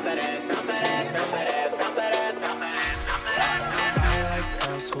ass, bounce that ass, bounce that ass, bounce that ass, bounce that ass, bounce that ass, bounce that ass, bounce that ass. I like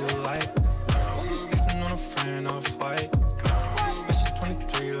girls who like girls. Kissing on a friend of white girl. But she's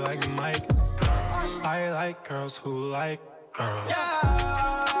 23 like Mike girl. I like girls who like girls. Yeah,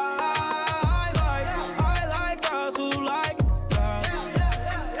 I like girls who like girls.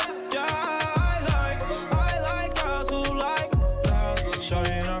 Yeah, I like girls who like girls.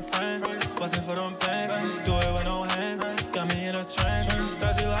 Shorty and her friends, bustin' for them bands. Do it with no hands, got me in a trance.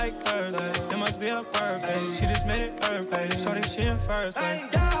 Thursday like Thursday, it must be her birthday. She just made it earthquake. Shorty, she in first place.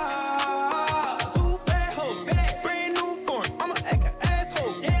 Yeah, too bad hoe, brand new form. I'ma act an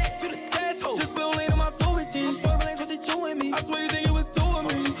asshole. To the dash hoe, just spill lean on my soul with you. Swerving ain't so she chewing me. I swear you think it was two of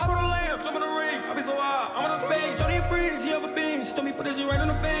me. Hop on the lamp, jump on the ring. I be so high, I'm on the space. Shorty free, she ever been. She told me put this shit right on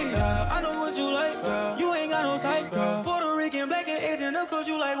the base. Yeah, I know what you like, girl. You ain't got no type, girl. Puerto Rican cause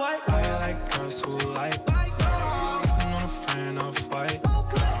you like white. I like girls who like girls. Listen on a friend of white.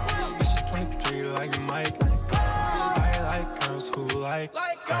 Bitch, she 23 like Mike. I like girls who like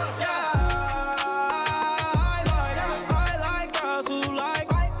girls.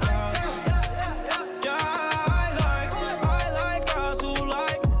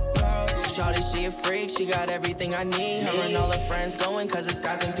 She a freak, she got everything I need. Her and all her friends going cause it's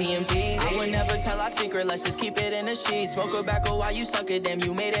guys in PMP. I would never tell our secret, let's just keep it in the sheets. Smoke her back while you suck it, damn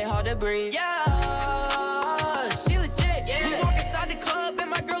you made it hard to breathe. Yeah, she legit. Yeah. We walk inside the club and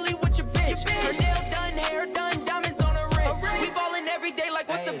my girlie with your bitch. Her nail done, hair done, diamonds on her wrist. We ballin' every day like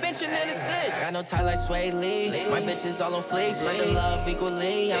what's a bench and an assist. Got no tie like Sway Lee. My bitches all on fleek, spread the love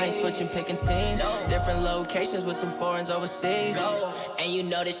equally. I ain't switching, picking teams. Different locations with some foreigns overseas. And you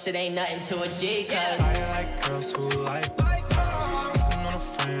know this shit ain't nothing to a G, cause I like girls who like girls. Listen on a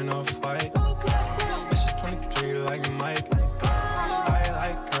friend of white. Bitch, she 23 like Mike. I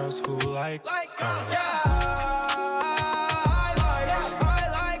like girls who like girls.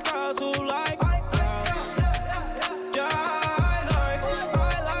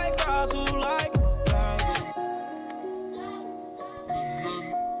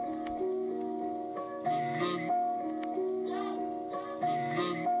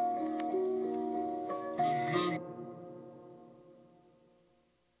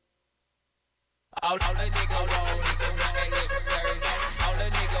 All a nigga want is some nothing lip service. All a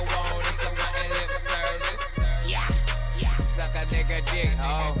nigga want is some nothing lip service. Yeah. Suck a nigga dick,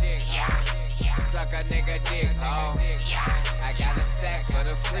 ho. Yeah. Suck a nigga dick, ho. I got a stack for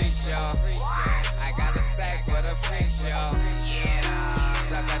the free show. I got a stack for the free show. Yeah.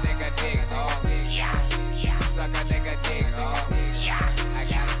 Suck a nigga dick, ho. Yeah. Suck a nigga dick, ho. I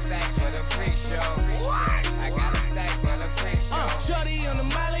got a stack for the free show. I got a stack for the free show. Shorty on the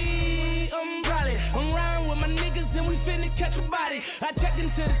Molly, I'm riding with my niggas and we finna catch a body. I checked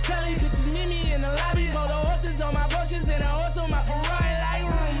into the telly, bitches meet me in the lobby. Photo horses on my Porsches and a horse on my Ferrari like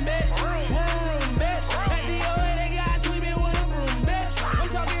room, bitch. Room, bitch. At the OA, they got sweeping with a broom, bitch. I'm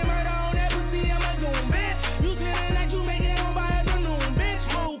talking murder on that pussy, I'm a goon, bitch. You spend the night, you make it home by afternoon, bitch.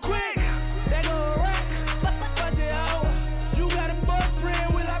 Move quick, that go a rack. Bust it out. You got a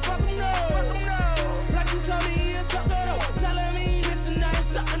boyfriend, will I fuck him? No. Like you told me he a sucker though. Telling me this and that,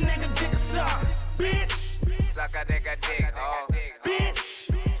 suck a nigga dick suck. Bitch. Suck a nigga dick, ho. Bitch.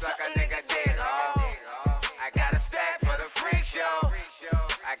 Suck a nigga dick, ho. I got a stack for the freak show.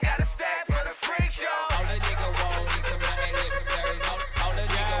 I got a stack for the freak show. All a nigga want is some nothing lip service. All a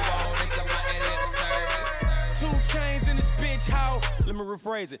nigga want is some nothing lip service. 2 chains in this bitch hoe. Let me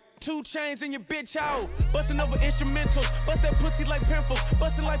rephrase it. 2 chains in your bitch hoe. Bustin' over instrumentals. Bust that pussy like pimples.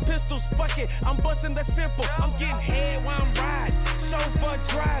 Bustin' like pistols. Fuck it, I'm bustin' that simple. I'm getting head while I'm riding. Chauffeur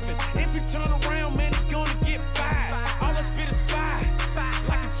driving. If you turn around, man, you gonna get fired. All I spit is fire.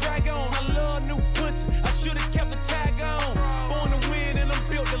 Like a dragon. I love new pussy. I should've kept the tag on. Born to win and I'm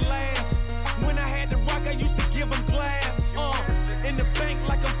built to last. When I had to rock, I used to give them glass. In the bank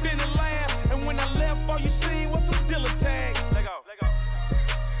like I'm finna laugh. And when I left, all you seen was some dealer tags. Let go.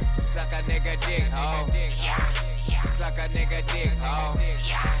 Suck a nigga dick, ho. Suck a nigga dick, ho.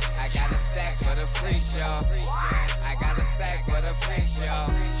 I got a stack for the free show. I got a stack for the free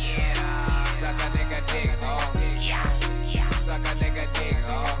show. Suck a nigga dick, ho. Suck a nigga dick,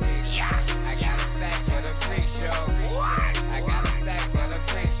 ho. I got a stack for the free show. I got a stack for the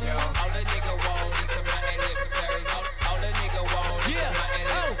free show. All a nigga want is some nothing lip service. All a nigga want is some nothing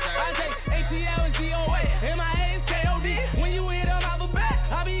lip service. I take ATL and DOA. MIA is KOD. When you hit them out the back,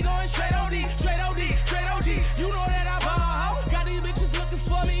 I be going straight OD. Straight OD. Straight OG. You know that I ball. Got these bitches looking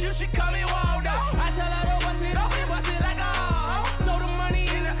for me. You should call me Waldo. I tell her to bust it open, bust it like a hoe. Throw the money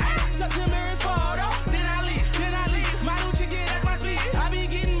in the air. September and photo. Then I leave. My new chick get at my speed. I be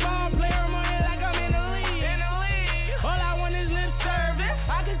getting ball player money like I'm in the league. All I want is lip service.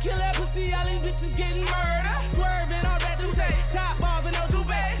 I could kill that pussy. All these bitches getting murdered. Swerving off that Duce. Top off and no too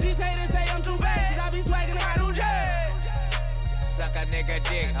bad. These haters say I'm too bad. Cause I be swagging my new jet. Suck a nigga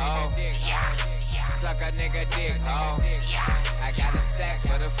dick, ho. Suck a nigga dick, ho. I got a stack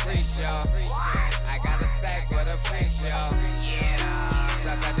for the free show. I got a stack for the free show.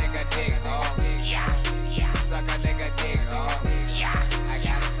 Suck a nigga dick, ho. Suck a nigga dick, ho. I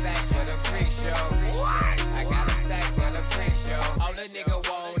got a stack for the free show. I got a stack for the free show. All a nigga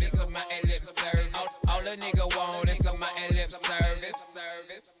want is some nothing lip service. All a nigga want is some nothing lip service.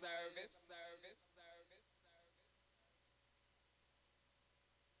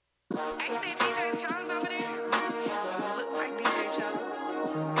 Ain't that DJ Charles over there? Look like DJ Charles.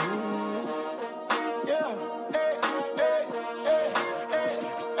 Yeah, hey.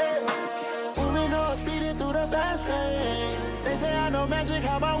 Moving on, speeding through the fast lane. They say I know magic. magic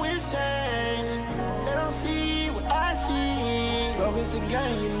how my whips change. They don't see what I see. Go against the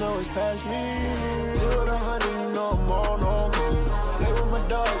game, you know it's past me. 0 to 100, you know I'm on go. Play with my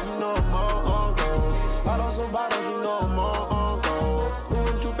dog, you know I'm on go. Bottles on bottles, you know I'm on go.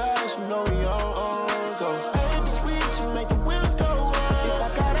 Moving too fast, you know we on go. I hit the switch and make the wheels go on. If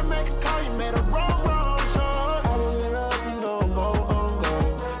I gotta make a call, you made a wrong choice. I will it up, you know I'm on go.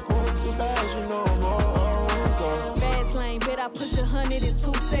 Moving too fast, you know I'm on go. Fast lane, bet I push 100 in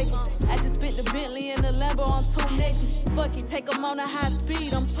 2 seconds. I just spit the Bentley and the Lambo on 2 necklaces. Fuck it, take them on a high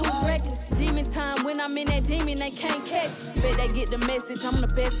speed, I'm too reckless. Demon time, when I'm in that demon, they can't catch it. Bet they get the message, I'm the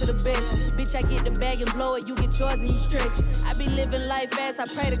best of the best. Bitch, I get the bag and blow it, you get yours and you stretch it. I be living life fast, I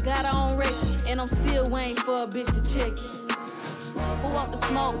pray to God I don't wreck it. And I'm still waiting for a bitch to check it. Who want the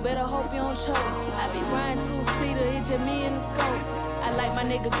smoke? Better hope you don't choke. I be riding 2-seater, it just me and the scope. I like my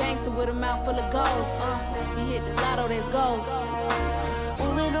nigga gangster with a mouth full of goals. He hit the lotto, that's goals.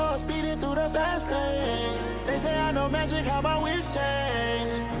 Moving on, speeding through the fast lane. They say I know magic, how my whips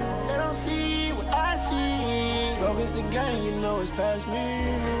change. They don't see what I see. Go against the game, you know it's past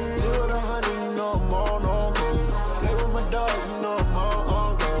me. 0 to 100, you know I'm on go. Play with my dog, you know I'm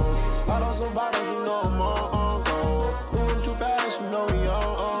on go. Bottles on bottles, you know I'm on go. Moving too fast, you know we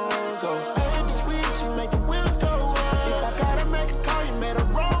on go. I hit the switch and make the wheels go on. If I gotta make a call, you made a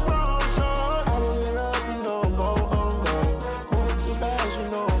wrong choice. I will it up, you know I'm on go. Moving too fast, you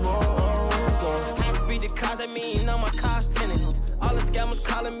know I'm on go. High speed the cars, that mean you know my car's 10 of them. All the scammers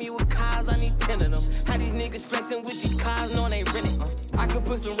calling me with cars, I need 10 of them. How these niggas flexing with these cars, knowing they renting. I could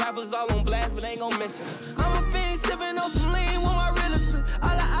put some rappers all on blast, but ain't gon' mention. I'm a fiend sipping on some lean with my relatives.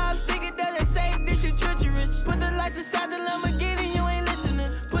 All the odds thinking that they say this shit treacherous. Put the lights inside the Lamborghini, you ain't listening.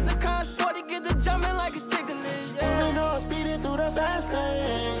 Put the car in sporty, get the jumping like it's tickling. Yeah. Moving on, speeding through the fast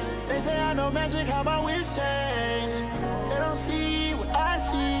lane. They say I know magic, how my whips change. They don't see what I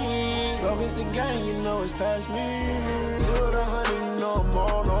see. Go against the game, you know it's past me. 0 to 100, you know I'm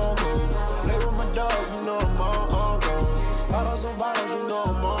on go. Play with my dog, you know I'm on go. Bottles on bottles, you know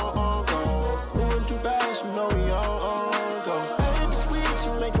I'm on go. Moving too fast, you know we on go. I hit the switch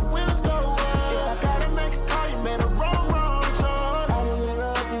and make the wheels go on. If I gotta make a call, you made a wrong choice. I will it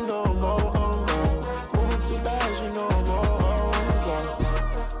up, you know I'm on go. Moving too fast, you know I'm on go.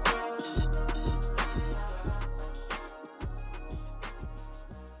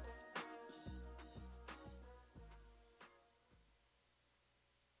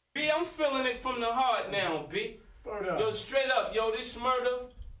 B, I'm feeling it from the heart now, B. Yo, straight up, yo, this murder,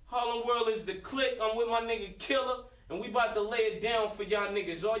 Harlem World is the clique. I'm with my nigga Killer, and we about to lay it down for y'all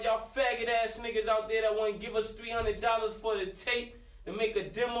niggas. All y'all faggot ass niggas out there that want to give us $300 for the tape to make a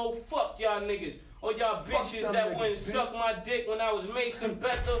demo, fuck y'all niggas. All y'all bitches that went and suck my dick when I was Mason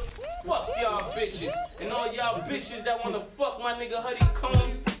Betha, fuck y'all bitches. And all y'all bitches that want to fuck my nigga Huddy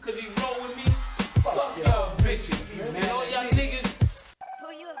Combs, cause he roll with me, fuck y'all bitches. And all y'all niggas.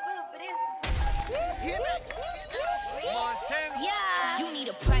 Who you a fool for this one? Yeah. You need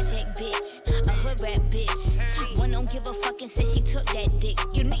a project bitch, a hood rat bitch. One don't give a fuck and say she took that dick.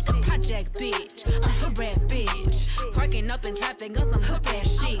 You need a project bitch, a hood rat bitch. Twerking up in traffic on some hood rat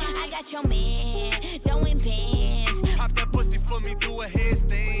shit. I got your man, throwing bands. Pop that pussy for me, do a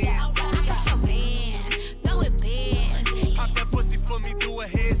headstand. I got your man, throwing bands. Pop that pussy for me, do a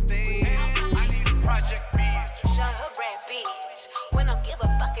headstand. I need a project bitch, a hood rat bitch. When don't give a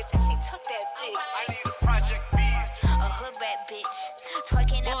fuck and say she took that dick. I need a project bitch, a hood rat bitch.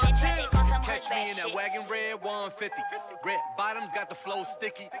 Twerking up in traffic on some hood rat shit. Catch me in that wagon red 150. Red bottoms got the flow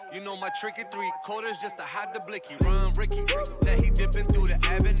sticky. You know my trick at 3/4 just to hide the blicky. Run Ricky, that he dipping through the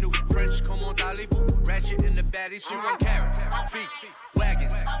avenue. French, come on, Dalivu. Ratchet in the baddie, she run carrots. Feeks,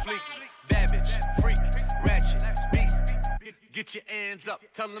 wagons, fleeks, babbage, freak, ratchet, beast. Get your hands up,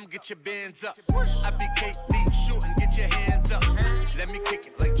 tell them get your bands up. I be KD shooting, get your hands up. Let me kick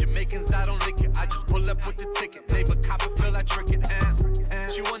it like Jamaicans, I don't lick it. I just pull up with the ticket. Neighbor copper feel I trick it.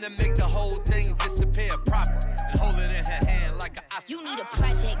 She wanna make the whole thing disappear proper and hold it in her hand like an Oscar. You need a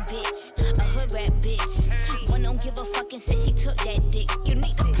project bitch, a hood rat bitch. One don't give a fuck and say she took that dick. You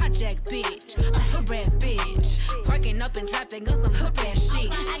need a project bitch, a hood rat bitch. Twerking up in traffic on some hood rat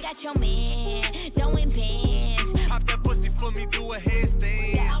shit. I got your man, throwing bands. Pop that pussy for me, do a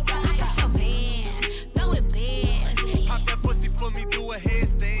headstand. I got your man, throwing bands. Pop that pussy for me, do a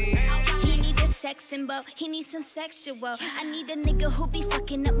headstand. He need a sex symbol, he need some sexual. I need a nigga who be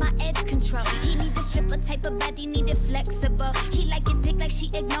fucking up my edge control. He need a stripper type of body, need it flexible. He like a dick like she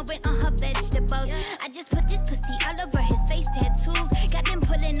ignorant on her vegetables. I just put this pussy all over his face, tattoos. Got them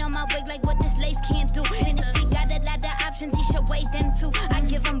pulling on my wig like what this lace can't do. And if he got a lot of options, he should weigh them too. I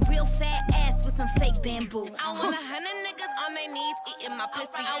give him real fat ass with some fake bamboo. I want 100 niggas on their knees eating my pussy.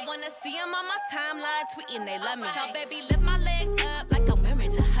 I wanna see them on my timeline, tweeting they love me. So baby, lift my legs up like I'm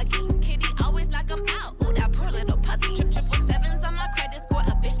wearing a huggy. Kitty always like I'm out, ooh, that poor little puppy. Triple sevens on my credit score,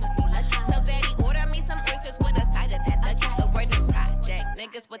 a bitch must be lucky. Tell daddy, order me some oysters with a side of that nugget. So we're the project,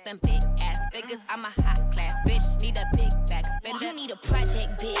 niggas with them big ass figures. I'm a high class bitch, need a big back spender. You need a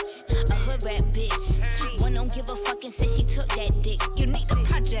project bitch, a hood rat bitch. One don't give a fuck and said she took that dick. You need a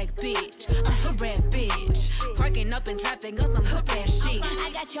project bitch, a hood rat bitch. Twerking up in traffic on some hood rat shit. I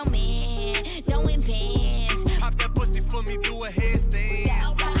got your man, throwing bands. Pop that pussy for me, do a headstand.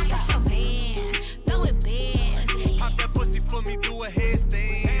 I got your man, throwing bands. Pop that pussy for me, do a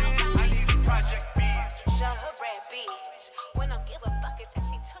headstand. I need a project bitch. A hood rat bitch. When don't give a fuck and said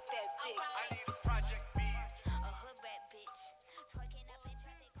she took that dick. I need a project bitch. A hood rat bitch. Twerking up in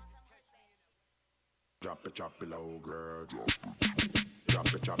traffic on some hood rat. Drop it low, girl. Drop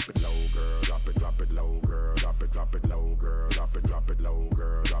it low, girl. Drop it low, girl. Drop it low, girl. Drop it low, girl. Drop it low,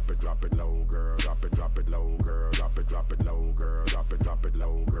 girl. Drop it low, girl. Drop it low, girl. Drop it low, girl. Drop it low, girl. Drop it low, girl. Drop it low, girl. Drop it low, girl. Drop it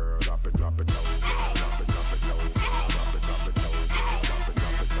low, girl. Drop it low, girl. Drop it low, girl.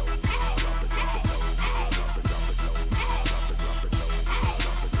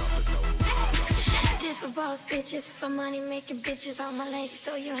 This for boss bitches, for money making bitches. All my ladies,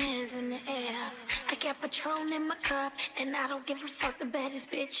 throw your hands in the air. I got Patron in my cup, and I don't give a fuck, the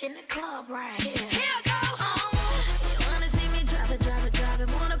baddest bitch in the club right here. Here I go. You wanna see me drop it, drop it, drop it.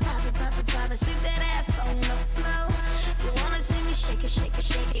 Wanna pop it, pop it, pop it. Sweep that ass on the floor. You wanna see me shake it, shake it,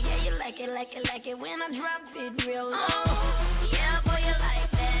 shake it. Yeah, you like it, like it, like it when I drop it real low.